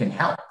can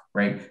help,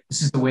 right?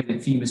 This is the way that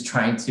FEMA is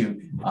trying to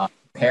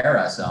prepare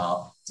us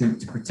all to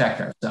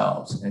protect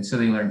ourselves. And so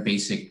they learn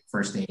basic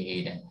first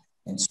aid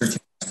and search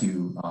and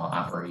rescue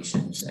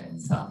operations, and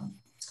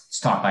it's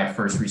taught by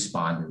first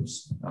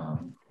responders.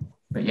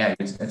 But yeah,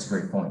 that's a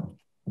great point.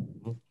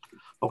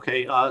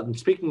 Okay, and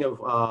speaking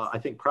of, I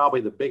think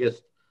probably the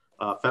biggest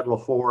federal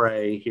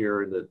foray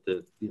here in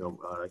the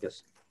I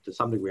guess to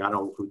some degree, I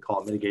don't know if we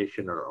call it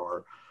mitigation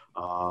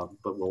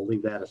but we'll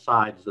leave that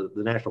aside, is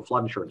the National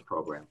Flood Insurance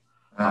Program,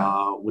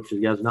 which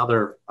is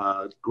another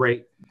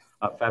great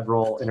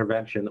federal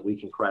intervention that we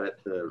can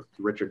credit to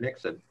Richard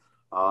Nixon.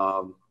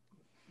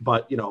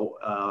 But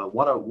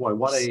what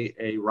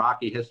a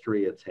rocky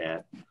history it's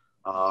had,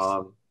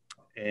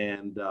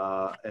 and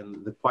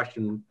the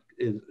question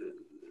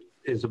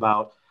is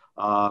about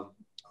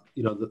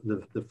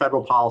the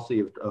federal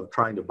policy of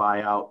trying to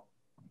buy out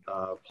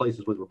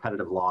places with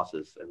repetitive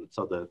losses. And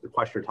so the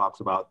questioner talks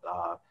about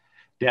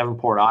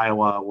Davenport,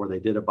 Iowa, where they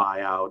did a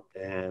buyout,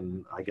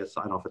 and I guess,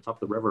 I don't know if it's up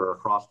the river or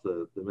across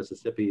the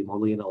Mississippi,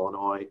 Moline,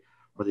 Illinois,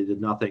 where they did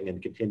nothing and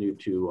continued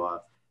to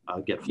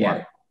get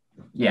flooded. Yeah.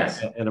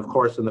 Yes. And of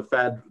course, in the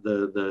Fed,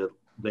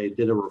 they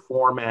did a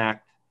Reform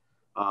Act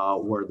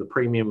where the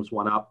premiums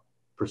went up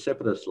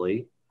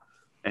precipitously.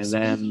 And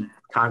then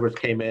Congress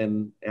came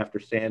in after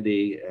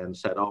Sandy and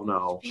said, oh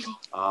no,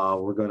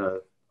 we're going to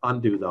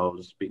undo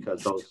those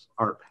because those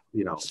aren't,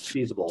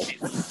 feasible.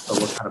 So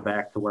we're kind of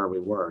back to where we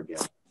were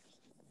again.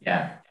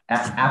 Yeah,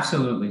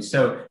 absolutely.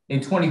 So in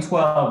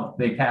 2012,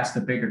 they passed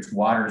the Bigger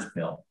Waters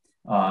bill.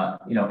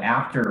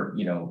 After,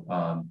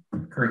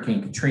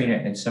 Hurricane Katrina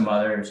and some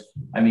others,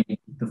 I mean,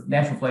 the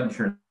National Flood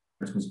Insurance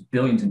was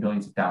billions and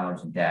billions of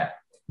dollars in debt.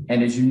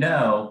 And as you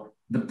know,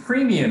 the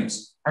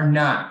premiums are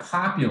not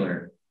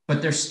popular,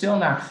 but they're still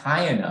not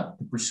high enough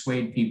to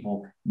persuade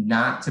people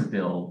not to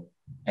build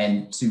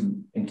and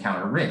to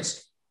encounter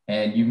risk.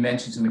 And you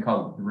mentioned something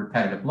called the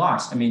repetitive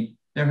loss. I mean,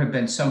 there have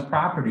been some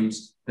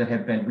properties that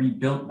have been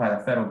rebuilt by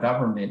the federal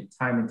government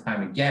time and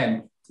time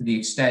again, to the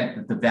extent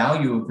that the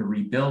value of the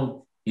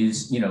rebuild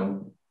is,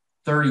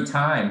 30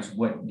 times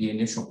what the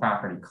initial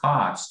property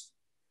cost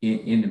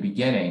in the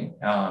beginning.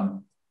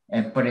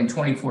 But in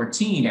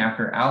 2014,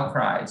 after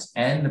outcries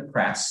and the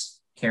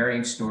press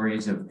carrying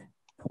stories of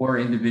poor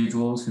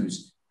individuals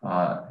whose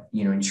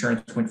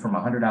insurance went from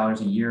 $100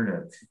 a year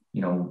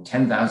to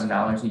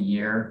 $10,000 a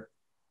year,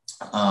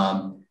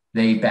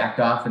 they backed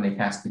off and they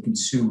passed the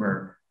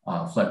Consumer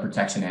Flood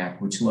Protection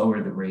Act, which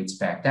lowered the rates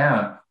back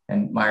down.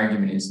 And my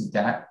argument is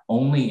that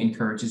only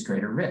encourages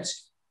greater risk.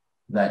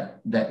 That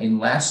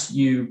unless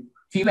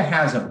FEMA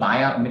has a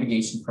buyout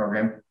mitigation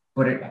program,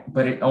 but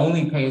it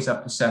only pays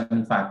up to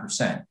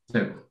 75%.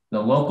 So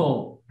the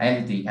local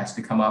entity has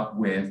to come up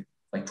with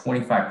like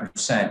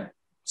 25%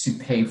 to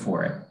pay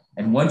for it.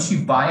 And once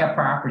you buy a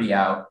property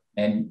out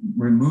and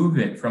remove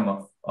it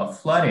from a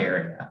flood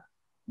area,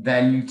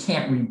 then you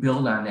can't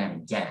rebuild on that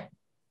again.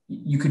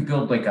 You could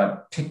build like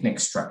a picnic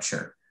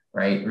structure,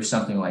 right? Or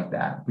something like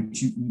that, but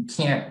you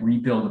can't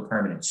rebuild a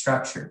permanent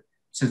structure.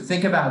 So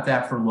think about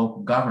that for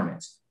local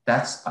governments.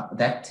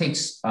 That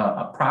takes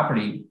a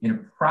property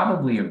in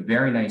probably a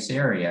very nice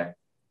area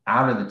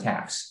out of the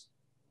tax.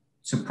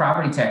 So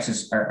property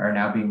taxes are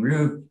now being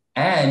removed.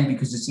 And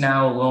because it's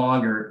now no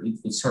longer,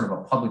 it's sort of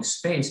a public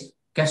space,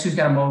 guess who's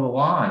got to mow the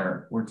lawn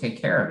or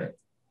take care of it?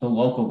 The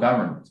local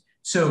government.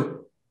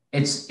 So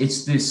it's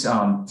this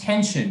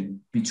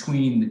tension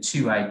between the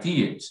two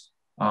ideas.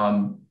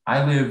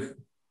 I live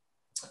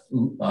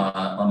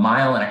a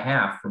mile and a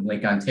half from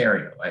Lake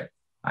Ontario.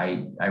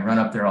 I run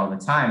up there all the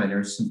time, and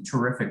there's some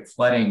terrific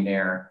flooding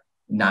there,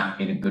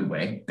 not in a good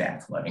way,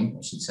 bad flooding,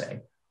 I should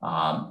say,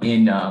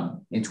 in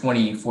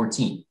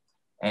 2014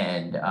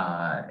 and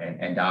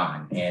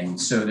on. And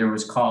so there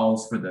was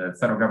calls for the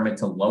federal government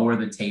to lower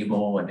the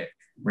table and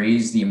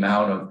raise the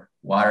amount of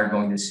water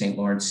going to the St.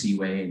 Lawrence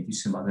Seaway and do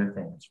some other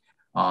things.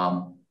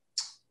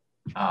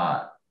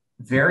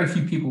 Very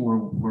few people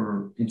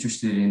were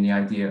interested in the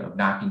idea of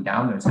knocking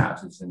down those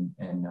houses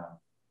and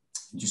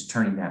just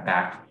turning that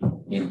back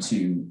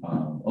into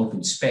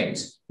open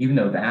space, even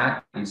though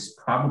that is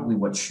probably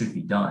what should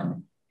be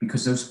done,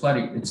 because those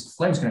flooding's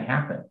going to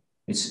happen.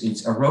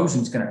 It's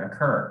erosion's going to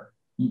occur.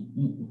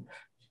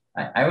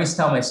 I always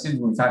tell my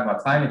students when we talk about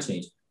climate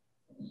change,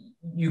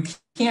 you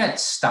can't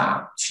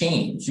stop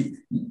change.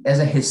 As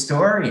a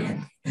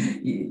historian,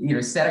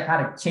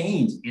 static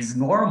change is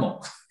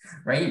normal,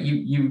 right?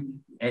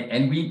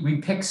 And we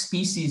pick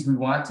species we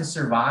want to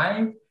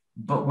survive,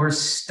 but we're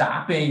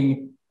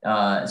stopping.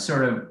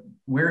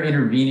 We're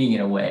intervening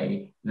in a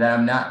way that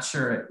I'm not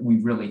sure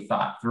we've really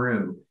thought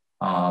through.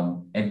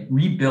 And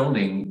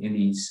rebuilding in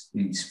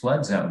these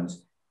flood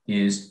zones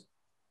is,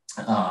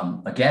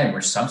 again,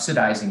 we're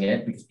subsidizing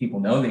it because people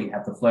know they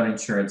have the flood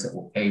insurance that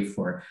will pay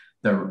for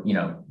the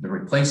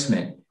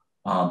replacement.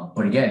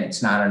 But again,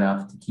 it's not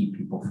enough to keep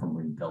people from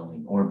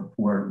rebuilding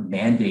or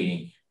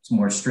mandating. It's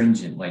more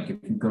stringent. Like if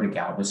you go to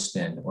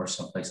Galveston or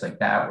someplace like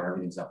that, where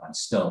everything's up on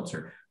stilts,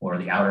 or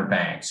the Outer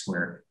Banks,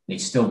 where they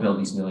still build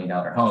these $1 million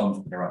homes,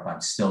 but they're up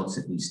on stilts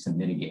at least to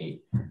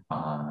mitigate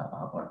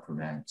or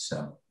prevent.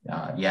 So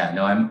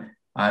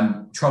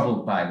I'm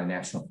troubled by the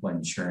National Flood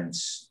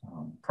Insurance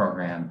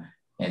Program,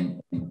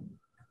 and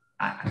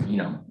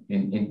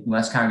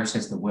unless Congress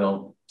has the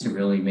will to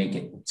really make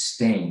it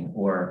sting,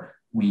 or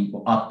we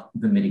up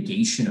the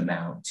mitigation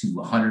amount to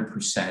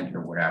 100% or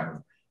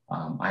whatever,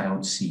 I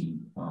don't see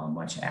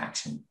much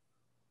action.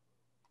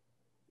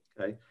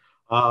 Okay.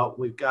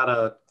 We've got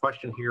a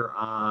question here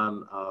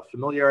on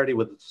familiarity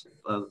with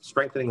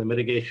strengthening the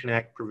Mitigation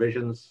Act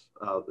provisions,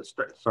 the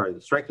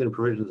strengthening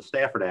provisions of the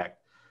Stafford Act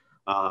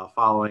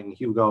following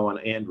Hugo and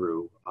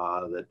Andrew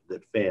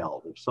that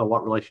failed. So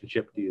what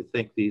relationship do you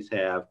think these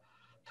have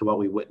to what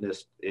we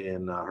witnessed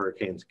in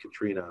Hurricanes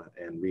Katrina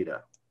and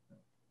Rita?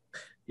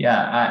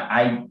 Yeah,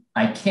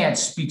 I can't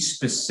speak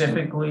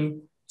specifically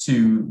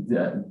to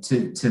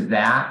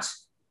that,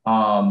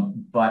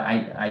 but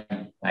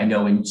I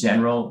know in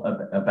general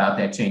about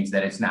that change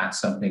that it's not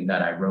something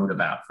that I wrote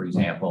about, for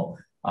example.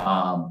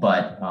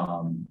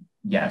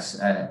 Yes,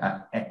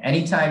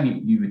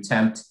 anytime you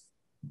attempt,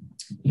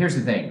 here's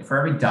the thing: for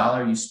every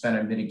dollar you spend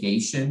on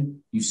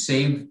mitigation, you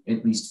save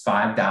at least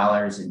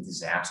 $5 in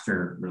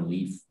disaster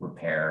relief,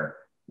 repair,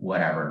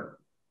 whatever.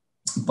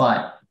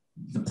 But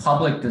the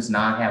public does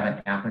not have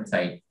an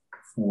appetite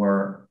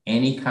for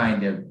any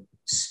kind of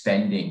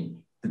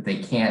spending that they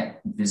can't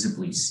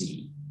visibly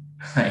see,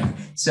 right?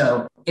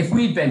 So if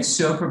we'd been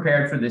so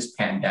prepared for this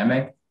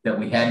pandemic that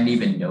we hadn't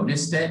even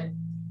noticed it,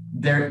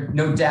 there,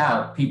 no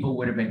doubt people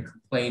would have been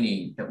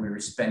complaining that we were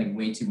spending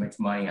way too much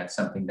money on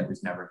something that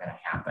was never going to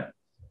happen.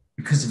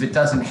 Because if it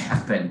doesn't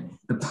happen,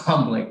 the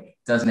public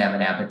doesn't have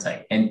an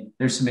appetite. And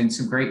there's been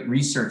some great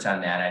research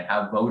on that, and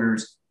how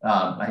voters,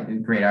 a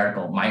great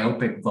article,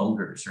 myopic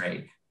voters,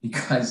 right?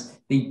 Because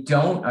they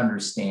don't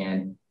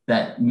understand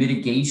that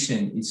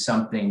mitigation is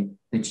something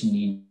that you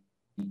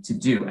need to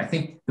do. I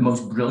think the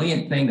most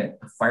brilliant thing that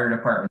the fire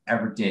department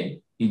ever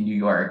did in New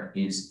York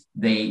is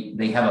they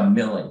have a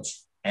millage,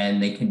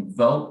 and they can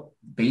vote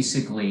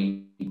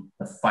basically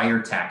the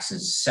fire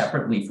taxes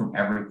separately from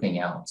everything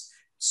else.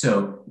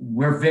 So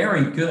we're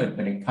very good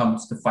when it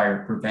comes to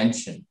fire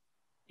prevention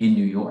in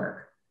New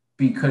York,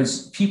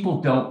 because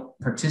people don't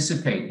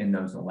participate in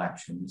those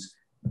elections.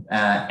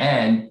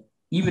 And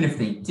even if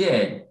they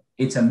did,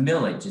 it's a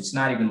millage. It's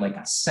not even like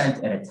a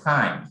cent at a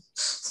time.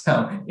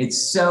 So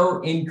it's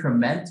so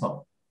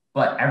incremental,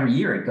 but every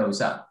year it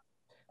goes up.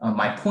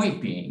 My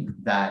point being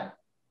that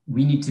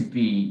we need to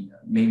be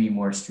maybe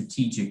more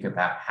strategic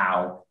about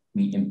how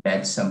we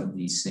embed some of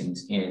these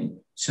things in.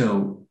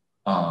 So,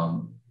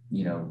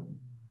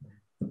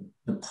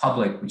 the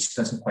public, which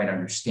doesn't quite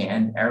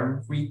understand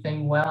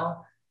everything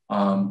well,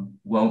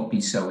 won't be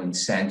so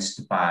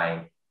incensed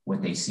by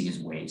what they see as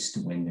waste,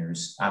 when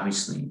there's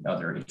obviously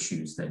other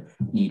issues that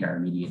need our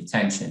immediate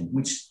attention,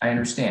 which I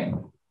understand,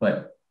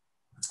 but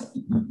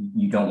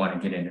you don't want to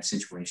get in a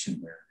situation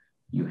where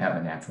you have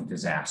a natural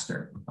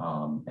disaster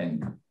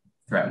and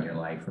threaten your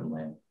life or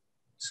limb.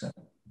 So.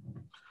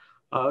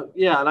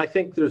 Yeah, and I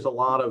think there's a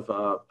lot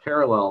of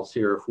parallels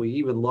here. If we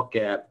even look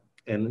at,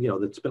 and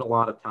it's been a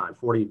lot of time,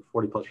 40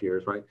 plus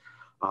years, right?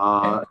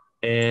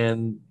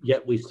 And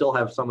yet we still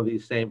have some of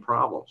these same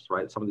problems,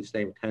 right? Some of these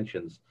same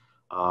tensions.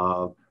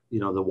 The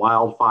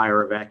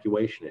wildfire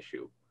evacuation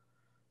issue,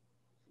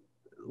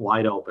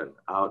 wide open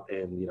out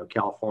in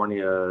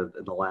California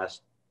in the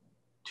last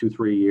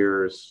 2-3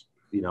 years,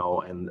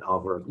 and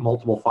over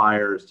multiple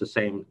fires, the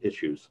same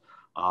issues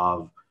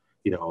of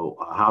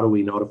how do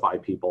we notify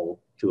people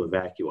to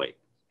evacuate,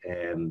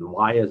 and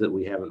why is it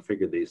we haven't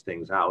figured these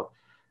things out?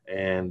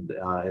 And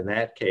in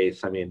that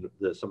case, I mean,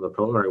 some of the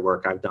preliminary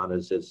work I've done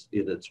is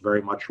it's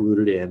very much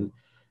rooted in,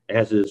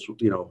 as is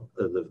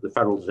the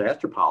federal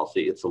disaster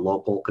policy. It's a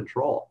local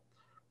control,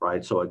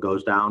 right? So it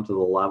goes down to the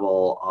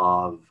level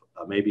of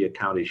maybe a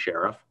county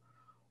sheriff,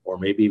 or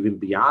maybe even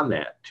beyond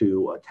that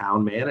to a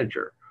town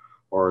manager,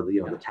 or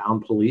the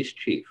town police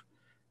chief.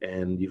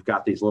 And you've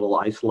got these little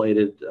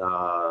isolated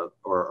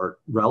or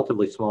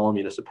relatively small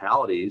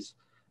municipalities,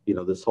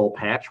 this whole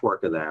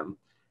patchwork of them.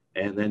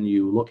 And then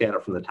you look at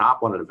it from the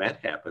top when an event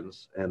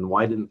happens, and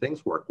why didn't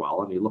things work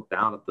well? And you look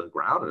down at the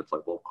ground, and it's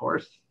like, well, of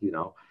course,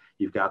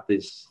 you've got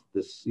this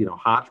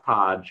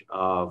hodgepodge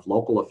of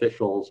local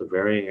officials of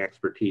varying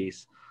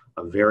expertise,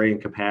 of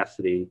varying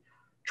capacity,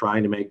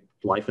 trying to make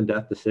life and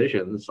death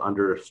decisions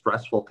under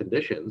stressful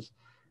conditions.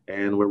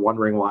 And we're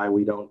wondering why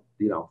we don't,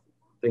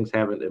 things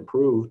haven't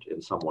improved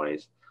in some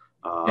ways.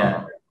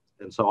 And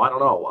so I don't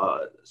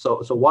know.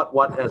 So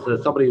what as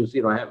somebody who's,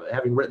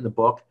 having written the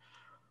book,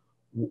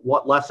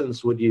 what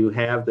lessons would you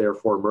have there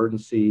for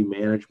emergency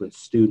management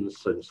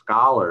students and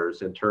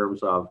scholars in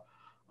terms of,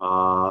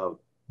 how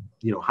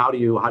do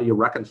you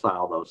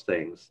reconcile those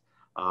things?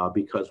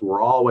 Because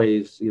we're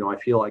always, I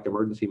feel like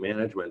emergency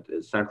management,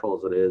 as central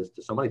as it is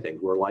to so many things,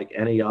 we're like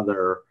any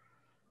other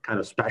kind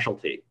of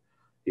specialty,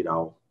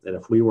 and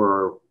if we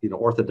were,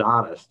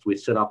 orthodontists, we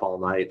sit up all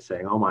night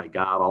saying, oh my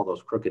God, all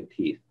those crooked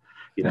teeth.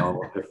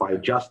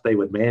 If they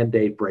would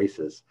mandate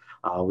braces,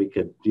 we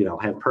could,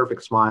 have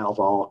perfect smiles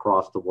all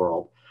across the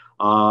world.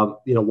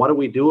 What do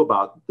we do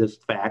about this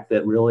fact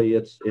that really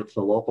it's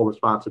a local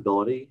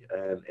responsibility,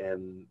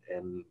 and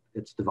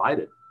it's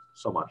divided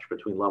so much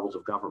between levels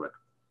of government?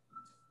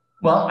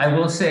 Well, I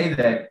will say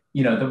that,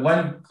 the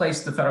one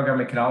place the federal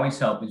government can always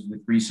help is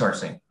with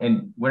resourcing.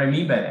 And what I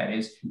mean by that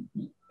is,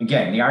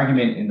 again, the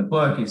argument in the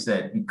book is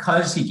that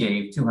because he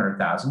gave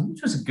 $200,000,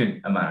 which was a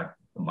good amount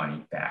of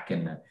money back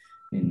in the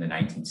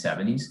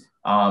 1970s,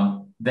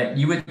 that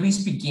you at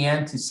least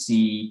began to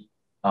see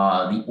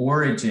the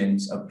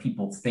origins of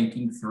people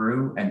thinking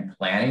through and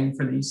planning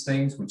for these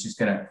things, which is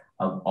going to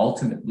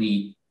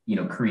ultimately,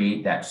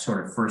 create that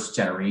sort of first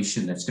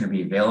generation that's going to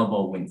be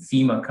available when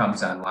FEMA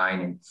comes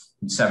online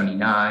in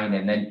 79,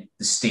 and then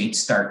the states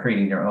start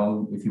creating their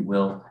own, if you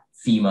will,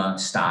 FEMA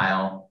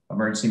style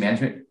emergency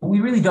management. But we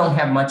really don't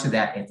have much of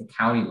that at the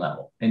county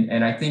level.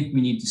 And I think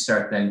we need to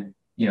start then,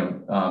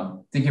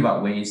 thinking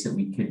about ways that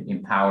we could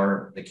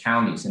empower the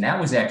counties. And that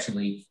was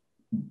actually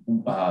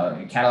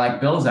Cadillac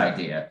Bill's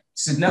idea.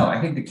 He said, no,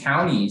 I think the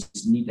counties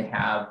need to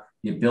have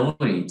the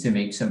ability to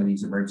make some of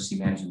these emergency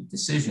management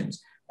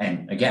decisions.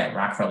 And again,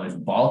 Rockefeller's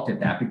balked at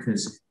that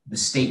because the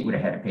state would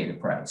have had to pay the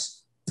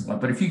price.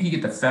 But if you could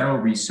get the federal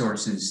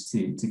resources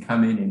to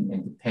come in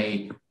and to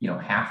pay,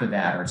 half of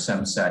that or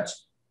some such,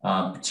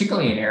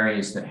 particularly in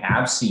areas that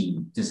have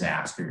seen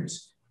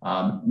disasters.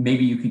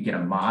 Maybe you could get a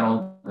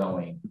model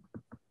going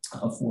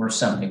for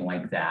something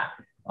like that.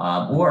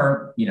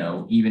 Or, you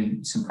know,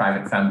 even some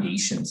private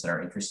foundations that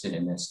are interested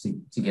in this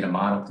to get a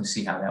model to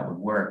see how that would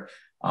work,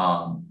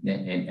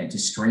 and to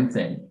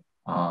strengthen,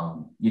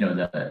 you know,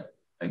 that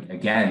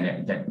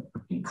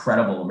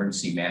incredible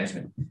emergency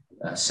management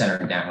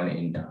center down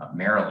in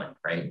Maryland,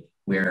 right?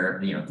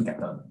 Where, you know, they got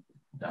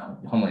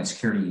the Homeland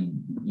Security,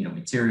 you know,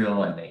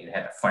 material, and they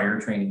had a fire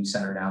training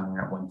center down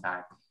there at one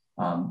time.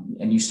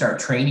 And you start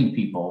training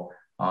people.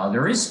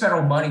 There is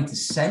federal money to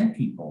send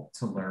people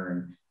to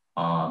learn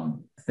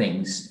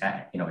things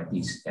at, you know, at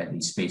these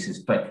spaces,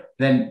 but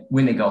then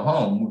when they go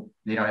home,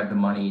 they don't have the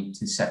money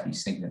to set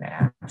these things into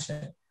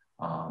action.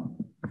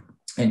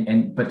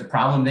 But the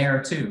problem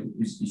there too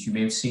is, as you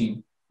may have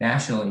seen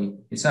nationally,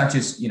 it's not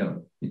just, you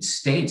know, it's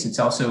states, it's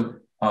also,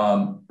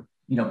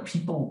 you know,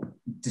 people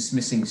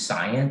dismissing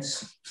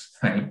science,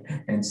 right?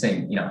 And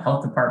saying, you know,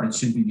 health departments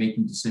shouldn't be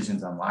making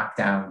decisions on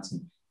lockdowns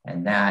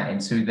and that.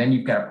 And so then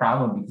you've got a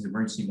problem because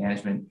emergency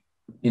management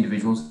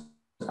individuals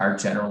are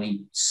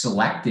generally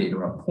selected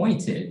or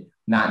appointed,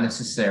 not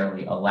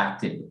necessarily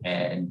elected.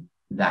 And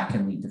that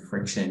can lead to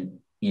friction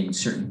in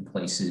certain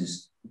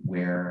places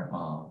where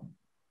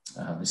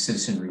the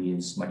citizenry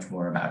is much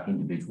more about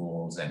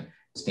individuals and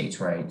states'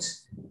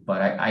 rights.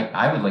 But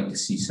I would like to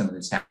see some of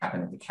this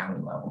happen at the county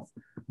level,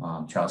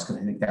 Charles, because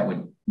I think that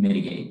would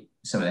mitigate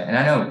some of that. And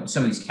I know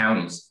some of these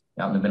counties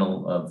out in the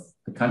middle of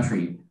the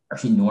country are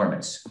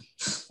enormous,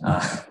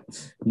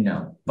 you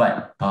know,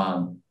 but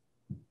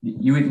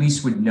you at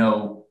least would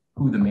know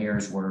who the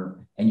mayors were,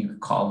 and you could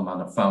call them on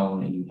the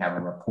phone and you have a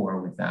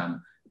rapport with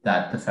them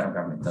that the federal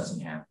government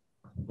doesn't have.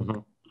 Mm-hmm.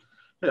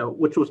 You know,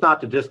 which was not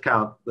to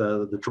discount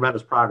the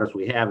tremendous progress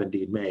we have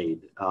indeed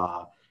made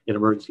in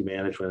emergency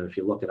management. If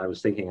you look at, I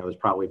was thinking I was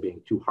probably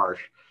being too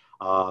harsh.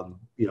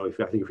 You know,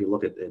 I think if you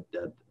look at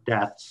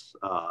deaths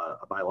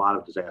by a lot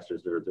of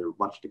disasters, they're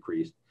much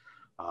decreased.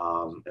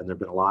 And there have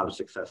been a lot of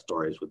success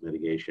stories with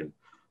mitigation.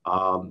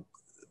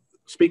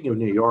 Speaking of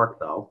New York,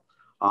 though,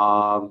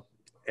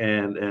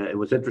 and it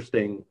was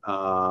interesting,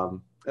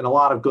 and a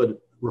lot of good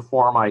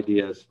reform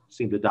ideas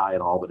seem to die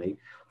in Albany,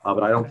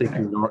 but I don't think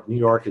New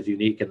York is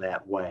unique in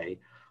that way.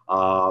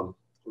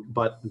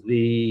 But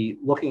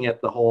looking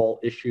at the whole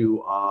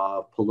issue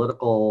of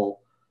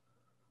political,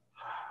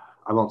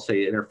 I won't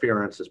say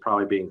interference is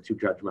probably being too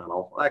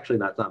judgmental. Actually,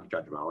 that's not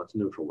judgmental, it's a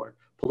neutral word.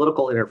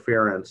 Political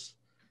interference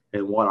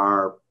in what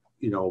are,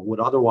 you know, would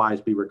otherwise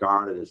be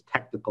regarded as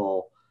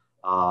technical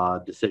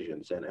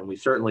decisions. And we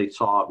certainly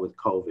saw it with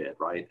COVID,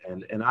 right?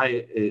 And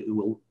I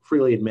will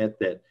freely admit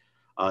that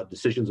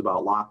decisions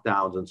about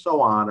lockdowns and so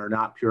on are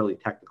not purely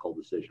technical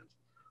decisions.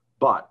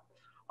 But,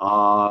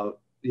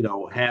 you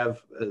know,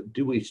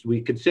 do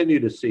we continue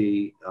to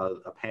see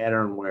a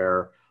pattern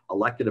where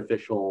elected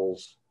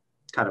officials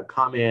kind of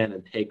come in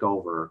and take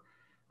over,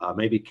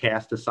 maybe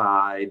cast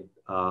aside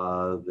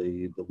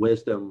the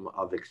wisdom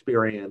of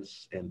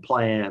experience and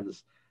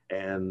plans,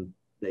 and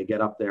they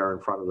get up there in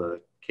front of the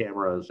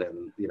cameras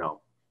and, you know,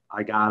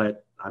 I got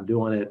it, I'm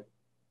doing it,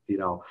 you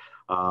know,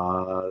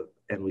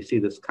 and we see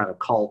this kind of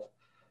cult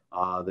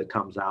that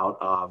comes out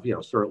of, you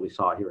know, certainly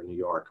saw here in New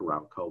York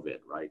around COVID,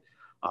 right?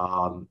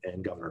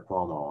 And Governor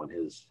Cuomo and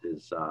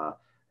his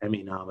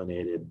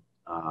Emmy-nominated,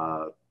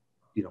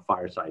 you know,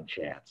 fireside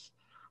chats.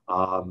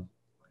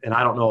 And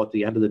I don't know at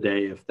the end of the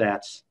day if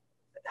that's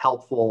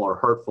helpful or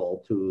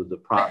hurtful to the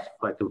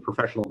prospect of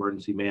professional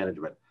emergency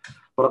management.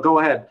 But I'll go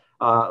ahead,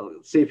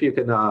 see if you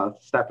can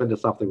step into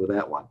something with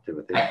that one,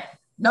 Timothy.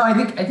 No, I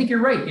think you're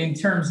right in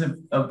terms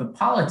of the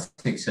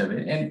politics of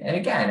it. And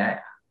again,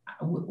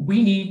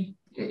 we need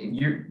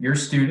your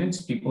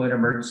students, people in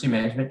emergency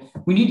management,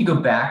 we need to go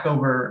back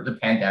over the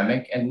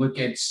pandemic and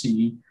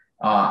see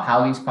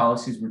how these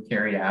policies were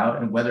carried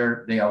out and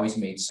whether they always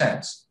made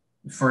sense.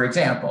 For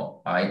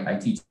example, I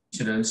teach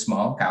at a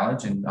small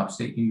college in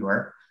upstate New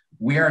York.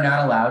 We are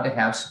not allowed to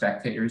have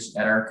spectators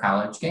at our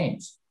college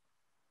games.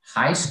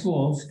 High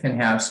schools can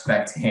have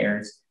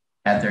spectators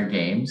at their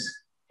games,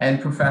 and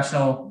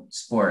professional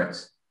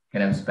sports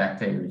can have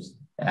spectators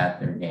at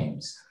their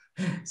games.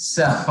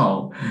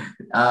 So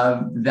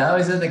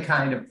those are the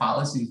kind of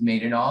policies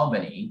made in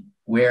Albany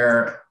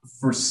where,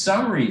 for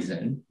some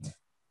reason,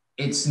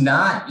 it's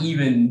not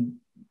even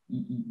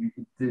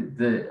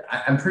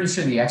I'm pretty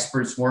sure the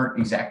experts weren't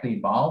exactly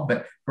involved,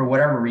 but for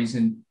whatever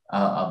reason,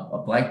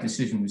 a blank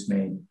decision was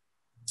made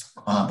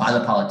by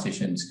the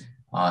politicians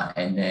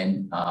and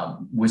then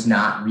was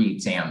not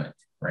re-examined,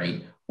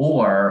 right?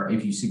 Or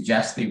if you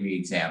suggest they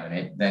re-examine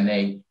it, then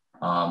they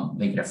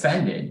get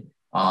offended.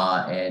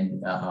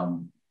 And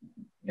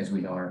as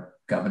we know, our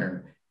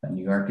governor of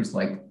New York is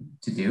like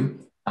to do.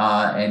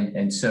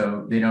 And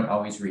so they don't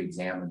always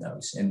re-examine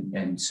those.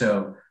 And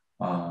so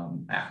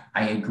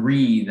I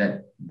agree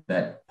that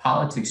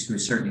politics, to a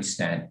certain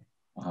extent,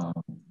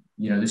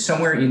 you know, there's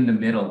somewhere in the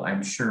middle,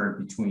 I'm sure,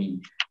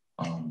 between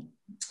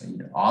you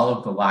know, all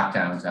of the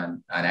lockdowns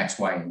on X,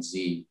 Y, and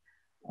Z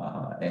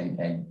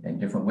and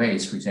different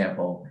ways. For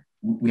example,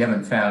 we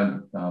haven't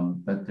found,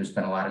 but there's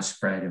been a lot of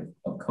spread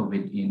of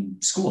COVID in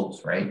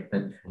schools, right?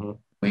 But the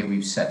way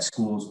we've set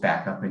schools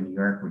back up in New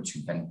York, which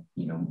have been,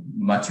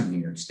 much of New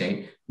York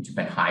State, which have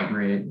been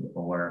hybrid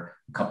or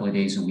a couple of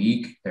days a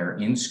week, they're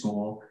in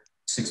school,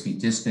 6 feet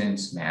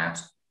distance,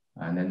 masked,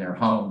 and then they're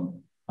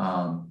home.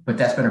 But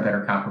that's been a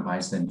better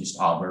compromise than just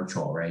all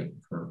virtual, right?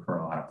 For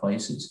a lot of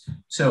places.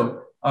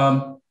 So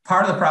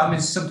part of the problem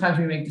is sometimes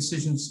we make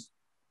decisions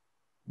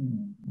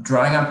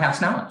drawing on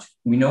past knowledge.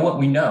 We know what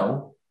we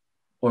know,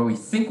 or we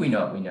think we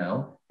know what we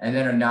know, and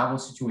then a novel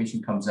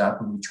situation comes up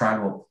and we try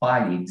to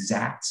apply the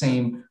exact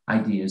same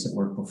ideas that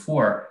worked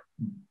before,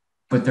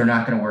 but they're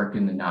not going to work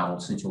in the novel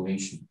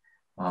situation.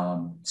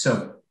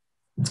 So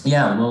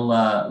yeah,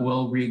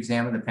 we'll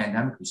re-examine the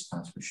pandemic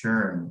response for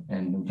sure,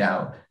 and no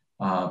doubt.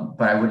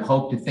 But I would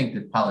hope to think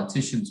that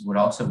politicians would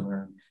also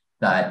learn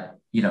that,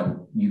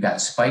 you got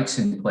spikes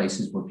in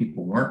places where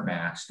people weren't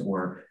masked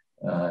or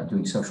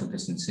doing social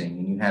distancing,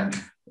 and you had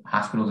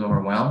hospitals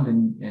overwhelmed,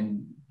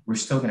 and we're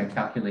still going to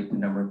calculate the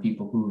number of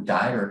people who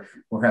died or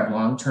have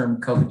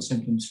long-term COVID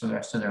symptoms for the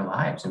rest of their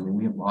lives. I mean,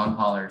 we have long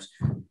haulers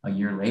a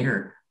year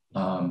later.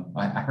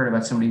 I heard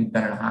about somebody who'd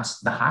been in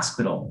the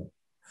hospital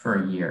for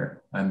a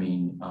year. I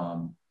mean,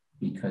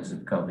 because of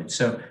COVID.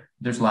 So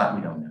there's a lot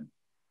we don't know.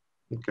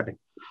 Okay.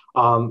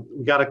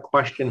 We got a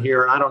question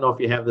here. I don't know if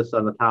you have this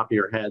on the top of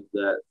your head,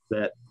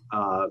 that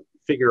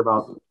figure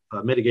about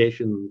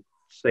mitigation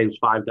saves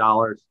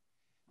 $5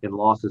 in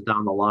losses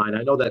down the line.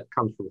 I know that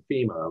comes from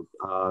FEMA,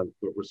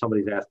 where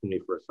somebody's asking me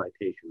for a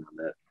citation on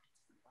that.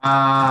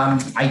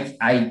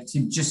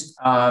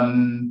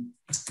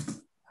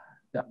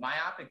 The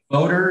myopic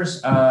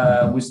voters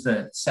was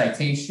the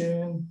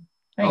citation.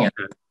 Hang on.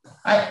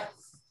 I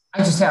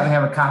just happen to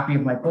have a copy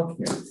of my book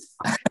here.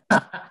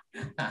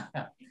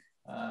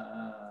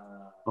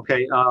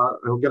 Okay,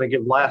 I'm going to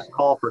give last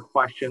call for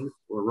questions.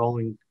 We're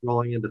rolling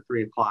into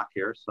 3 o'clock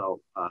here,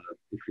 so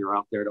if you're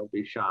out there, don't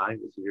be shy.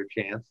 This is your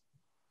chance.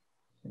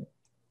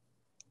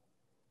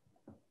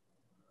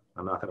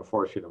 I'm not going to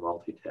force you to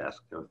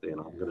multitask. I'm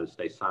going to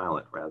stay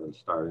silent rather than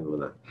starting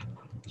with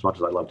as much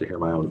as I love to hear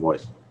my own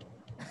voice.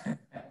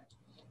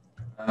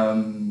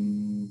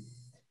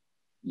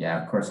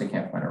 Yeah, of course I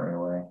can't find it right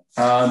away.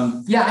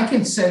 Yeah, I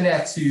can send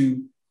that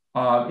to.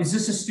 Is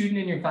this a student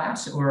in your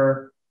class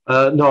or?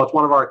 No, it's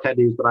one of our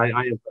attendees, but I've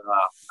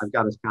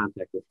got his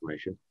contact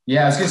information.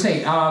 Yeah, I was gonna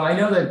say, I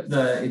know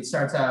that it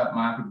starts out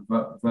myopic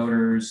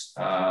voters.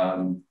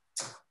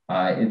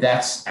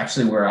 That's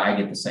actually where I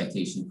get the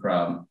citation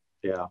from.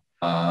 Yeah.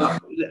 I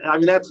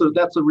mean, that's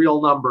a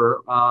real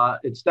number.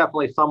 It's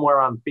definitely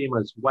somewhere on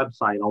FEMA's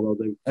website, although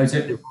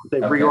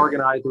they've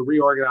reorganized. They're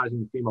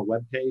reorganizing the FEMA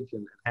webpage,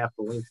 and half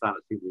the links on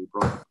it seem to be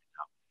broken now.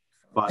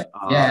 But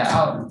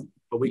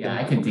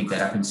I can dig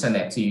that up and send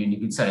that to you, and you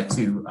can send it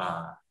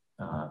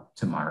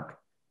to Mark.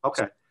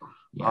 Okay.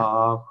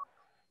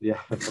 Yeah.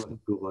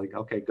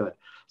 Okay, good.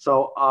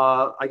 So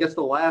I guess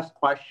the last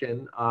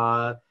question,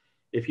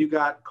 if you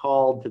got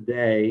called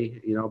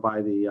today,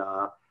 by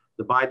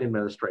the Biden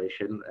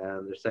administration,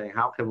 and they're saying,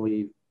 how can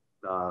we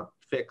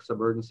fix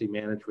emergency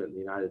management in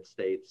the United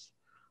States?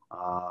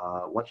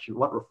 What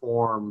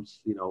reforms,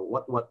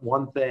 what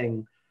one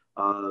thing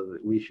that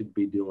we should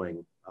be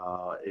doing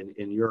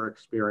in your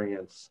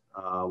experience?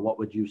 What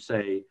would you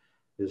say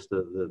is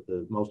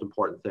the most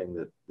important thing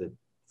that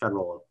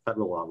federal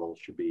level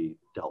should be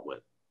dealt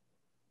with?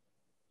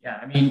 Yeah,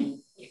 I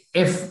mean,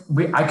 if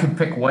I could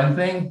pick one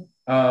thing,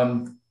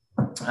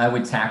 I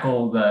would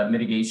tackle the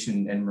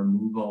mitigation and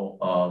removal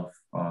of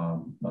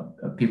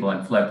people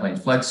on floodplains.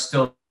 Floods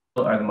still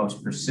are the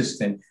most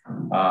persistent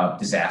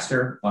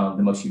disaster,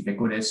 the most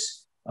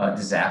ubiquitous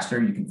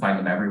disaster. You can find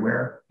them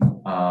everywhere.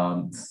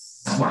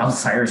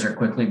 Wildfires are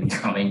quickly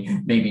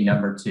becoming maybe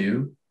number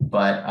 2,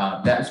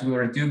 but that's what we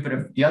want to do.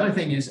 But the other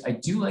thing is, I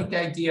do like the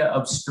idea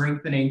of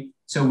strengthening.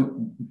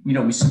 So,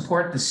 we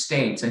support the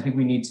states. I think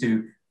we need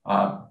to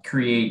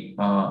create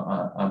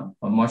a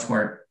much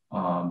more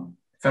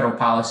federal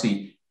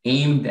policy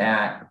aimed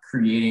at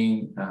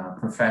creating a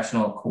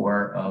professional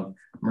core of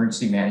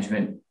emergency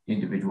management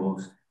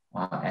individuals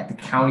at the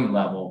county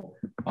level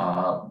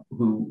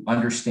who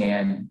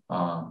understand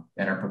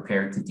and are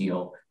prepared to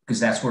deal, because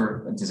that's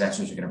where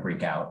disasters are going to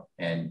break out.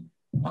 And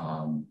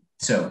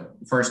so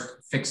first,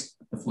 fix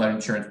the flood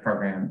insurance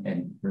program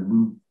and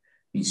remove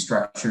these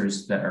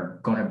structures that are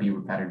going to be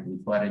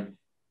repetitively flooded.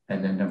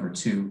 And then number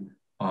 2,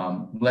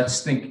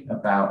 let's think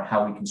about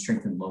how we can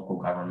strengthen local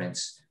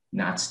governments,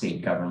 not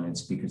state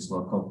governments, because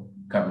local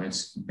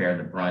governments bear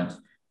the brunt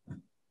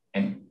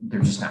and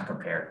they're just not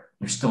prepared.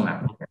 They're still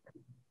not prepared.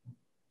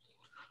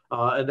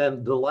 And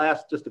then the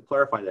last, just to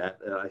clarify that,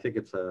 I think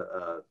it's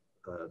a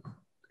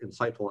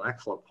insightful and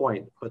excellent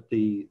point, but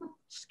the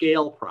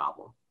scale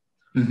problem.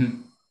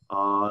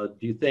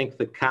 Do you think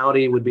the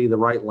county would be the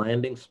right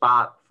landing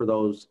spot for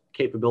those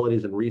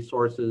capabilities and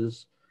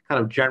resources,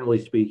 kind of generally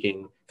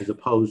speaking, as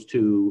opposed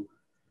to,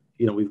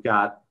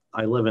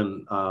 I live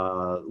in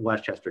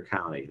Westchester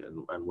County,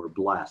 and we're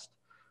blessed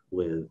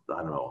with,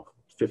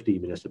 50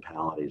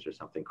 municipalities or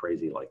something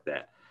crazy like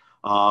that.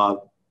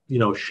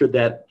 should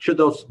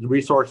those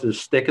resources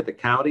stick at the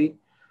county,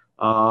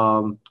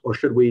 or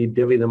should we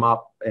divvy them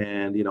up?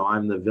 And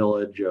I'm the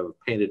village of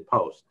Painted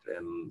Post,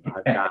 and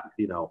I've got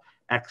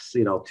X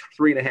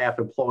 3.5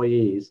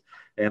 employees,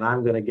 and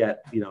I'm going to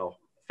get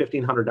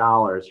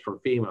 $1,500 from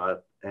FEMA,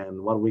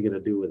 and what are we going to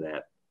do with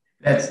that?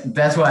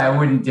 That's why I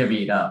wouldn't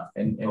divvy it up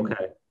and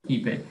okay.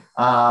 Keep it.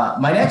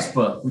 My next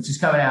book, which is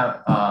coming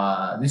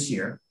out this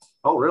year.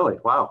 Oh, really?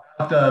 Wow.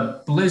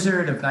 The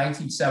blizzard of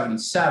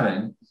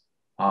 1977,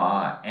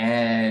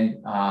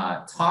 and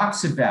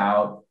talks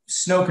about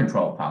snow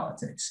control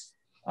politics,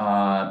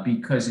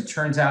 because it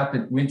turns out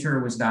that winter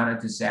was not a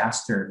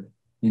disaster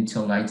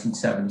until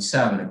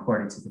 1977,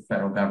 according to the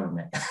federal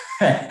government.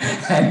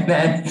 And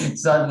then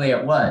suddenly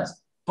it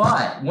was.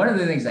 But one of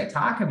the things I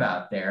talk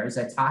about there is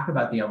I talk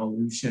about the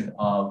evolution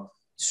of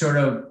sort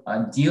of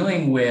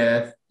dealing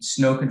with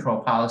snow control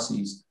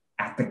policies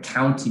at the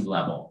county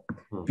level.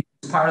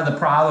 Because part of the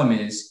problem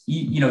is,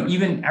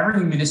 even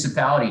every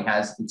municipality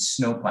has its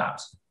snow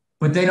plows,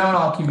 but they don't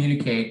all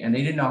communicate, and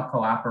they didn't all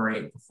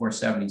cooperate before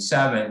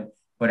 77.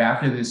 But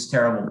after this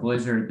terrible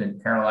blizzard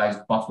that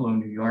paralyzed Buffalo,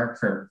 New York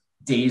for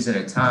days at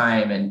a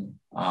time, and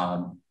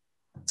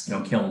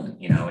killed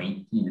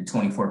 18 to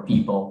 24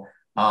 people,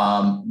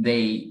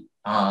 they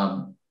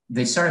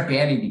started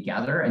banding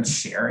together and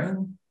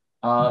sharing.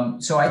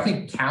 So I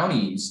think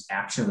counties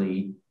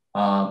actually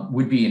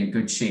would be in a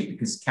good shape,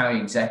 because county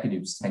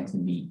executives tend to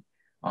meet.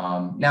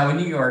 Now in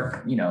New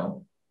York,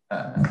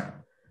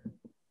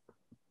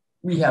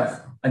 we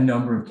have a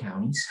number of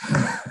counties.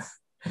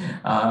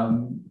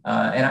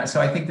 So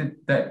I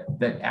think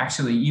that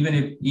actually,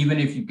 even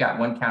if you've got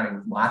one county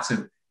with lots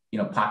of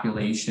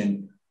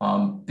population,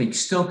 they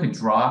still could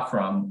draw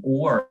from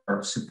or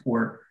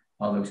support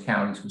those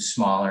counties with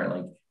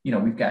smaller,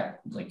 we've got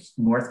like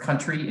North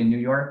Country in New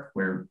York,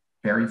 where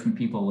very few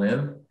people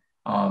live.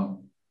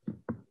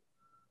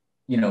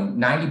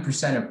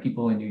 90% of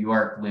people in New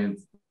York live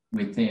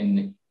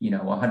within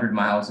 100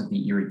 miles of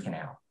the Erie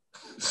Canal.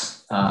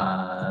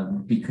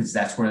 Because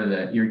that's where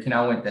the Erie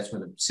Canal went, that's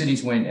where the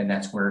cities went, and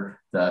that's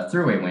where the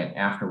Thruway went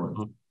afterward.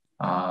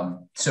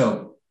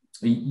 So,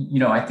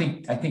 I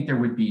think there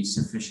would be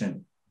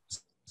sufficient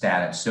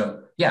status.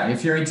 So, yeah,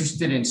 if you're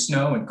interested in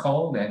snow and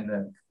cold,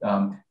 and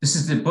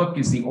the book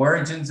is The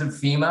Origins of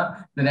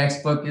FEMA. The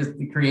next book is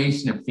The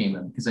Creation of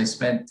FEMA, because I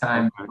spent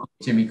time with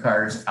Jimmy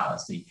Carter's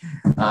policy.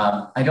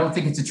 I don't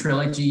think it's a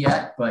trilogy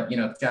yet, but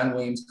if John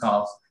Williams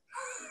calls,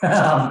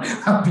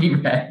 I'll be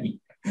ready.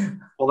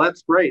 Well,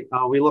 that's great.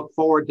 We look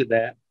forward to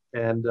that.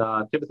 And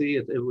Timothy,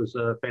 it was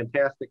a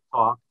fantastic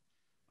talk.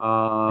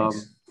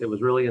 It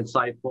was really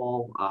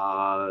insightful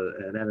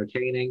and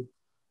entertaining.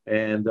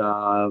 And,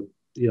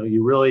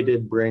 you really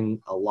did bring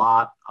a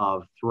lot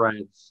of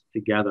threads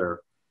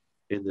together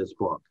in this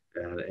book.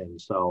 And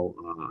so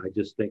I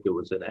just think it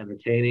was an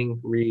entertaining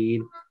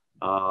read.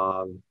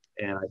 And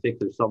I think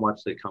there's so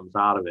much that comes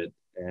out of it,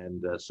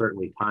 and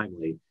certainly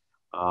timely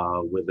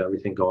with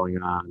everything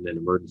going on in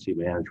emergency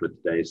management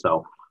today.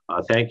 So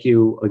thank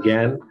you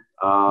again.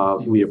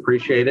 We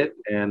appreciate it.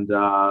 And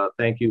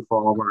thank you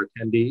for all of our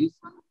attendees.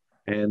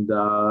 And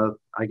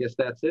I guess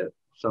that's it.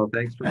 So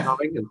thanks for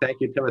coming, and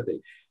thank you,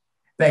 Timothy.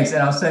 Thanks.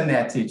 And I'll send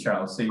that to you,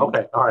 Charles.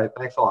 Okay. All right.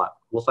 Thanks a lot.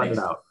 We'll send it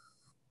out.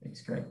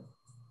 Thanks. Great.